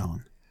Widow,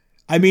 John?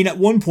 I mean, at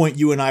one point,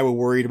 you and I were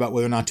worried about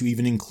whether or not to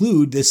even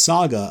include this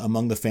saga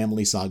among the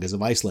family sagas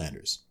of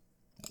Icelanders.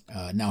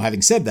 Now,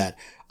 having said that,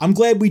 I'm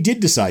glad we did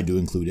decide to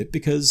include it,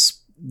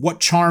 because what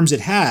charms it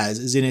has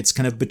is in its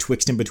kind of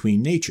betwixt and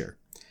between nature.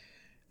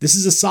 This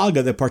is a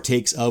saga that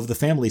partakes of the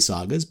family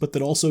sagas, but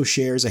that also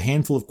shares a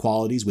handful of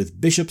qualities with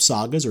bishop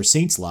sagas or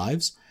saints'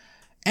 lives,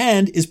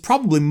 and is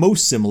probably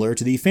most similar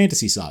to the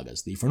fantasy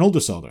sagas, the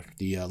Fornaldarsogur,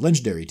 the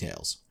legendary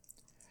tales.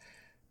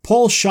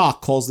 Paul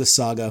Schack calls this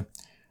saga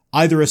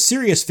either a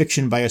serious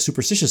fiction by a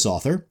superstitious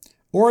author,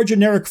 or a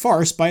generic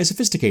farce by a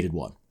sophisticated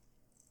one.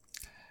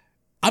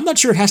 I'm not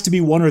sure it has to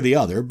be one or the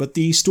other, but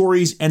the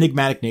story's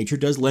enigmatic nature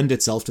does lend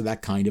itself to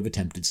that kind of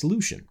attempted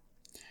solution.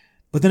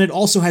 But then it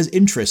also has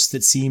interests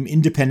that seem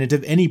independent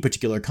of any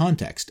particular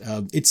context.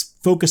 Its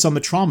focus on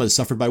the traumas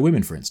suffered by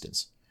women, for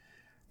instance.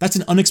 That's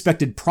an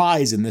unexpected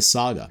prize in this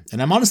saga,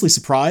 and I'm honestly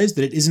surprised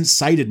that it isn't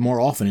cited more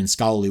often in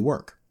scholarly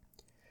work.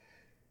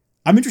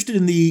 I'm interested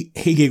in the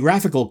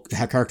hagiographical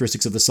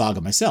characteristics of the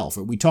saga myself.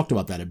 We talked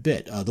about that a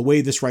bit. The way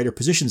this writer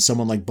positions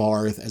someone like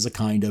Barth as a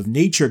kind of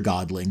nature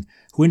godling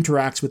who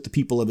interacts with the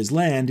people of his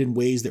land in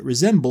ways that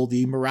resemble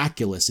the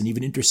miraculous and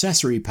even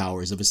intercessory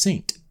powers of a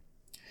saint.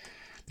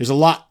 There's a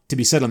lot to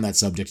be said on that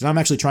subject, and I'm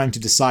actually trying to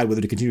decide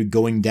whether to continue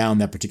going down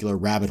that particular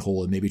rabbit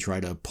hole and maybe try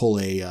to pull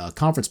a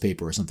conference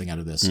paper or something out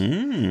of this.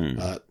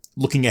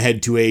 Looking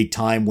ahead to a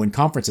time when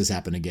conferences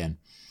happen again.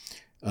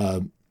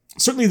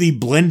 Certainly the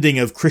blending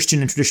of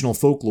Christian and traditional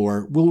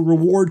folklore will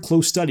reward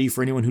close study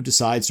for anyone who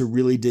decides to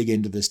really dig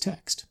into this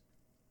text.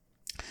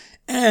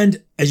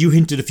 And, as you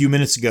hinted a few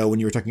minutes ago when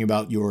you were talking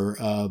about your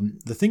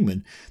the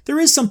Thingmen, there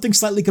is something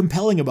slightly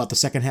compelling about the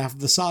second half of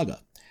the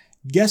saga.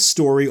 Guest's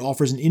story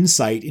offers an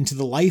insight into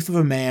the life of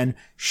a man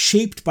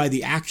shaped by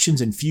the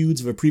actions and feuds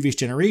of a previous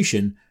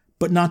generation,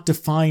 but not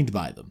defined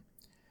by them.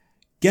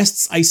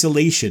 Guest's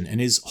isolation and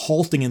his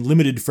halting and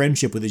limited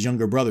friendship with his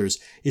younger brothers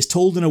is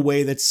told in a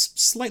way that's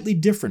slightly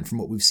different from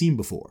what we've seen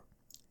before.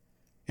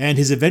 And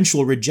his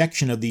eventual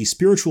rejection of the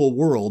spiritual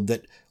world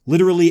that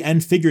literally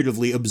and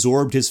figuratively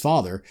absorbed his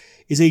father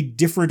is a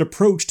different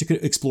approach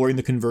to exploring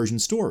the conversion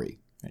story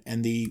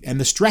and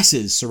the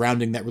stresses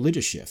surrounding that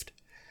religious shift.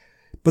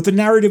 But the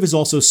narrative is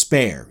also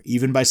spare,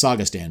 even by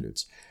saga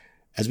standards.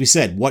 As we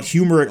said, what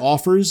humor it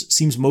offers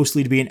seems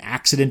mostly to be an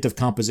accident of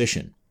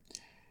composition.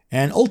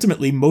 And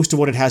ultimately, most of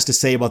what it has to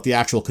say about the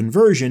actual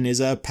conversion is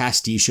a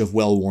pastiche of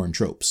well-worn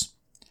tropes.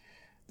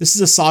 This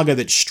is a saga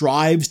that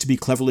strives to be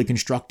cleverly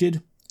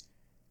constructed,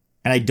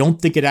 and I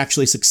don't think it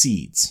actually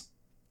succeeds.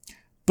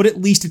 But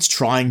at least it's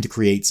trying to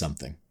create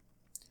something.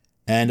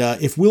 And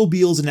if Will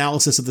Beall's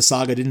analysis of the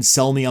saga didn't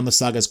sell me on the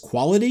saga's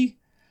quality,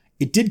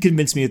 it did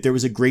convince me that there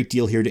was a great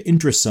deal here to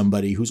interest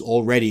somebody who's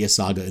already a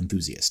saga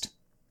enthusiast.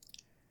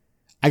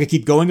 I could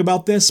keep going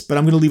about this, but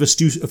I'm going to leave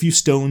a few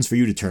stones for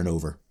you to turn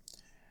over.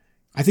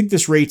 I think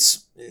this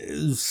rate's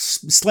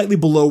slightly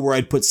below where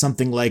I'd put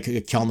something like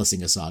a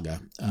Kjalnesinga saga.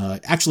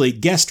 Actually,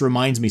 Guest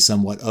reminds me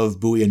somewhat of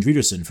Bui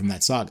Andriðason from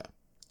that saga.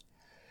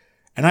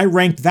 And I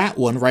ranked that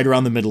one right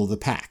around the middle of the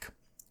pack.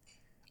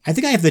 I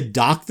think I have to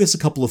dock this a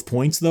couple of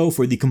points, though,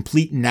 for the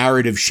complete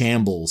narrative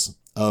shambles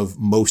of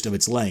most of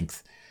its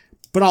length.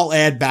 But I'll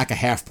add back a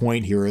half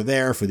point here or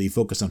there for the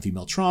focus on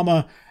female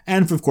trauma,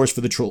 and of course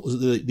for the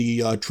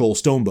troll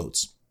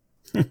stoneboats.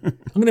 I'm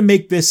going to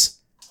make this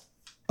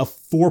a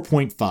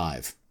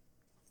 4.5.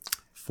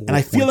 And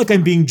I feel like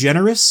I'm being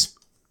generous,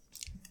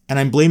 and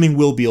I'm blaming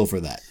Will Beall for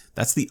that.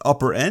 That's the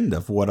upper end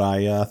of what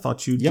I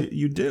thought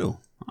you'd do.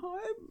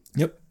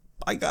 Yep.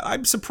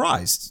 I'm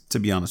surprised, to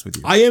be honest with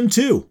you. I am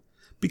too.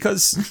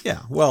 Because, yeah,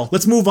 well...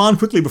 Let's move on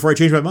quickly before I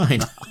change my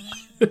mind.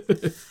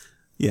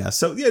 Yeah,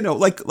 so,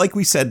 like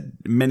we said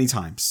many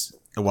times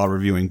while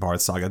reviewing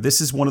Barth Saga,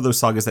 this is one of those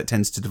sagas that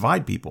tends to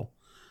divide people.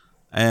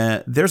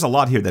 There's a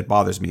lot here that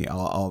bothers me,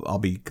 I'll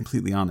be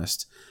completely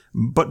honest.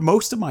 But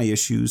most of my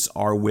issues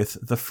are with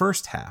the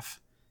first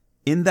half.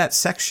 In that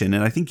section,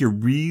 and I think you're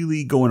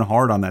really going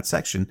hard on that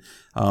section,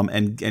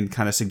 and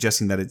kind of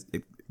suggesting that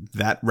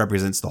that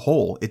represents the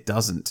whole. It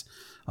doesn't.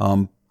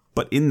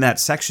 But in that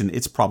section,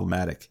 it's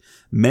problematic.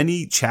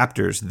 Many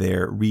chapters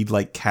there read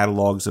like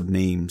catalogs of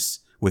names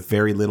with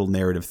very little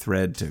narrative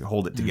thread to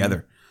hold it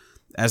together.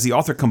 As the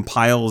author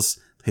compiles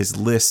his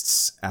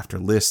lists after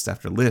list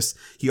after list,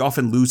 he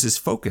often loses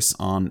focus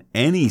on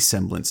any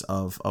semblance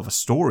of a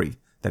story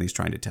that he's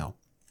trying to tell.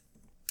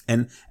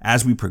 And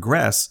as we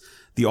progress,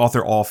 the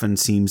author often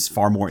seems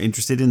far more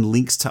interested in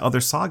links to other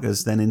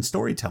sagas than in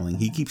storytelling.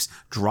 He keeps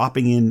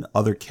dropping in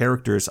other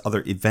characters,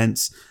 other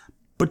events,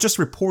 but just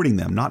reporting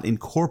them, not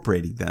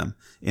incorporating them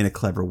in a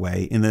clever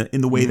way, in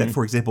the way that,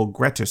 for example,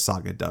 Grettir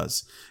Saga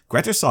does.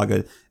 Grettir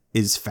Saga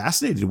is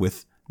fascinated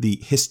with the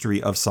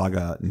history of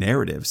saga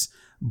narratives,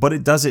 but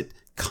it does it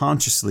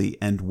consciously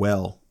and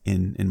well,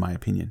 in my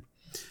opinion.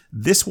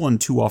 This one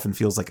too often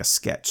feels like a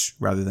sketch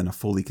rather than a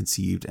fully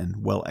conceived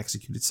and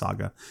well-executed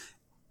saga,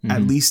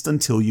 at least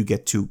until you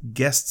get to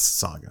Guest's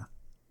Saga.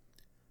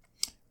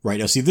 Right.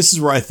 Now, see, this is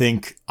where I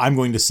think I'm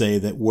going to say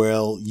that,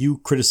 well, you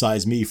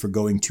criticize me for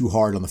going too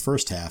hard on the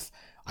first half.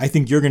 I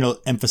think you're going to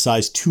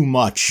emphasize too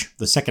much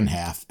the second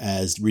half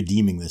as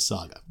redeeming this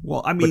saga.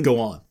 Well, I mean, but go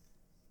on.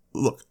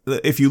 Look,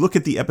 if you look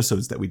at the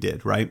episodes that we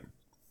did, right?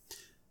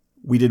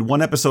 We did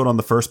one episode on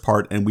the first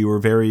part, and we were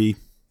very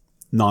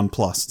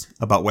nonplussed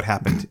about what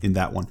happened in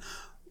that one.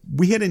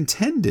 We had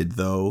intended,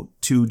 though,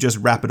 to just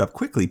wrap it up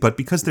quickly, but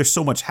because there's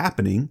so much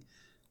happening,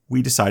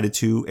 we decided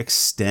to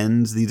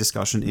extend the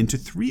discussion into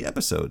 3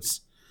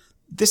 episodes.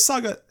 This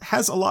saga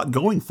has a lot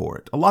going for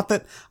it, a lot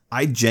that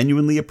I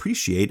genuinely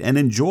appreciate and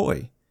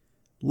enjoy.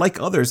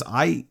 Like others,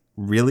 I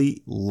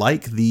really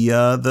like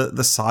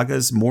the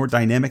saga's more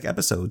dynamic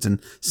episodes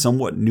and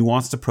somewhat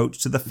nuanced approach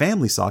to the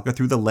family saga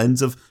through the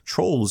lens of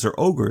trolls or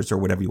ogres or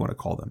whatever you want to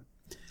call them.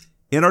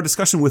 In our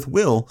discussion with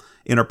Will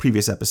in our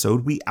previous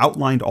episode, we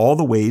outlined all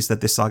the ways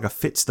that this saga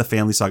fits the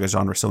family saga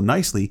genre so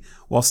nicely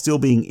while still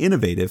being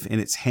innovative in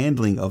its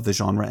handling of the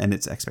genre and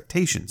its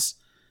expectations.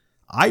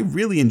 I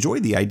really enjoy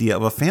the idea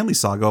of a family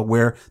saga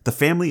where the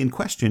family in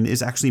question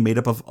is actually made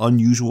up of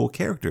unusual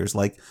characters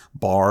like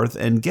Barth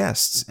and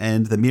guests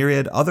and the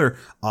myriad other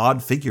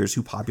odd figures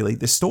who populate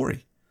this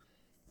story.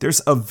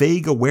 There's a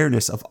vague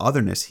awareness of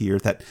otherness here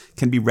that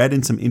can be read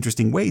in some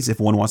interesting ways if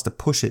one wants to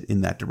push it in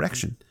that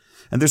direction.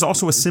 And there's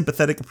also a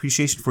sympathetic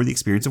appreciation for the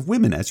experience of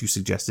women, as you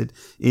suggested,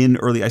 in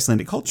early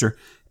Icelandic culture,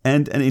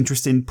 and an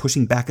interest in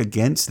pushing back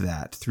against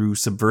that through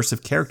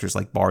subversive characters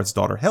like Barth's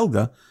daughter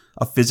Helga,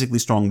 a physically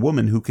strong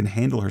woman who can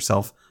handle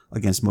herself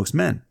against most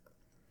men.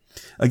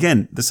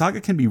 Again, the saga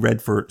can be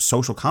read for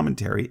social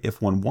commentary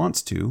if one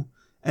wants to,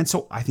 and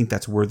so I think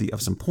that's worthy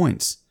of some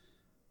points.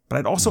 But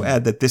I'd also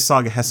add that this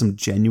saga has some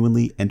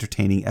genuinely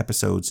entertaining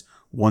episodes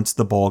once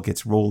the ball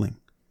gets rolling.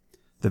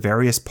 The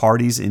various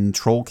parties in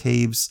troll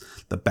caves,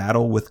 the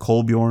battle with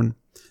Kolbjorn,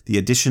 the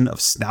addition of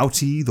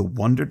Snouty the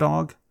Wonder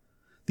Dog,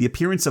 the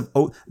appearance of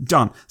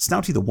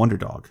Snouty the Wonder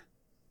Dog,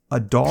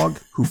 a dog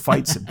who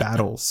fights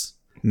battles.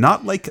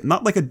 Not like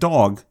a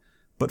dog,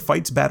 but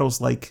fights battles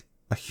like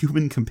a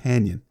human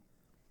companion.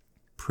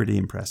 Pretty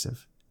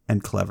impressive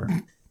and clever.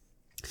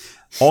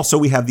 Also,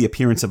 we have the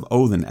appearance of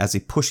Odin as a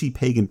pushy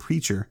pagan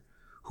preacher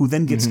who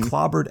then gets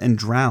clobbered and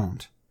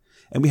drowned.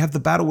 And we have the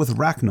battle with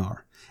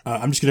Ragnar.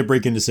 I'm just going to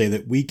break in to say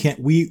that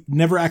we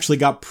never actually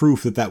got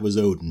proof that was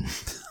Odin.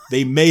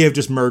 They may have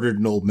just murdered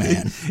an old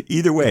man.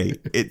 Either way,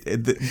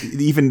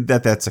 even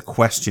that's a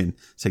question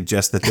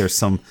suggests that there's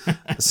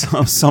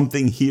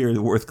something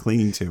here worth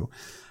clinging to.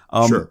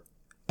 Sure.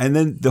 And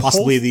then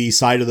possibly the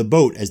side of the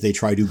boat as they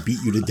try to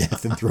beat you to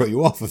death and throw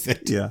you off of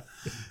it. Yeah.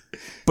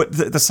 But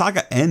the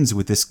saga ends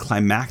with this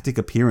climactic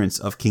appearance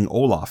of King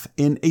Olaf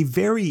in a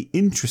very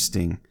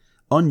interesting,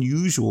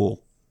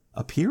 unusual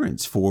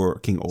appearance for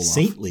King Olaf.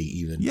 Saintly,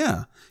 even.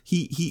 Yeah.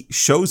 He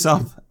shows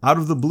up out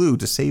of the blue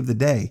to save the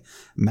day,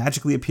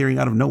 magically appearing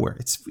out of nowhere.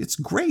 It's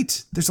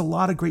great. There's a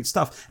lot of great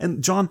stuff.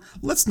 And John,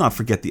 let's not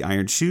forget the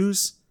iron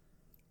shoes.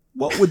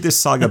 What would this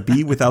saga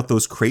be without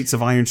those crates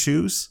of iron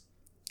shoes?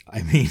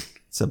 I mean,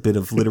 it's a bit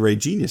of literary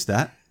genius,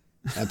 that.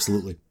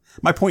 Absolutely.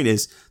 My point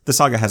is, the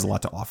saga has a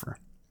lot to offer.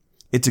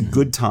 It's a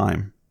good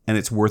time, and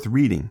it's worth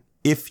reading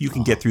if you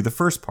can get through the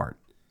first part.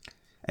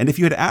 And if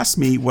you had asked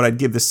me what I'd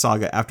give this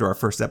saga after our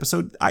first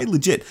episode, I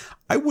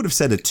would have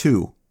said a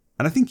 2.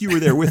 And I think you were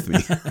there with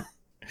me.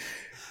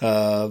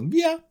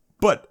 Yeah.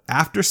 But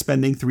after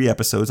spending 3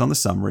 episodes on the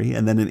summary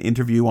and then an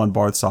interview on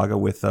Barth Saga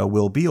with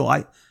Will Beal,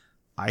 I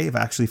have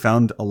actually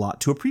found a lot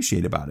to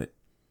appreciate about it.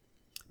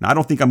 Now, I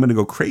don't think I'm going to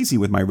go crazy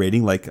with my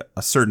rating like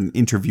a certain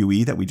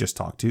interviewee that we just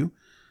talked to.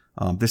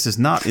 This is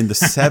not in the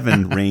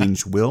 7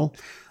 range, Will.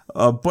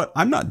 But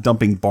I'm not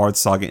dumping Barth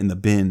Saga in the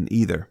bin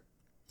either.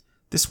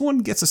 This one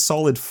gets a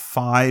solid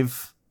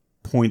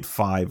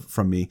 5.5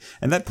 from me.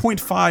 And that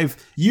 0.5...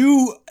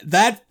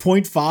 That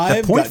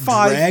 0.5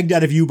 got dragged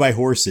out of you by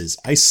horses.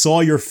 I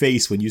saw your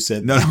face when you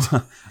said that.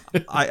 No.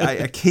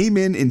 I came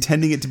in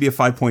intending it to be a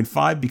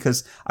 5.5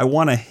 because I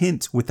want to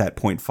hint with that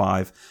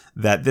 0.5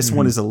 that this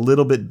one is a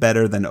little bit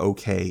better than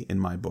okay in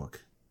my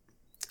book.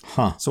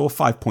 Huh. So a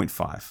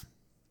 5.5.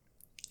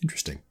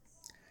 Interesting.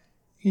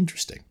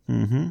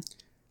 Mm-hmm.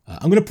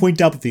 I'm going to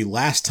point out that the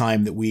last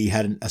time that we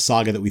had a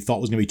saga that we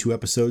thought was going to be 2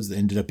 episodes that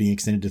ended up being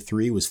extended to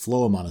 3 was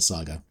Floamana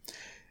Saga.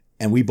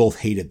 And we both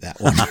hated that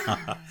one.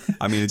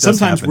 I mean, it does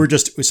sometimes happen.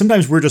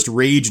 we're just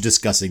rage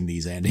discussing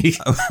these, Andy.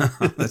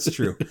 That's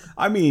true.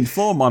 I mean,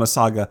 Floamana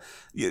Saga.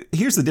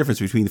 Here's the difference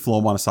between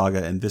Floamana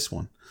Saga and this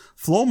one.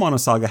 Floamana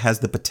Saga has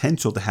the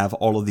potential to have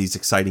all of these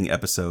exciting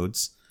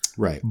episodes,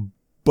 right?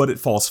 But it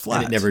falls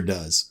flat. And it never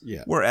does.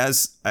 Yeah.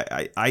 Whereas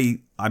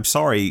I'm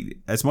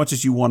sorry, as much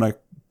as you want to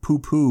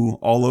poo-poo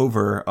all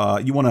over,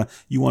 you want to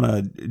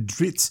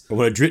drit. I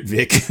want to drit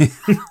Vic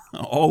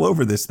all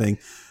over this thing.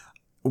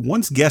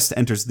 Once Guest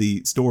enters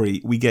the story,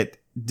 we get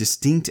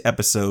distinct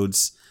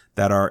episodes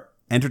that are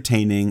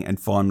entertaining and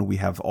fun. We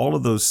have all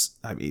of those.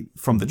 I mean,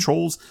 from the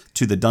trolls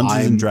to the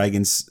Dungeons and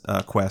Dragons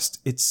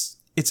quest, it's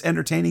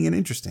entertaining and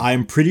interesting.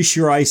 I'm pretty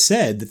sure I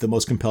said that the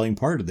most compelling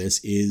part of this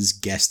is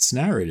Guest's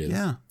narrative.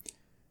 Yeah.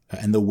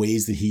 And the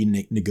ways that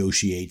he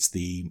negotiates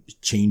the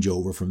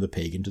changeover from the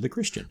pagan to the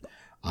Christian.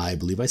 I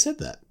believe I said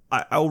that.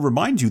 I'll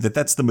remind you that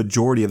that's the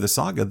majority of the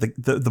saga.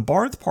 The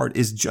Barth part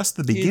is just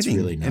the beginning. It's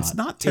really not. It's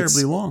not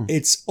terribly long.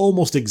 It's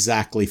almost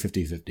exactly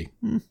 50-50.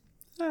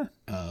 But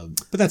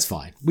that's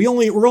fine.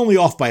 We're only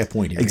off by a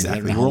point here.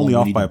 Exactly. We're only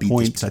off by a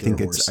point. I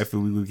think if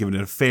we were given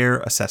it a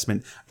fair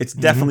assessment, it's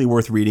definitely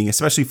worth reading,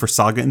 especially for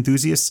saga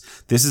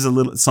enthusiasts. This is a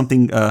little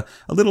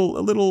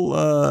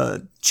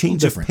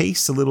change of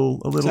pace, a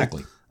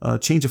little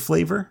change of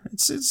flavor.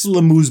 It's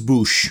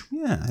l'amuse-bouche.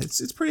 Yeah,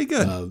 it's pretty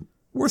good.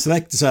 So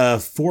that's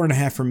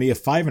 4.5 for me, a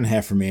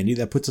 5.5 for Mandy.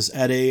 That puts us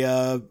at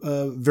a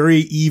very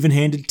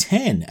even-handed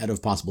 10 out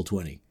of possible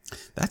 20.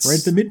 That's right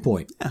at the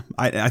midpoint. Yeah,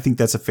 I think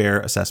that's a fair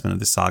assessment of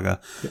this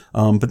saga. Yep.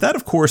 But that,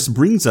 of course,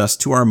 brings us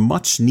to our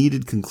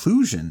much-needed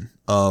conclusion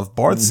of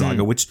Barth's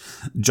Saga, which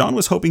John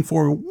was hoping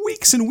for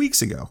weeks and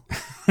weeks ago.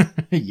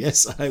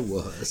 Yes, I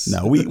was.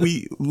 No,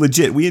 we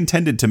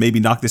intended to maybe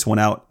knock this one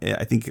out.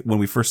 I think when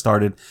we first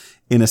started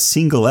in a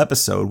single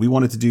episode, we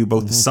wanted to do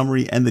both the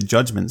summary and the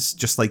judgments,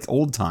 just like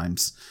old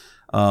times.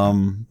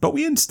 But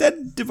we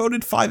instead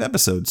devoted 5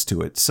 episodes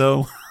to it.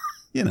 So,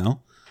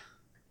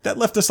 that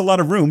left us a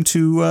lot of room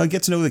to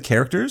get to know the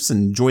characters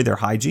and enjoy their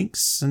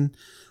hijinks, and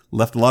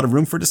left a lot of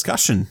room for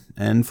discussion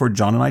and for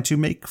John and I to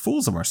make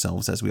fools of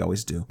ourselves, as we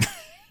always do.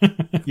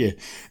 Yeah.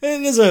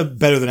 And there's a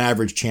better than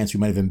average chance we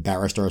might have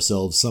embarrassed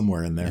ourselves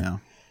somewhere in there. Yeah.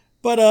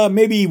 But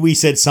maybe we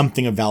said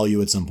something of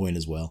value at some point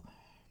as well.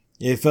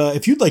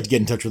 If you'd like to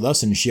get in touch with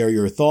us and share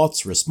your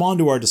thoughts, respond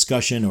to our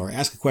discussion, or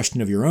ask a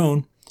question of your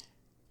own,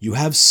 you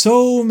have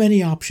so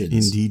many options.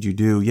 Indeed you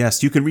do.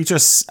 Yes, you can reach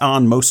us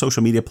on most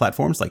social media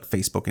platforms like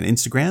Facebook and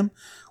Instagram,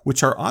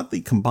 which are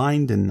oddly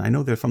combined, and I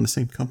know they're from the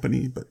same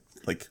company, but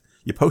like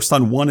you post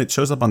on one, it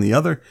shows up on the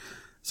other.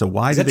 So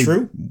why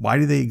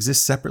do they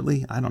exist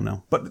separately? I don't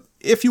know. But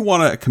if you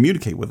want to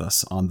communicate with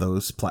us on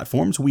those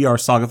platforms, we are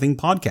Saga Thing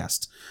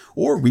Podcast,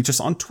 or reach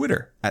us on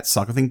Twitter at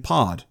Saga Thing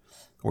Pod,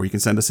 or you can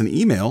send us an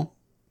email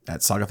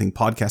at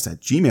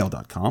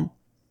sagathingpodcast@gmail.com.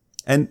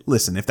 And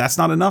listen, if that's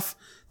not enough,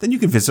 then you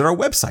can visit our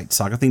website,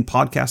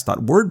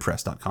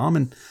 sagathingpodcast.wordpress.com,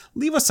 and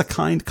leave us a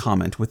kind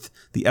comment with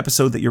the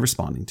episode that you're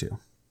responding to.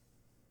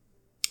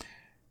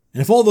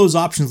 And if all those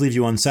options leave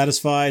you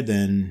unsatisfied,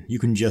 then you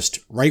can just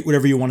write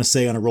whatever you want to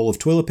say on a roll of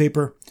toilet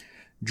paper,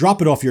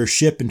 drop it off your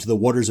ship into the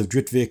waters of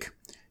Dritvik,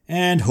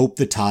 and hope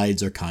the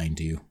tides are kind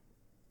to you.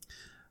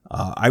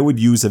 I would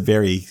use a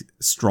very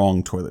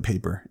strong toilet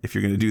paper if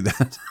you're going to do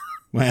that.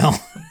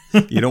 Well,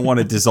 you don't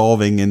want it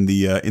dissolving in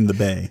the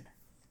bay.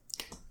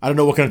 I don't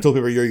know what kind of toilet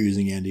paper you're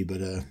using, Andy, but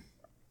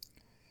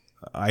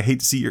I hate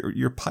to see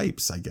your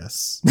pipes, I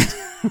guess.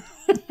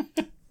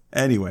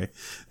 Anyway,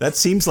 that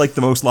seems like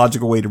the most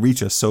logical way to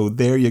reach us, so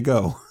there you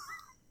go.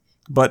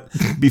 But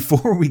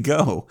before we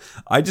go,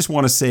 I just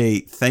want to say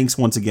thanks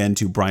once again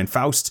to Brian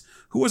Faust,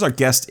 who was our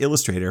guest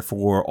illustrator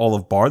for all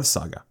of Barth's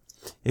Saga.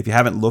 If you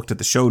haven't looked at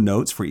the show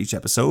notes for each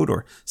episode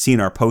or seen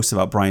our posts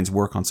about Brian's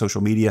work on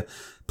social media,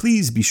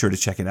 please be sure to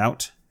check it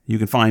out. You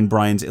can find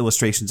Brian's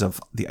illustrations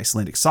of the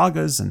Icelandic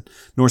sagas and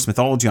Norse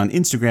mythology on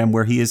Instagram,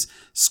 where he is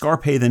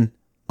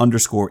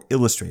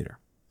Skarphéðinn_illustrator.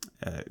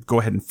 Go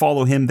ahead and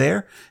follow him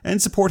there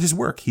and support his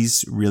work.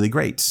 He's really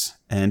great.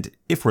 And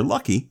if we're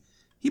lucky,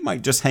 he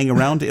might just hang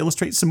around to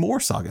illustrate some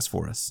more sagas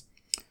for us.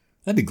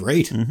 That'd be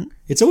great. Mm-hmm.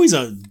 It's always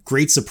a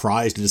great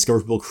surprise to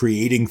discover people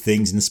creating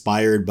things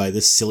inspired by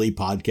this silly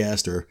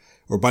podcast or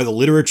by the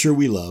literature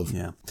we love.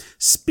 Yeah.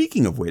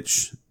 Speaking of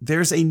which,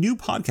 there's a new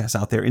podcast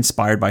out there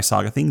inspired by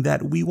Saga Thing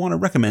that we want to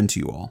recommend to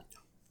you all.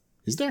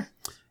 Is there?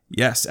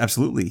 Yes,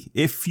 absolutely.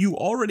 If you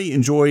already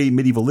enjoy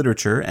medieval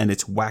literature and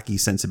its wacky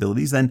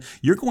sensibilities, then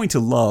you're going to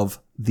love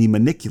The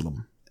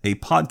Maniculum, a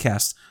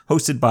podcast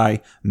hosted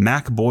by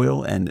Mac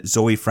Boyle and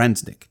Zoe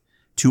Franznik,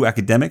 2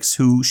 academics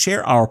who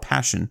share our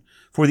passion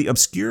for the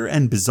obscure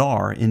and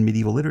bizarre in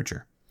medieval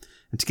literature.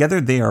 And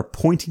together they are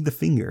pointing the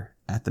finger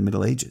at the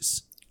Middle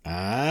Ages.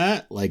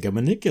 Like a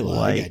manicula.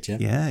 I gotcha.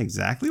 Yeah,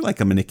 exactly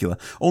like a manicula.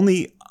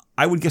 Only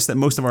I would guess that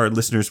most of our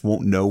listeners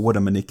won't know what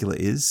a manicula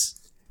is.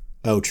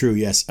 Oh, true,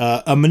 yes.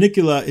 A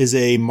manicula is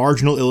a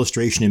marginal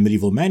illustration in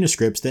medieval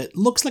manuscripts that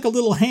looks like a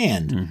little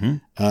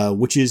hand,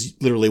 which is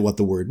literally what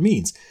the word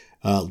means,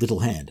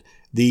 little hand.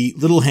 The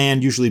little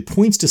hand usually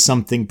points to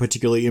something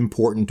particularly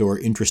important or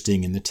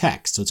interesting in the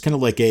text. So it's kind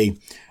of like a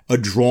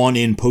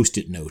drawn-in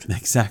Post-it note.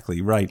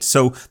 Exactly, right.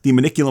 So the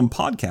Maniculum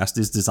podcast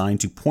is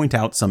designed to point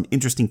out some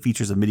interesting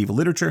features of medieval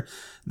literature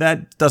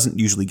that doesn't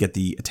usually get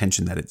the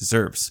attention that it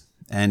deserves.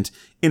 And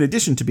in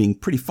addition to being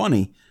pretty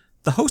funny,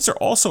 the hosts are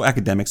also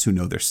academics who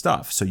know their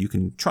stuff, so you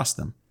can trust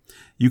them.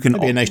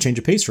 That'd be a nice change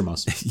of pace from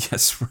us.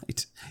 Yes,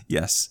 right.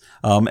 Yes.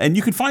 And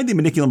you can find the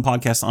Maniculum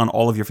podcast on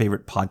all of your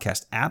favorite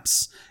podcast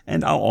apps,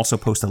 and I'll also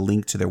post a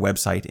link to their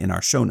website in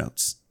our show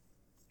notes.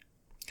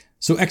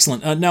 So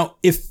excellent. Now,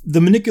 if the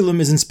Maniculum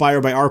is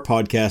inspired by our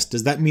podcast,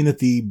 does that mean that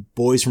the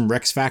boys from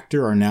Rex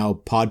Factor are now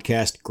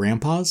podcast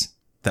grandpas?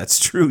 That's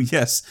true,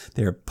 yes.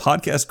 They're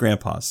podcast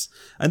grandpas.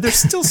 And they're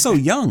still so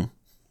young.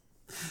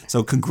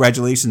 So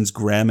congratulations,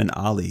 Graham and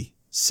Ali.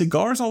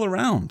 Cigars all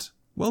around.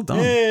 Well done.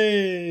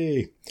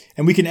 Yay!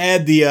 And we can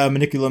add the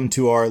Maniculum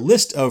to our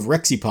list of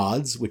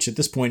Rexipods, which at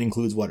this point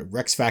includes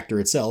Rex Factor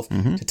itself,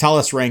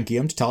 Totalis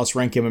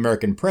Rankium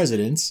American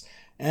Presidents,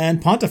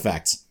 and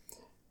Pontifex.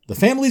 The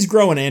family's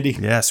growing, Andy.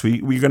 Yes,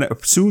 we're going to,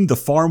 soon the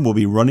farm will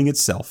be running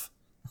itself.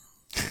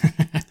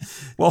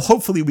 Well,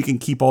 hopefully we can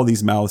keep all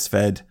these mouths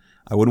fed.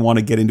 I wouldn't want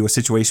to get into a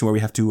situation where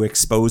we have to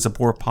expose a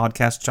poor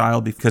podcast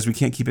child because we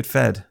can't keep it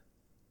fed.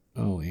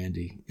 Oh,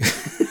 Andy.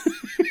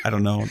 I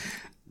don't know.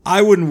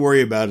 I wouldn't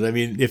worry about it. I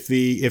mean, if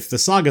the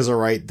sagas are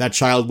right, that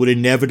child would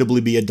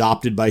inevitably be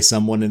adopted by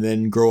someone and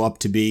then grow up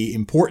to be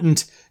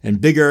important and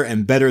bigger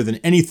and better than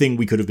anything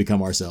we could have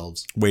become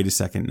ourselves. Wait a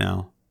second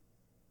now.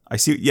 I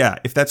see. Yeah,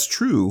 if that's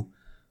true,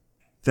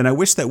 then I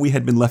wish that we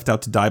had been left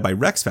out to die by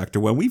Rex Factor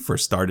when we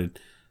first started.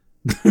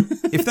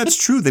 If that's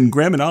true, then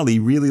Graham and Ollie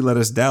really let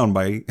us down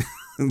by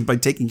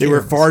taking care They were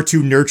of us. far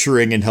too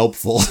nurturing and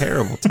helpful.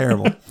 Terrible,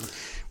 terrible.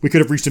 We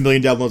could have reached 1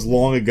 million downloads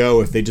long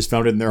ago if they just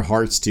found it in their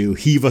hearts to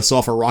heave us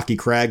off a rocky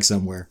crag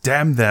somewhere.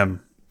 Damn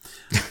them.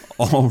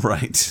 All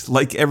right.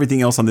 Like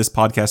everything else on this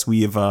podcast,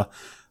 we have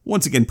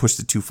once again pushed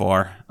it too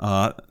far.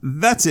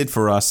 That's it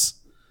for us.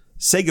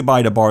 Say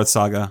goodbye to Barth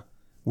Saga.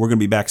 We're going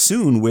to be back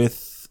soon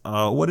with,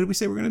 what did we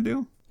say we're going to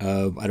do?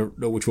 I don't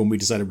know which one we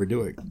decided we're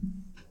doing.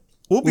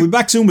 We'll We'll be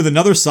back soon with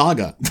another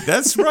saga.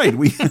 That's right.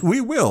 We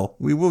will.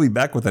 We will be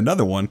back with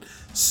another one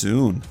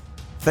soon.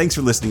 Thanks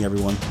for listening,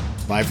 everyone.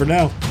 Bye for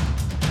now.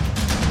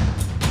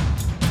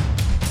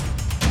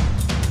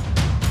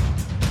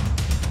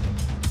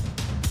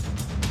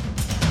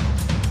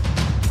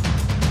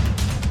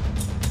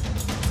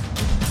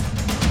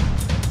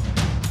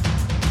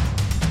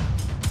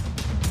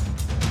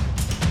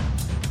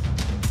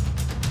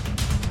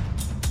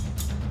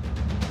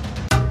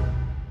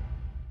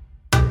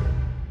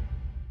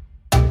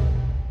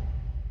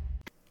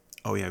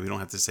 Oh, yeah. We don't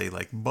have to say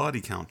like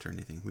body count or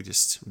anything. We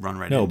just run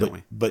right No, in, don't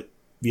we? but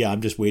yeah,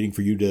 I'm just waiting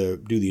for you to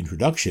do the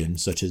introduction,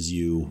 such as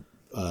you,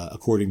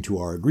 according to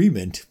our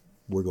agreement,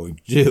 we're going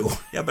to do.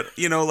 Yeah, but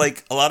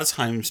like a lot of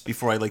times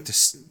before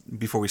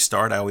we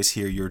start, I always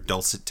hear your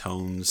dulcet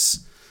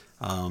tones.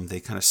 They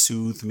kind of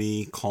soothe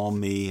me, calm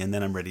me, and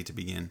then I'm ready to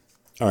begin.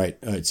 All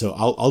right. So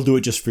I'll do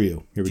it just for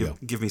you. Here we go.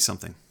 Give me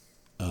something.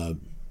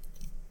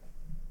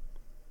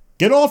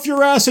 Get off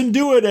your ass and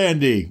do it,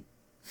 Andy.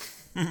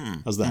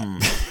 How's that?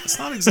 It's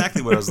not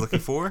exactly what I was looking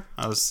for.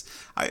 I was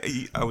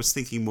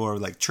thinking more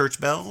like church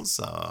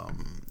bells.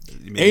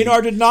 Maybe,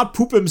 Einar did not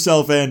poop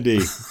himself, Andy.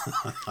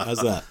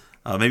 How's that?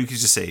 maybe you could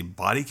just say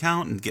body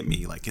count and get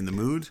me like in the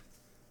mood.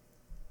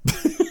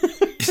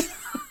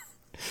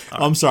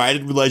 I'm sorry, I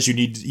didn't realize you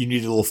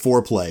needed a little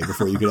foreplay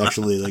before you could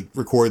actually like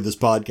record this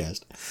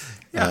podcast.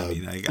 Yeah,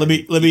 Let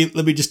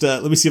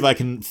me see if I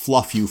can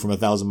fluff you from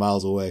 1,000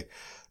 miles away.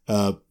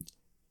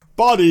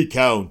 Body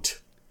count.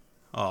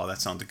 Oh,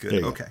 that sounded good. There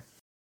you go. Okay.